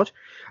Destroyer Squad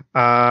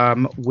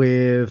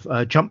with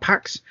jump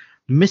packs.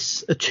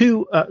 Just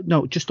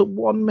the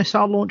 1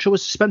 missile launcher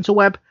with Suspensor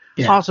Web,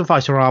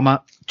 Artificer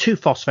Armor, 2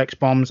 Phosphex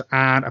Bombs,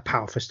 and a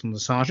Power Fist on the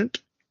Sergeant.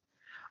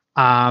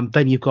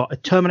 Then you've got a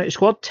Terminator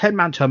Squad,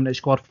 10-man Terminator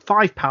Squad,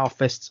 5 Power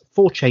Fists,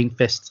 4 Chain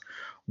Fists,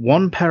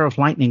 1 pair of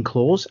Lightning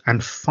Claws,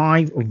 and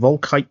 5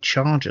 Volkite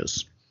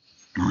Chargers.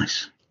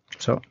 Nice.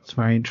 So it's a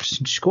very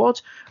interesting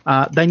squad.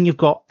 Then you've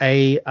got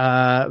a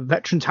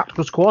Veteran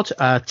Tactical Squad,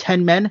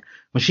 10 men,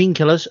 Machine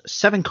Killers,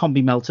 7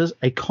 Combi Melters,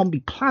 a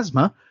Combi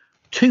Plasma,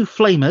 2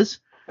 Flamers,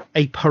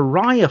 a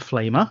Pariah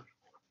Flamer.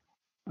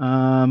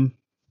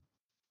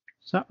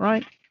 Is that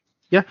right?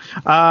 Yeah.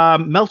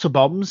 Melter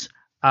Bombs,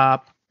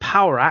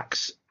 Power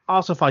Axe,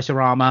 Artificer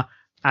Armor,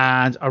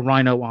 and a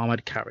Rhino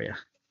Armored Carrier.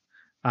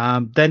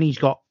 Then he's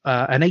got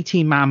an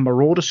 18-man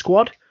Marauder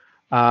Squad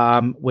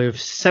with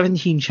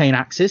 17 Chain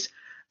Axes,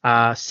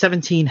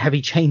 17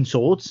 heavy chain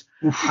swords,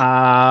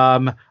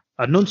 a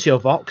Nuncio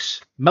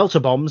Vox, Melter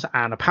Bombs,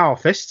 and a Power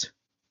Fist.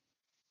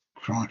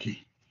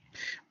 Crikey.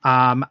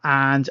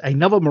 And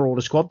another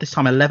Marauder Squad, this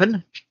time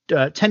 11,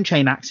 10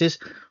 Chain Axes,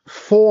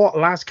 4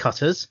 Las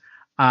Cutters,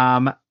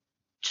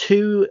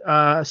 2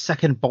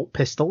 second Bolt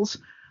Pistols,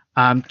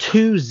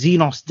 2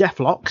 Xenos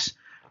Deathlocks,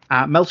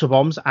 Melter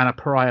Bombs, and a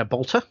Pariah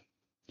Bolter.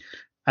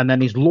 And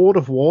then his Lord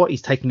of War,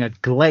 he's taking a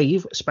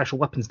Glaive special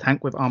weapons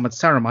tank with Armored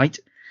Ceramite,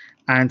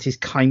 and his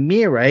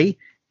Chimerae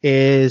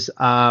is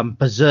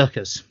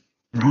Berserkers.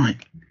 Right.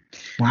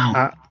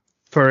 Wow.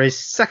 For his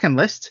second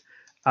list,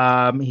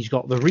 he's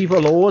got the Reaver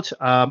Lord,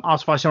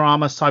 Artificer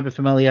Armor, Cyber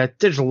Familiar,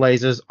 Digital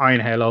Lasers, Iron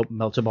Halo,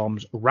 Melter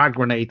Bombs, Rad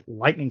Grenade,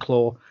 Lightning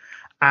Claw,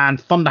 and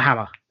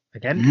Thunderhammer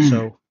again.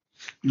 So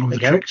all the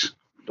tricks.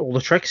 All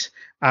the tricks.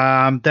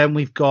 Then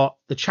we've got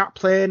the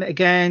Chaplain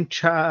again,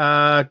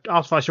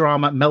 Artificer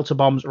Armor, Melter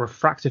Bombs,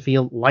 Refractor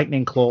Field,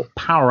 Lightning Claw,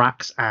 Power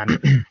Axe,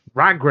 and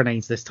Rad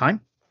Grenades this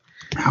time.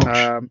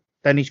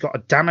 Then he's got a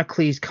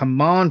Damocles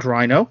Command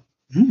Rhino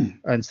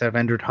instead of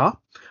Endrid Har.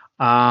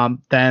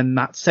 Then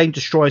that same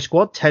Destroyer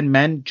Squad, 10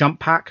 men, jump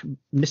pack,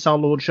 missile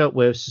launcher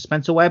with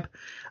Suspensor Web,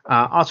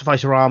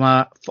 Artificer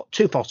Armor,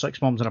 2 Phosphex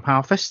Bombs, and a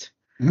Power Fist.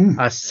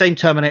 Same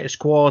Terminator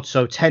Squad,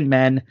 so 10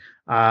 men,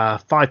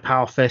 5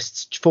 Power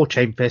Fists, 4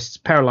 Chain Fists,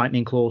 pair of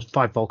Lightning Claws,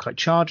 5 Volkite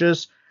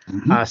Chargers.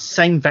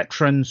 Same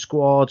Veteran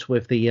Squad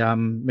with the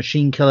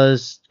Machine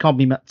Killers,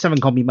 7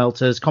 Combi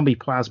Melters, Combi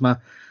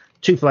Plasma,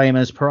 2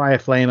 Flamers, Pariah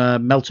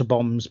Flamer, Melter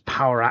Bombs,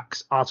 Power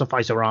Axe,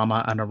 Artificer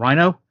Armor, and a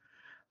Rhino.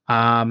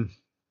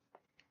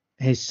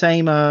 His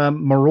same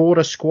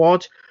Marauder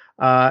Squad,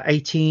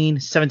 17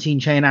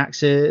 chain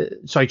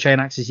axes,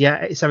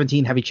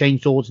 17 heavy chain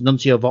swords,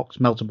 Nuncio Vox,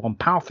 Melter Bomb,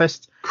 Power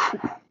Fist.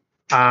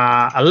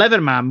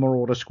 11-man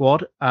Marauder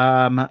Squad,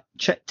 10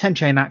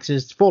 chain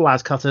axes, 4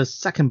 Las Cutters,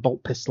 second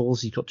Bolt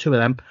Pistols, he's got 2 of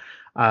them,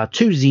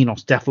 2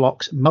 Xenos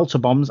Deathlocks, Melter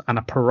Bombs, and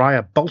a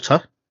Pariah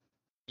Bolter.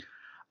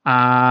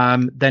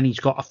 Then he's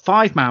got a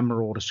 5-man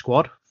Marauder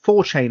Squad,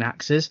 4 chain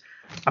axes,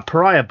 a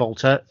Pariah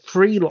Bolter,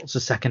 3 lots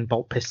of second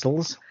Bolt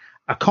Pistols,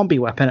 a combi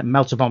weapon and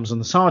Melter Bombs on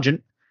the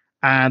Sergeant,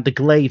 and the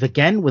Glaive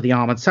again with the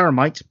Armored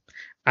Ceramite,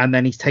 and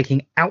then he's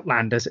taking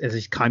Outlanders as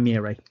his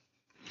Chimerae.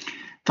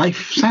 They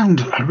sound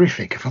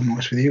horrific, if I'm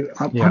honest with you.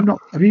 I'm not.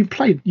 Have you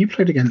played? You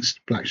played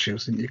against Black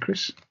Shields, didn't you,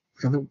 Chris?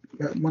 The other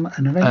one,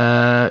 an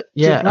event.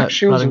 Yeah, Black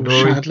Shields or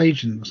Glory. Shattered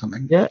Legion or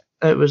something. Yeah,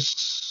 it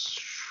was.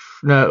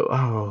 No,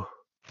 oh,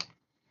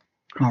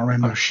 Can't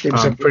remember.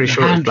 I'm pretty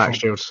sure it was Black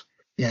Shields.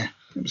 Yeah,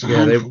 it was a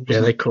handful.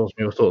 They caused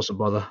me all sorts of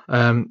bother.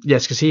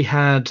 Yes, because he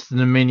had the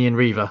Nominian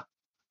Reaver.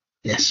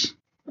 Yes.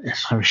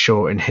 I'm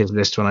sure in his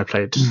list when I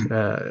played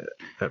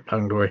at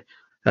Glory.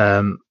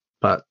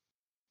 But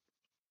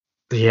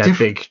he had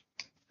big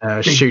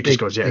shooter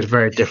squads. Yeah, it's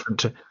very different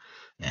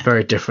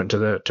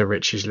to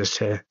Richie's list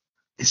here.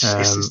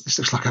 This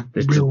looks like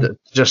it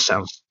just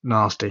sounds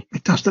nasty.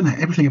 It does, doesn't it?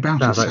 Everything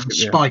about it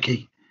sounds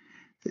spiky.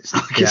 It's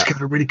like it's going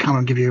to really come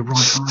and give you a right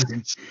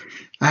hiding.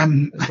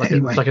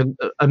 Anyway, it's like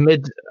a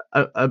mid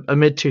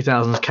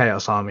 2000s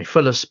chaos army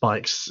full of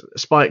spikes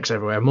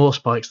everywhere. More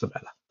spikes the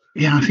better.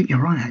 Yeah, I think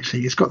you're right.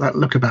 Actually, it's got that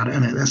look about it,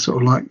 isn't it? They're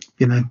sort of like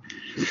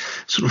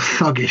sort of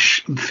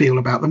thuggish feel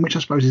about them, which I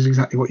suppose is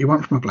exactly what you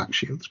want from a Black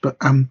Shields. But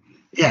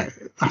yeah,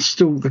 that's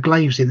still the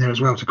glaives in there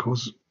as well to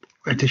cause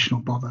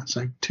additional bother.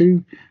 So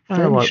two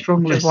fairly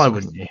strong lists. Why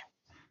wouldn't you?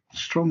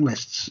 Strong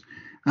lists.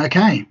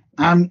 Okay.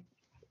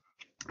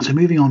 So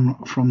moving on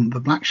from the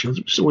Black Shields,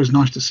 which is always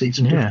nice to see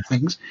some different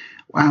things.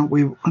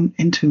 We went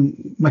into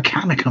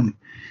Mechanicum.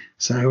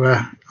 So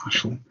I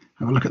shall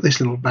have a look at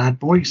this little bad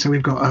boy. So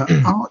we've got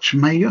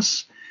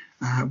Archmagus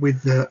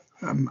with the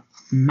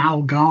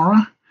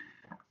Malgara,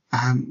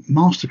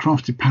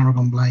 Mastercrafted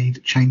Paragon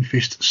Blade, Chain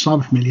Fist,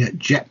 Cyber Familiar,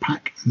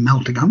 Jetpack,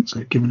 Melter Gun.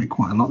 So giving it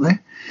quite a lot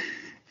there.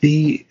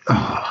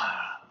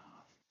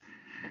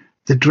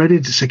 The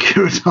dreaded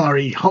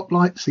Securitari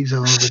Hoplites. These are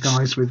the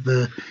guys with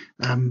the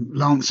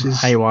lances,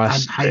 haywire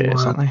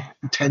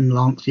 10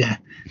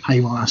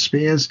 haywire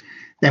spears.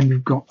 Then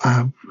we've got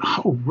a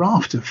whole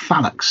raft of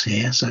phalanx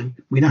here, so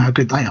we know how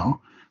good they are.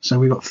 So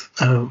we've got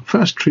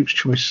second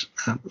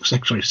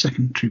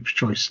troops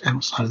choice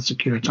outside of the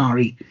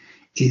Securitari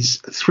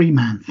is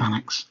 3-man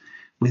phalanx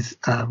with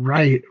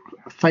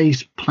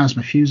phased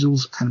plasma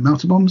fusils and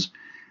melter bombs.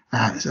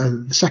 So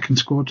the second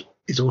squad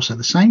is also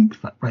the same,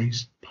 but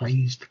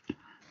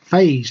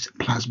phased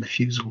plasma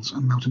fusils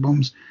and melter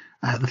bombs.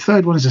 The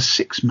third one is a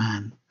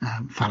 6-man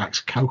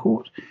phalanx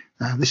cohort.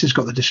 This has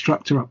got the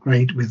destructor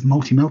upgrade with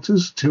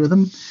multi-melters, 2 of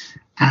them.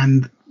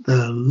 And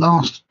the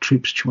last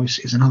troop's choice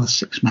is another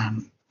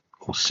 6-man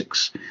or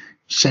 6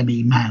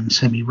 semi-man,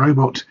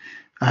 semi-robot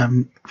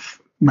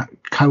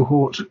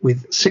cohort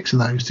with 6 of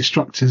those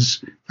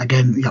destructors.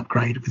 Again, the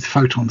upgrade with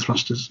photon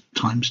thrusters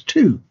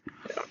 ×2.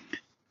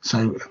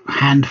 So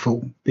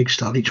handful, big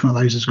style. Each one of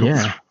those has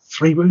got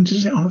 3 wounds,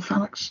 is it, on the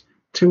phalanx?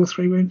 2 or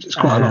 3 wounds? It's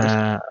quite a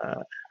lot.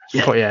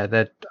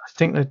 I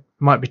think there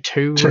might be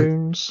 2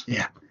 wounds.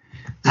 Yeah.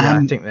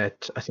 I think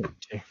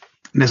 2.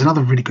 There's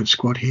another really good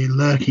squad here.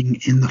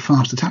 Lurking in the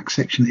fast attack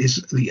section is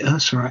the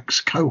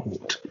Ursarax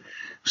cohort.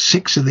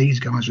 6 of these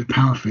guys with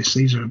power fists.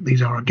 These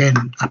are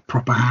again a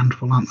proper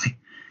handful, aren't they?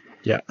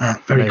 Yeah.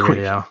 Very quick.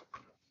 Really are.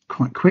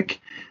 Quite quick.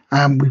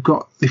 We've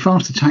got the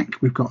fast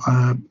attack. We've got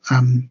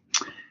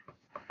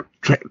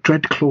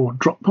Dreadclaw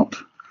drop pot.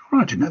 Oh,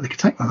 I didn't know they could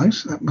take one of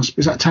those.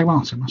 Is that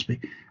Tailmaster? Must be.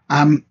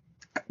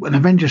 An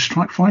Avenger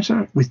strike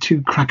fighter with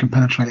 2 Kraken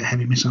penetrator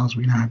heavy missiles.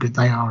 We know how good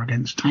they are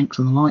against tanks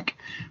and the like,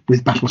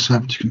 with battle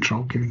service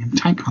control, giving him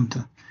tank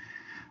hunter.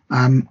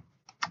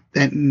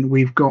 Then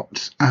we've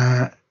got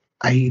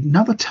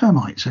another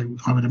termite. So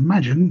I would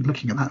imagine,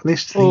 looking at that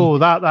list.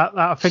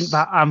 I think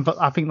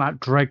that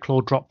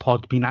Dreadclaw drop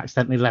pod been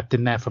accidentally left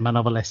in there from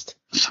another list.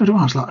 So do I.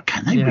 I was like,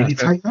 can they really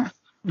take that?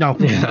 No,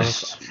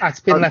 it's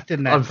been left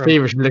in there. I'm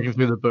feverishly looking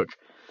through the book.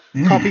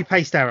 Yeah. Copy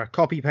paste error.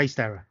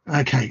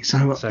 Okay,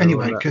 so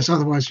anyway, because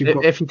otherwise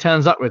if he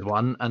turns up with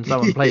one and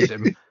someone plays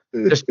him,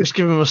 just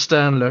give him a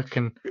stern look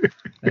and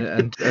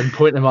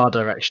point them our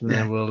direction,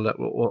 and we'll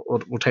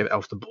take that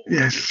off the board.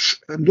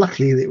 Yes, and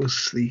luckily it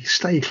was the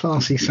stay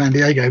classy San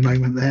Diego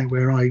moment there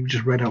where I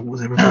just read out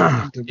whatever.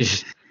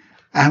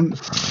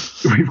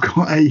 We've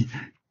got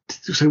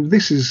so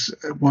this is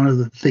one of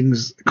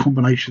the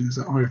combinations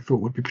that I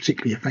thought would be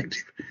particularly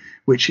effective,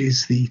 which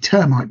is the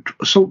termite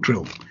assault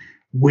drill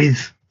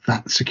with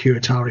that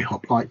Securitari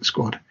Hoplite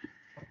squad.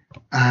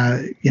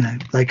 They're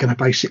going to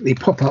basically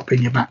pop up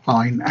in your back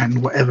line,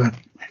 and whatever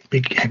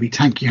big heavy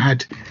tank you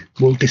had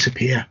will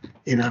disappear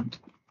in a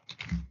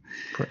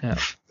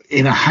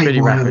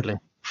haywire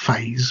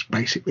phase,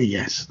 basically.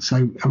 Yes,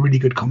 so a really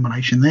good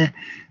combination there.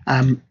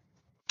 Can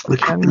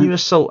you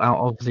assault out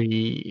of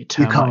the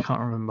termite? I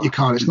can't remember. You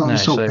can't. It's not an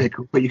assault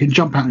vehicle, but you can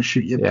jump out and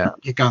shoot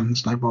your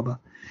guns, no bother.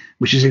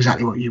 Which is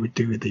exactly what you would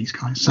do with these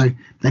guys. So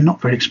they're not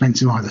very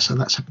expensive either. So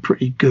that's a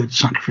pretty good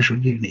sacrificial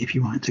unit if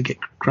you wanted to get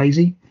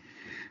crazy.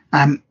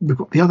 We've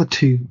got the other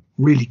 2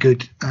 really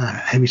good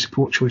heavy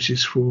support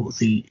choices for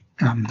the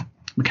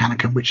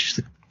Mechanicum, which is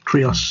the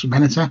Krios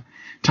Venator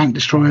tank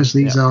destroyers.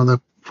 These are the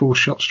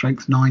 4-shot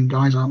strength 9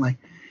 guys, aren't they?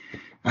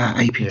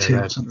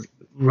 AP2 or something.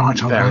 Right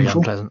on very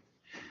handful. Unpleasant.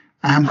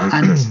 And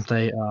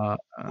they are.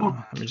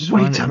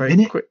 Wait a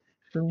minute.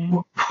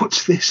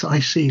 What's this I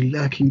see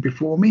lurking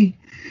before me?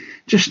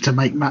 Just to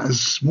make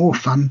matters more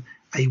fun,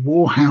 a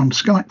Warhound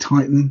Scout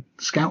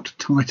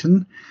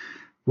Titan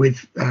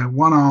with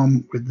one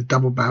arm with the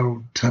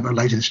double-barreled turbo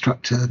laser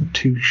destructor,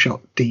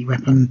 2-shot D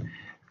weapon,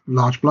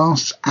 large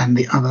blasts, and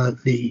the other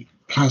the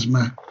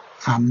plasma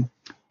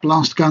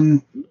blast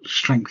gun,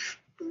 strength.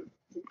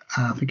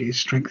 I think it is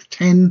strength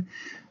 10,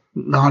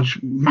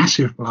 large,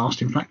 massive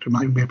blast. In fact, it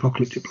might even be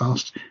apocalyptic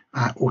blast,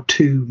 or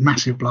 2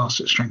 massive blasts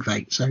at strength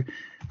 8. So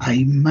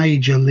a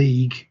major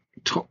league,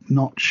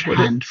 top-notch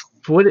handful.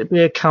 Would it be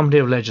a Company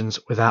of Legends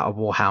without a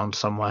Warhound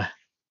somewhere?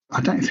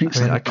 I don't think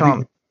so. I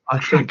can't. I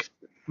think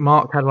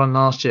Mark had one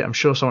last year. I'm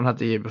sure someone had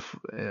the year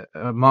before.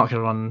 Mark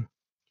had one.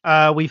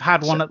 We've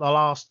had one at the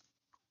last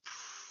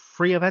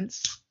 3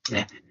 events.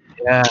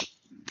 Yeah.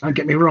 Don't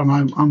get me wrong.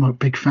 I'm a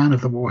big fan of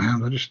the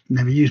Warhound. I just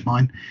never use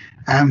mine.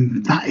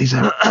 That is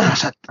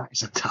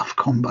a tough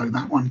combo,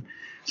 that one.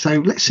 So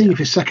let's see if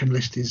his second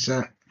list is.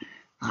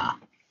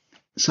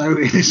 So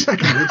in his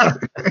second list,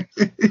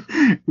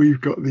 we've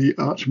got the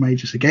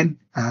Archmages again,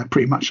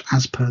 pretty much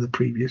as per the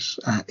previous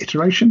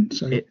iteration.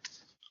 So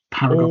it's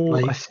Paragon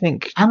Blade, I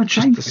think, and a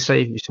chain to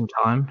save you some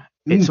time.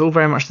 It's all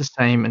very much the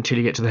same until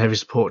you get to the heavy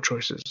support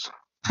choices.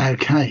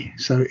 Okay,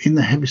 so in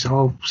the heavy, so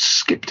I'll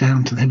skip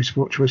down to the heavy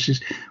support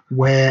choices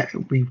where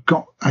we've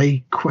got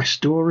a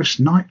Questorus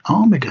Knight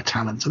Armiger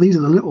talent. So these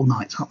are the little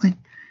knights, aren't they?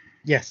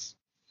 Yes.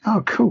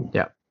 Oh, cool.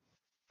 Yeah.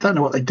 Don't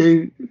know what they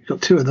do. We've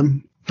got 2 of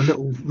them, the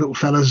little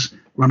fellas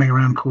running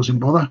around causing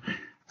bother,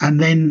 and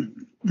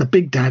then the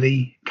big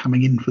daddy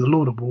coming in for the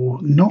Lord of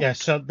War.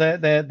 So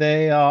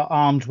they are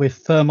armed with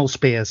thermal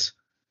spears.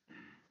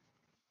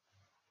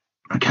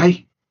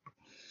 Okay.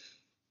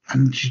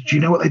 And do you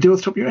know what they do off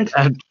the top of your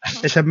head?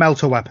 It's a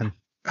melter weapon.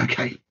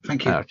 Okay,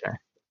 thank you. Okay.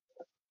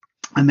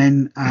 And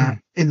then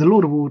in the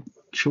Lord of War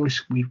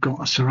choice, we've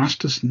got a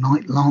Cerastus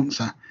Knight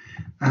Lancer.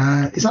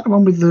 Is that the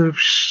one with the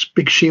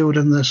big shield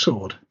and the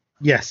sword?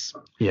 Yes.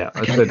 Yeah.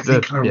 Okay,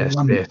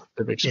 The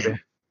big spear. Yeah.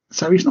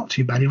 So he's not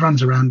too bad. He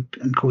runs around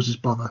and causes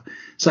bother.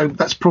 So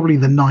that's probably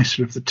the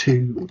nicer of the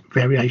 2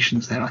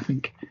 variations there, I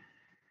think.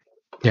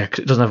 Yeah, because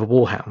it doesn't have a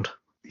Warhound.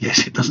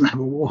 Yes, it doesn't have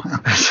a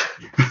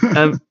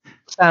Warhound.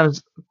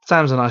 Sam's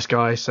a nice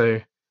guy,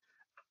 so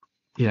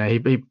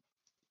he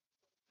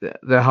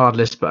they're hard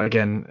lists, but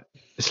again,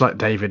 it's like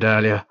David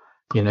earlier.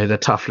 They're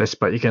tough lists,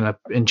 but you're gonna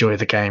enjoy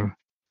the game.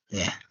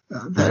 Yeah,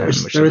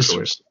 which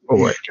is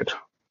always good.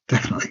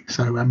 Definitely.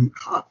 So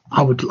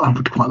I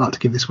would quite like to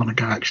give this one a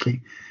go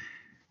actually,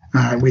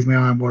 with my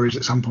Iron Warriors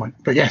at some point.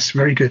 But yes,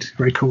 very good,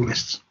 very cool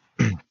lists.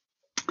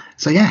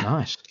 So yeah,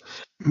 nice.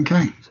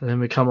 Okay. So then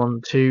we come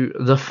on to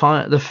the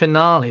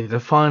finale, the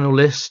final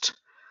list.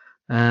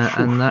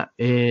 And that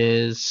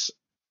is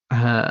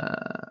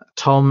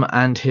Tom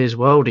and his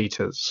World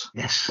Eaters.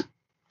 Yes.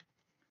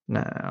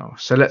 Now,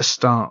 so let's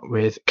start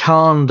with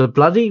Khan the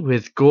Bloody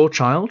with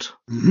Gorechild.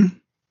 Mm-hmm.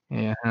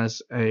 He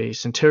has a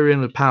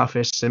Centurion with Power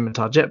Fist,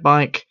 Scimitar, Jet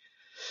Bike,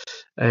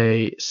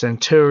 a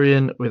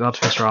Centurion with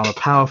Artificer Armor,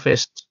 Power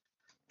Fist,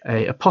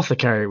 a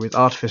Apothecary with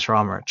Artificer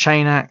Armor,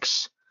 Chain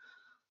Axe,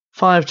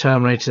 5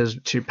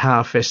 Terminators, 2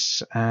 Power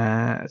Fists,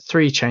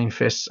 3 Chain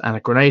Fists, and a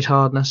Grenade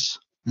Hardness.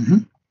 Mm-hmm.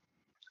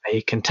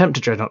 A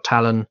Contemptor Dreadnought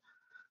Talon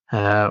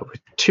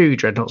with 2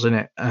 Dreadnoughts in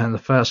it, and the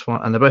first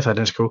one, and they're both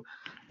identical.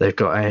 They've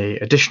got a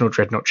additional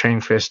Dreadnought Chain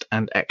Fist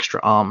and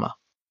extra armor.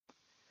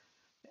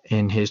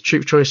 In his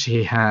troop choice,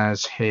 he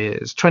has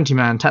his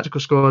 20-man tactical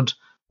squad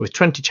with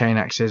 20 Chain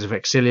Axes of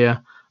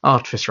Exilia,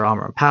 Artificer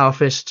Armor, and Power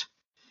Fist.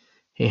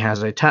 He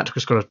has a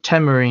tactical squad of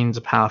 10 Marines,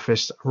 a Power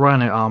Fist, a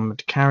Rhino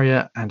Armored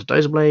Carrier, and a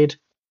Dozer Blade.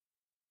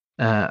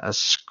 A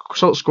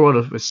Assault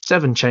Squad with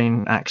 7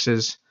 Chain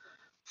Axes,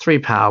 3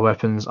 power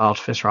weapons,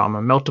 Artificer Armor,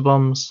 and Melter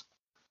Bombs.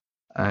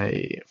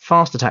 A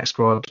fast attack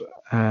squad,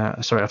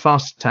 a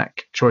fast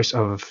attack choice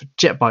of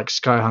Jet Bike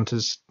Sky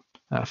Hunters,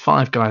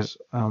 5 guys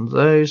on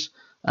those.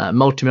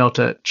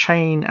 Multi-melter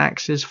Chain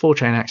Axes, 4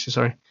 Chain Axes,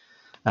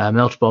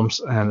 Melter Bombs,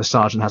 and the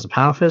Sergeant has a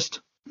Power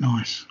Fist.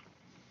 Nice.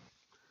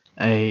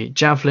 A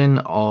Javelin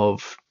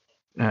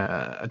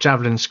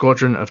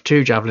squadron of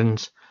 2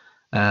 Javelins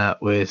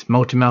with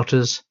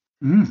multi-melters.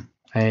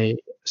 A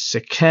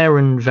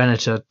Sicaran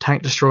Venator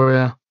tank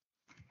destroyer.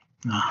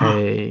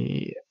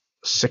 A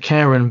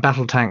Sicaran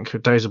battle tank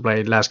with Dozer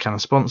Blade, las cannon,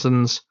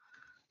 sponsons,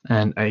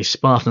 and a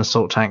Spartan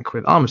assault tank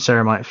with armored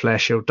ceramite, flare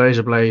shield,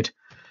 Dozer Blade,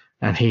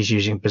 and he's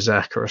using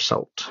Berserker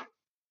assault.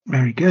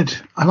 Very good.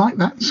 I like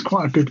that. It's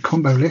quite a good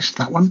combo list,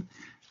 that one.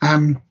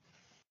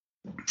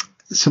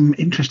 Some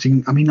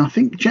interesting. I mean, I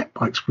think jet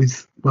bikes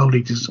with World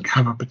Eaters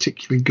have a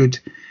particularly good.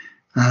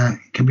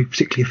 Can be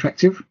particularly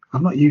effective.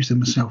 I've not used them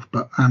myself,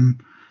 but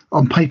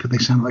on paper they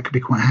sound like they could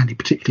be quite handy,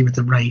 particularly with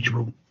the rage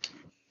rule.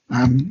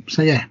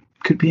 So yeah,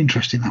 could be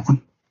interesting, that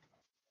one.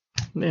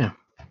 Yeah,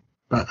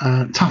 but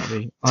tough.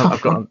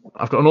 I've got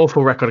an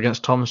awful record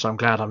against Tom, so I'm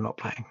glad I'm not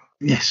playing.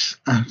 Yes,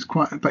 it's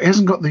quite. But he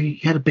hasn't got He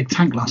had a big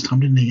tank last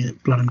time, didn't he?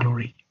 At Blood and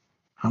Glory.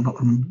 I'm not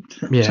remembering.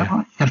 Yeah. Is that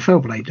right? He had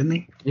Fellblade, didn't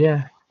he?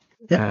 Yeah.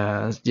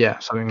 Yeah.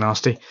 Something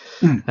nasty.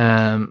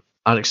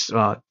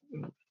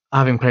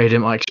 Having played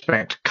him, I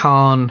expect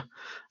Khan,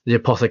 the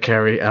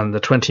Apothecary, and the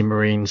 20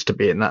 Marines to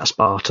be in that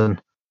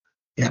Spartan.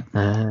 Yeah.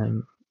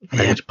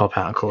 Ready to pop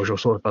out and cause all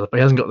sorts of other, but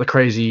he hasn't got the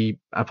crazy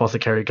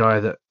apothecary guy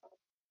that.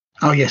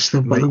 Oh yes,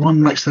 the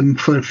one makes them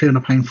feel no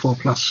pain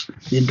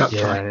 4+ the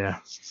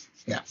inductor.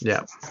 Yeah.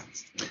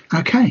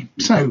 Okay,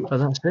 so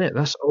that's it.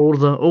 That's all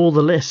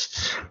the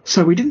lists.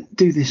 So we didn't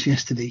do this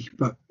yesterday,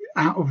 but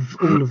out of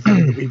all of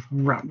them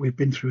that we've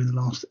been through in the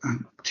last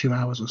 2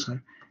 hours or so,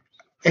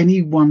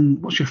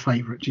 what's your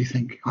favourite? Do you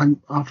think?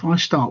 If I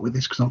start with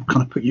this, because I'll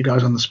kind of put you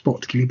guys on the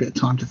spot to give you a bit of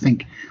time to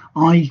think.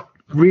 I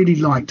really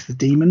liked the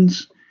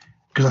demons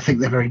because I think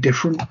they're very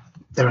different.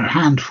 They're a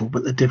handful,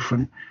 but they're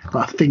different.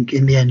 But I think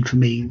in the end, for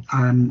me,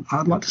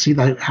 I'd like to see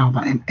how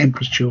that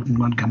Emperor's Children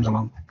one comes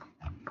along.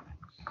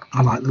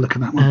 I like the look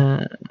of that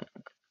one.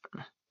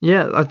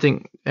 Yeah, I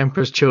think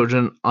Emperor's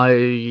Children.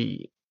 I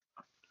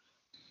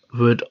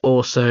would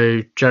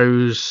also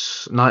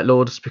Joe's Night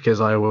Lords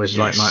because I always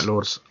like Night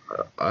Lords.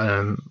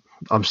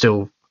 I'm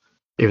still,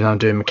 even though I'm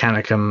doing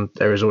Mechanicum,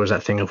 there is always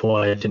that thing of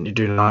why didn't you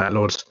do Night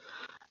Lords?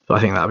 But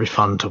I think that'd be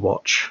fun to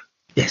watch.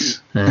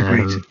 Yes,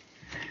 agreed.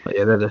 But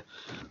yeah,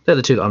 they're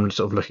the two that I'm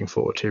sort of looking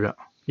forward to. But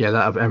yeah,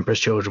 that Emperor's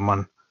Children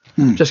one,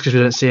 just because we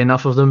don't see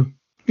enough of them.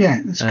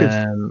 Yeah, it's good.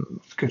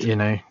 It's good. You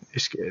know,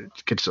 it's good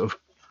to sort of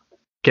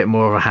get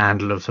more of a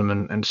handle of them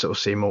and sort of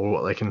see more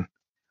what they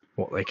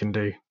can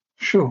do.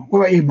 Sure. What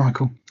about you,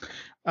 Michael?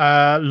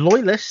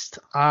 Loyalist,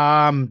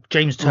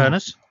 James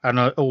Turner's and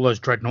all those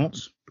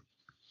dreadnoughts.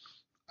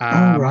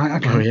 Right.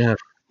 Okay. Oh yeah.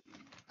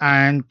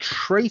 And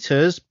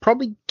Traitors,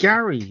 probably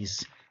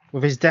Gary's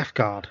with his Death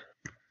Guard.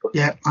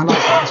 Yeah, I like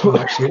that as well.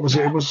 Actually,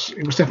 it was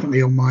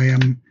definitely on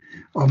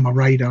my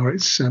radar.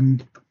 It's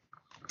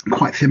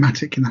quite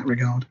thematic in that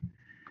regard.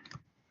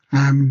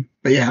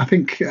 But yeah, I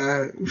think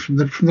from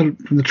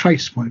the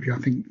Traitors point of view, I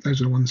think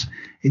those are the ones.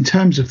 In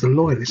terms of the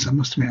Loyalists, I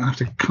must admit I have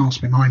to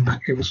cast my mind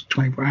back. It was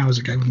 24 hours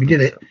ago when we did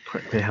it.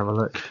 Quickly have a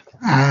look.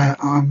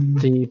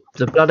 The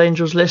Blood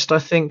Angels list, I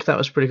think that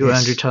was pretty good. Yes.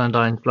 Andrew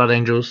Tallendine's Blood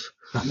Angels.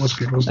 That was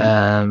good, wasn't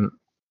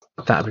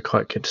it? That'd be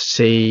quite good to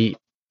see.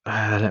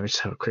 Let me just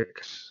have a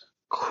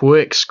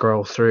quick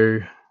scroll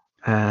through.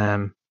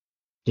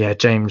 Yeah,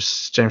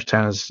 James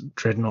Turner's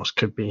Dreadnoughts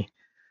could be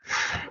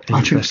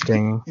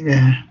interesting.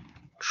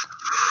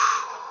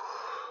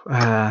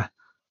 The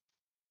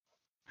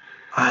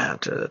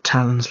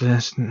Talons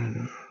list.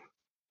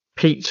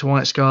 Pete's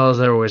White Scars,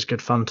 they're always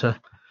good fun to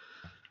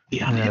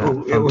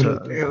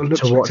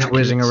watch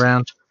whizzing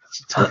around. It's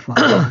a tough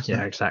one.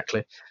 Yeah,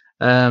 exactly.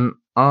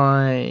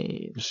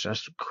 I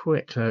just a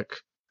quick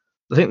look.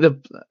 I think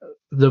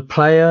the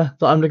player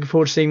that I'm looking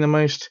forward to seeing the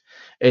most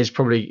is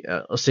probably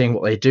seeing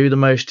what they do the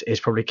most is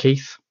probably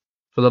Keith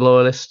for the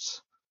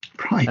Loyalists.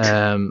 Right.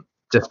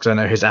 Just because I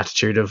know his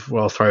attitude of,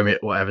 well, throw me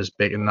at whatever's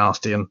big and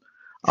nasty and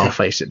I'll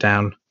face it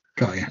down.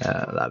 Got you.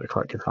 That'd be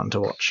quite good fun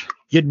to watch.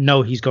 You'd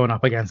know he's going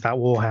up against that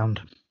Warhound.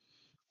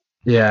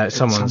 Yeah,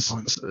 someone's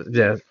going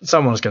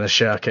to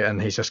shirk it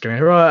and he's just going,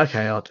 right,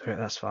 okay, I'll do it.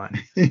 That's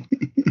fine.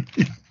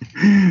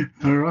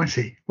 All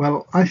righty.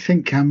 Well, I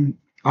think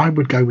I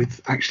would go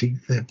with actually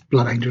the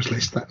Blood Angels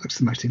list. That looks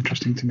the most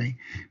interesting to me.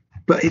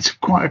 But it's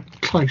quite a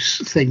close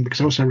thing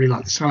because I also really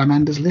like the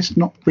Salamanders list,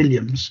 not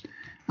Williams,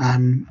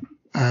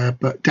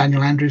 but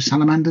Daniel Andrews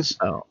Salamanders.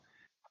 Oh.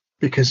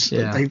 Because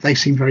they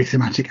seem very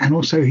thematic. And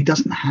also he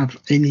doesn't have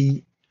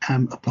any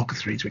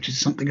apothecaries, which is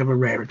something of a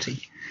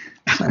rarity.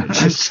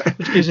 Which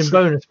gives him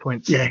bonus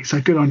points. Yeah, so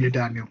good on you,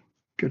 Daniel.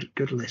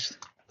 Good list.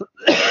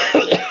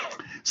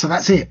 So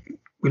that's it.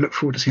 We look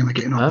forward to seeing them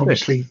getting on.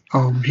 Obviously,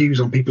 our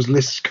views on people's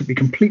lists could be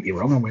completely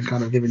wrong, and we're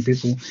kind of giving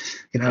people,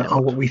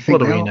 what we think.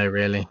 What do we know,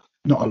 really?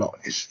 Not a lot,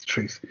 is the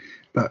truth.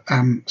 But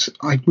so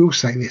I will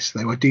say this,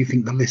 though. I do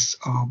think the lists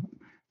are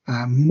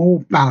more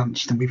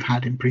balanced than we've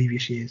had in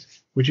previous years.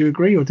 Would you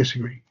agree or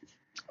disagree?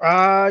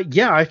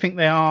 Yeah, I think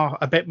they are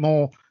a bit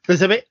more.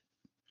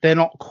 They're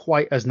not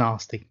quite as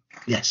nasty.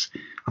 Yes,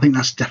 I think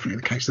that's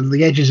definitely the case. And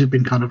the edges have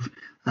been kind of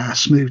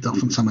smoothed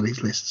off on some of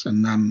these lists,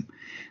 and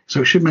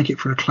so it should make it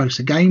for a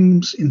closer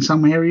games in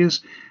some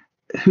areas.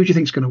 Who do you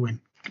think is going to win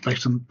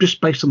based on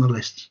the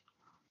lists?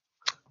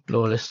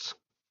 Loyalists.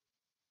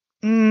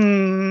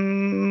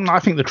 I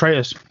think the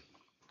Traitors.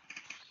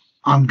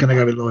 I'm going to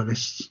go with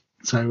Loyalists.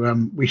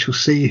 So we shall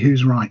see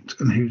who's right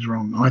and who's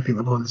wrong. I think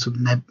the Loyalists will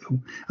I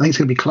think it's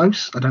going to be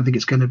close. I don't think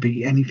it's going to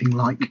be anything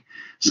like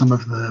some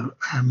of the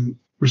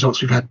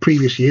results we've had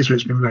previous years where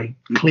it's been very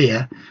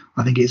clear.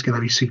 I think it's going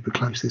to be super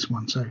close this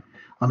one. So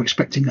I'm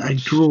expecting a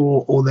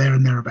draw or there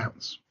and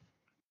thereabouts.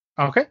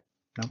 Okay.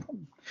 No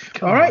problem.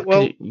 All right.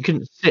 Well, you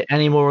couldn't sit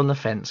any more on the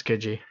fence,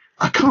 could you?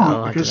 I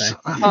can't because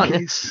I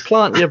think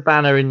plant your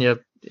banner in your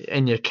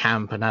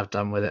camp and have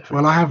done with it.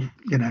 Well, I have,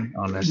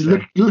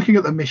 looking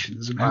at the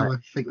missions and how I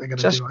think they're going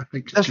to do. I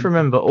think just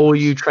remember, all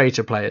you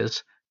traitor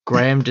players,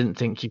 Graham didn't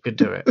think you could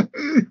do it.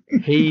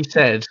 He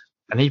said,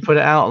 and he put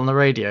it out on the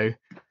radio,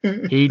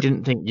 he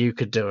didn't think you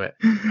could do it,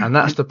 and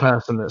that's the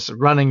person that's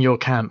running your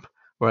camp.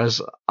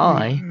 Whereas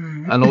I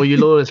and all you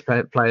Loyalist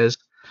players,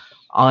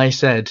 I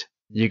said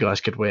you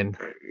guys could win.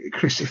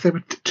 Chris, if there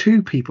were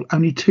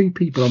only two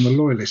people on the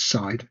Loyalist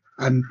side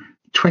and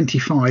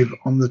 25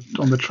 on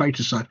the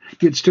Traitor side,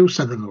 you'd still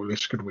say the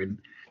Loyalists could win.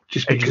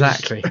 Just because.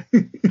 Exactly.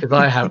 Because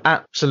I have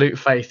absolute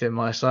faith in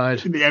my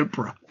side. In the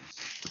Emperor.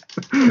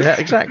 Yeah,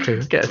 exactly.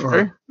 Get us through.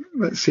 Right.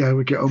 Let's see how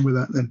we get on with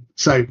that then.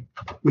 So,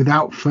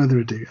 without further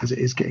ado, as it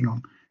is getting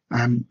on,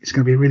 it's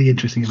going to be a really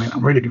interesting event.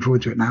 I'm really looking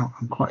forward to it now.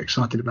 I'm quite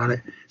excited about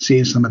it,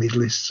 seeing some of these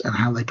lists and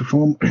how they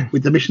perform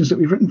with the missions that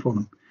we've written for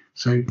them.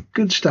 So,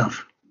 good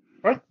stuff.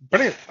 Right,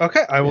 brilliant.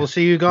 Okay, I will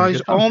see you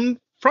guys on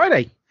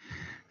Friday.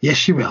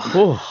 Yes, you will.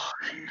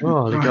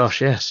 Oh Right.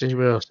 gosh, yes, you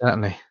will,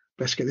 certainly.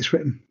 Let's get this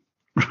written.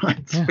 Right,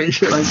 Yeah. speak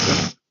to you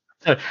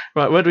later.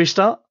 Right, where do we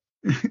start?